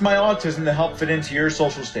 I mask my autism to help fit into your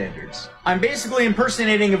social standards. I'm basically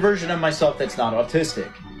impersonating a version of myself that's not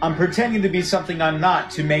autistic. I'm pretending to be something I'm not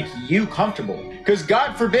to make you comfortable. Because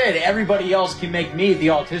God forbid everybody else can make me, the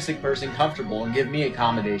autistic person, comfortable and give me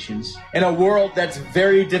accommodations in a world that's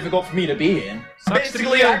very difficult for me to be in.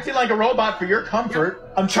 Basically acting like a robot for your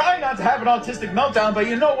comfort. I'm trying not to have an autistic meltdown, but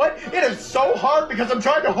you know what? It is so hard because I'm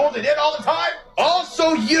trying to hold it in all the time.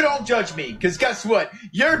 Also, you don't judge me, because guess what?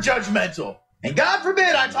 You're judgmental. And God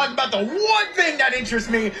forbid I talk about the one thing that interests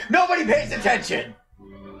me. Nobody pays attention.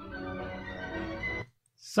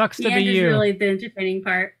 Sucks to The be end is you. really the entertaining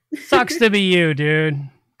part. Sucks to be you, dude.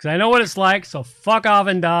 Because I know what it's like, so fuck off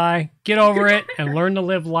and die. Get over it and learn to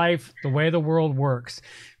live life the way the world works.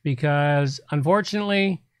 Because,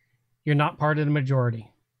 unfortunately, you're not part of the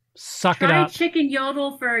majority. Suck it Try up. chicken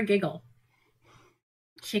yodel for a giggle.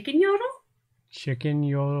 Chicken yodel? Chicken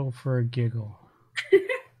yodel for a giggle.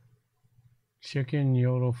 Chicken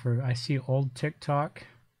yodel for... I see old TikTok.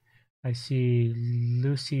 I see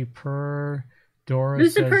Lucy Purr. Dora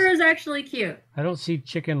Lucifer says... is actually cute. I don't see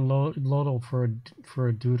chicken yodel for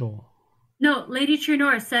a doodle. No, Lady True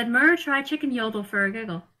North said, Mur, try chicken yodel for a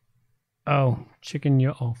giggle. Oh, chicken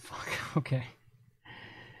yo. Oh, fuck. Okay.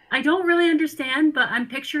 I don't really understand, but I'm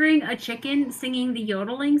picturing a chicken singing the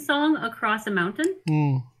yodeling song across a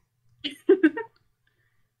mountain.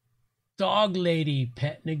 Dog lady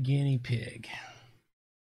petting a guinea pig.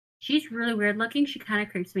 She's really weird looking. She kind of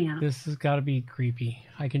creeps me out. This has got to be creepy.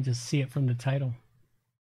 I can just see it from the title.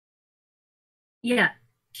 Yeah,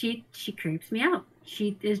 she creeps me out.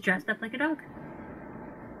 She is dressed up like a dog.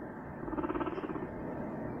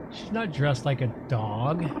 She's not dressed like a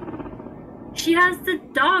dog. She has the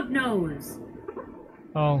dog nose.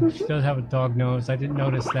 Oh, she does have a dog nose. I didn't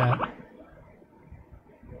notice that.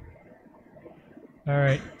 All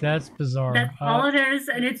right, that's bizarre. That's all it is,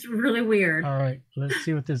 and it's really weird. All right, let's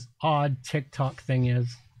see what this odd TikTok thing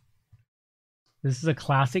is. This is a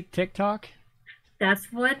classic TikTok? That's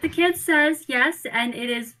what the kid says, yes, and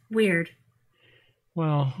it is weird.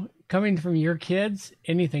 Well, coming from your kids,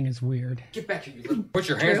 anything is weird. Get back here, you little... Put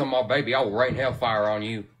your hands on my baby, I will rain hellfire on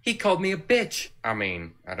you. He called me a bitch. I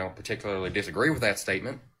mean, I don't particularly disagree with that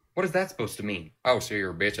statement. What is that supposed to mean? Oh, so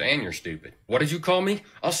you're a bitch and you're stupid. What did you call me?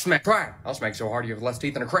 I'll smack... Try. I'll smack so hard you have less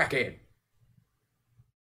teeth than a crackhead.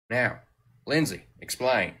 Now, Lindsay,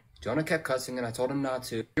 explain. Jonah kept cussing and I told him not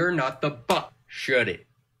to. You're not the butt. Shut it.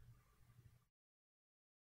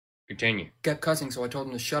 Continue. Kept cussing, so I told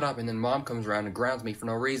him to shut up, and then Mom comes around and grounds me for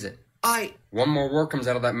no reason. One more word comes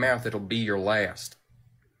out of that mouth, it'll be your last.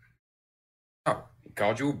 Oh, he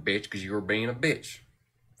called you a bitch because you were being a bitch.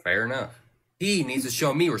 Fair enough. He needs to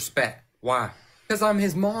show me respect. Why? Because I'm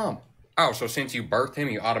his mom. Oh, so since you birthed him,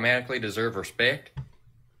 you automatically deserve respect?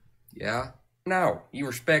 Yeah? No, you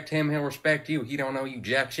respect him, he'll respect you. He don't know you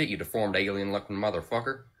jack shit, you deformed alien-looking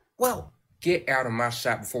motherfucker. Well, get out of my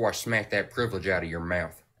sight before I smack that privilege out of your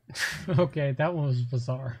mouth. Okay, that one was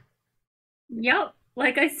bizarre. Yep,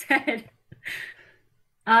 like I said.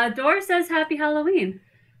 Dora says Happy Halloween.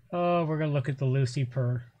 Oh, we're going to look at the Lucy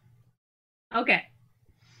purr. Okay.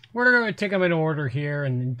 We're going to take them in order here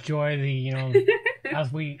and enjoy the, you know,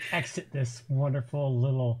 as we exit this wonderful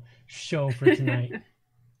little show for tonight.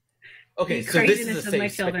 Okay, The so this is craziness a of my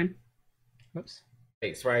safe children.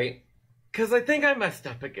 space, right? Because I think I messed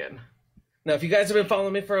up again. Now, if you guys have been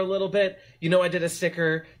following me for a little bit, you know I did a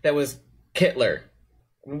sticker that was Kittler.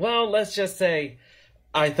 Well, let's just say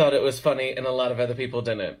I thought it was funny and a lot of other people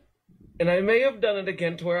didn't. And I may have done it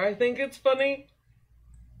again to where I think it's funny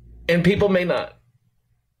and people may not.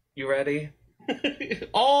 You ready?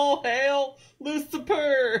 All hail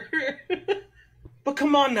Lucifer! But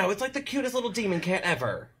come on now, it's like the cutest little demon cat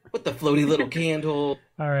ever. With the floaty little candle.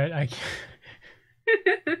 All right, I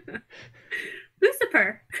can't.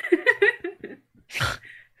 Lucifer.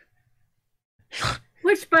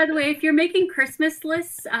 Which, by the way, if you're making Christmas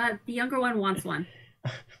lists, the younger one wants one.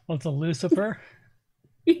 What's a Lucifer?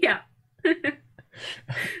 Yeah.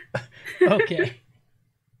 Okay.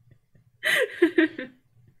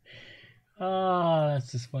 Oh,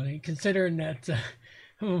 that's just funny. Considering that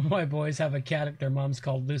my boys have a cat, their mom's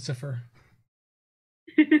called Lucifer.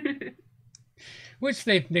 Which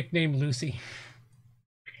they've nicknamed Lucy.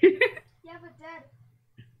 Yeah, but Dad,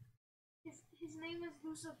 his name is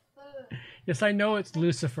Lucifer. Yes, I know it's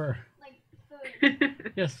Lucifer. Like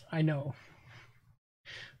fur. Yes, I know.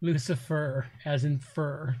 Lucifer, as in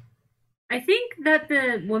fur. I think that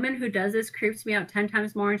the woman who does this creeps me out 10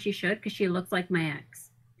 times more than she should because she looks like my ex.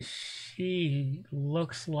 She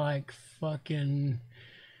looks like fucking...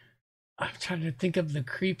 I'm trying to think of the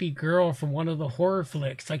creepy girl from one of the horror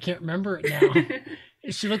flicks. I can't remember it now.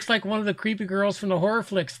 She looks like one of the creepy girls from the horror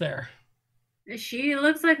flicks there. She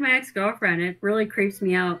looks like my ex-girlfriend. It really creeps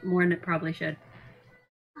me out more than it probably should.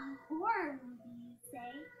 A horror movie, you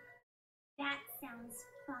say? That sounds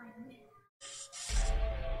fun.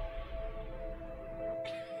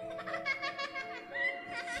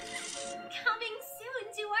 Coming soon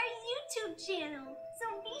to our YouTube channel, so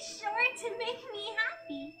be sure to make me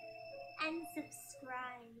happy and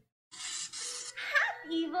subscribe.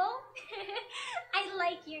 Hap Evil, I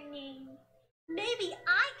like your name. Maybe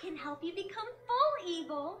I can help you become full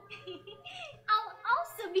evil. I'll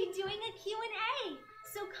also be doing a Q&A,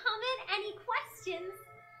 so comment any questions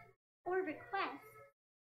or requests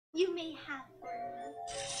you may have for me.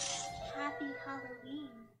 Happy Halloween.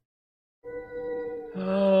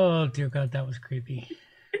 Oh, dear God, that was creepy.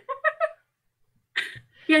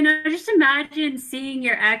 Yeah, no, just imagine seeing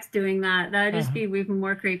your ex doing that. That would just be even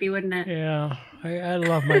more creepy, wouldn't it? Yeah, I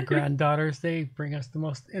love my granddaughters. They bring us the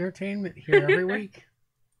most entertainment here every week.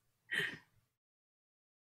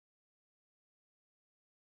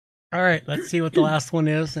 All right, let's see what the last one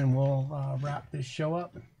is, and we'll wrap this show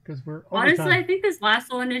up because we're over Honestly, time. I think this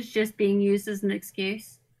last one is just being used as an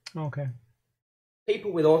excuse. Okay.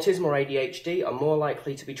 People with autism or ADHD are more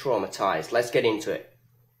likely to be traumatized. Let's get into it.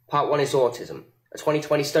 Part 1 is autism. A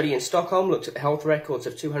 2020 study in Stockholm looked at the health records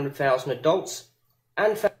of 200,000 adults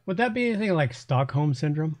and Would that be anything like Stockholm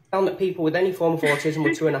Syndrome? found that people with any form of autism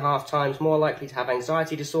were 2.5 times more likely to have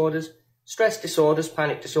anxiety disorders, stress disorders,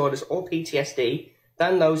 panic disorders, or PTSD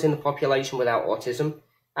than those in the population without autism,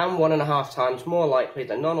 and 1.5 times more likely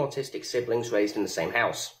than non-autistic siblings raised in the same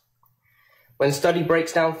house. When the study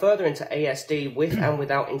breaks down further into ASD with and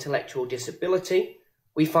without intellectual disability,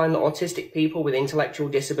 we find that autistic people with intellectual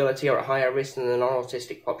disability are at higher risk than the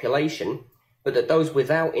non-autistic population, but that those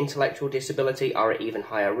without intellectual disability are at even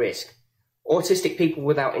higher risk. Autistic people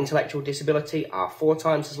without intellectual disability are 4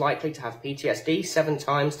 times as likely to have PTSD, 7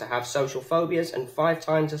 times to have social phobias, and 5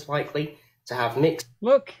 times as likely to have mixed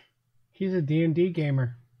Look, he's a D&D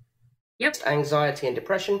gamer. anxiety and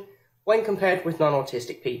depression when compared with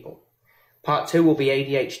non-autistic people. Part 2 will be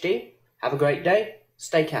ADHD. Have a great day.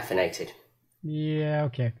 Stay caffeinated. Yeah,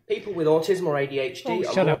 okay. People with autism or ADHD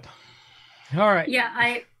are Shut more up. All right. Yeah,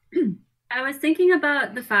 I was thinking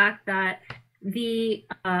about the fact that the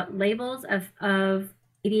labels of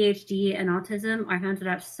ADHD and autism are handed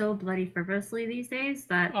out so bloody frivolously these days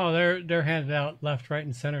that Oh, they're handed out left, right,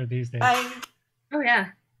 and center these days. oh yeah.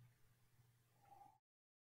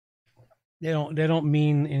 They don't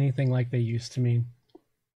mean anything like they used to mean.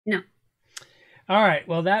 No. All right.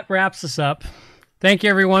 Well, that wraps us up. Thank you,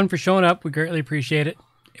 everyone, for showing up. We greatly appreciate it.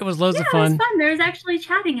 It was loads of It fun. was fun. There was actually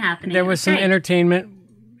chatting happening. There It was some great. entertainment,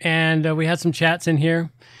 and we had some chats in here.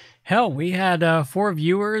 Hell, we had 4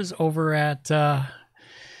 viewers over at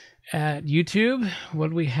YouTube. What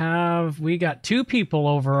do we have? We got 2 people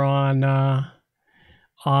over on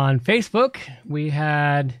Facebook. We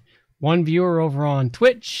had 1 viewer over on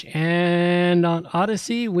Twitch, and on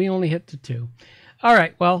Odyssey, we only hit to 2. All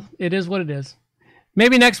right, well, it is what it is.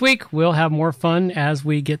 Maybe next week we'll have more fun as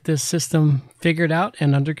we get this system figured out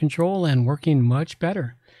and under control and working much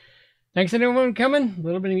better. Thanks everyone for coming. A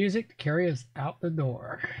little bit of music to carry us out the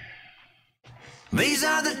door. These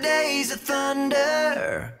are the days of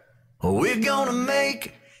thunder. We're gonna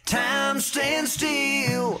make time stand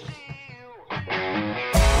still.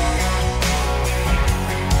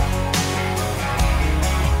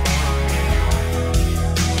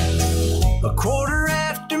 A quarter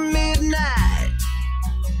after midnight,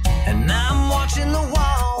 and I'm watching the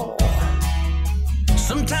wall.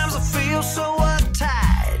 Sometimes I feel so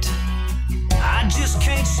uptight, I just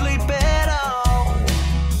can't sleep at all.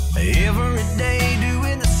 Every day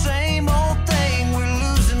doing the same old thing, we're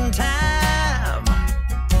losing time.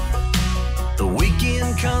 The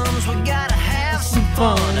weekend comes, we gotta have some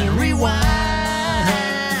fun and rewind.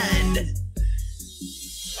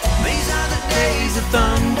 These are the days of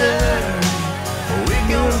thunder. We're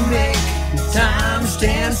gonna make time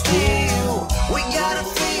stand still. We gotta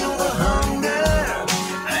feel the hunger,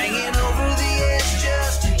 hanging over the edge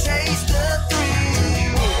just to taste the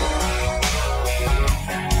thrill.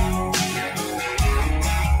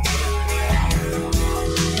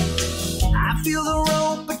 I feel the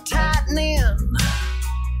rope tightening,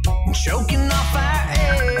 choking off our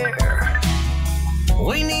air.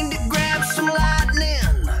 We need to grab some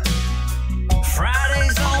lightning.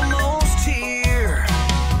 Friday's almost here.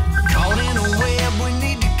 Caught in a web, we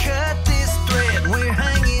need to cut this thread. We're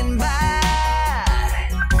hanging by.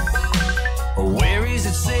 Where is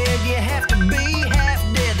it said you have to be half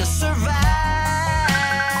dead to survive?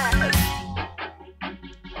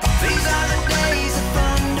 These are the days of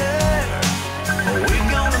thunder. We're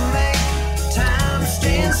gonna make time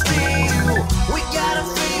stand still. We gotta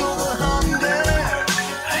feel the hunger,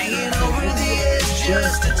 hanging over the edge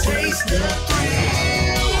just to taste the thrill.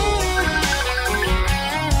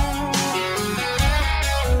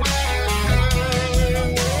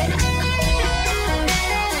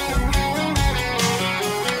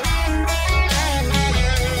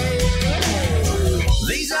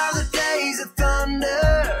 These are the days of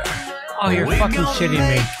thunder. Oh, you're We're fucking gonna shitting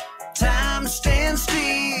me. make time stand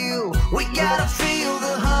still. We gotta feel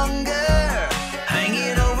the hunger,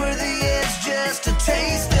 hanging over the edge just to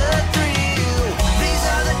taste the thrill. These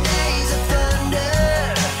are the days of thunder.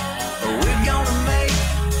 We're gonna make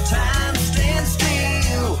time stand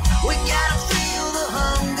still. We gotta feel the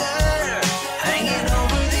hunger, hanging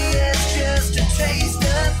over the edge just to taste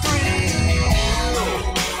the thrill.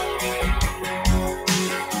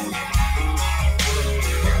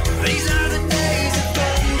 These are the days of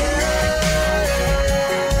thunder.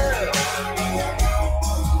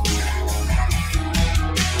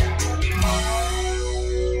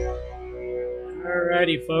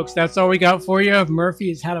 Alrighty, folks, that's all we got for you. Murphy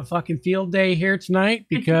has had a fucking field day here tonight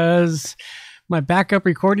because My backup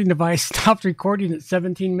recording device stopped recording at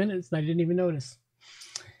 17 minutes and I didn't even notice.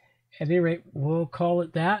 At any rate, we'll call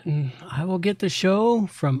it that, and I will get the show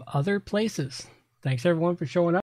from other places. Thanks everyone for showing up.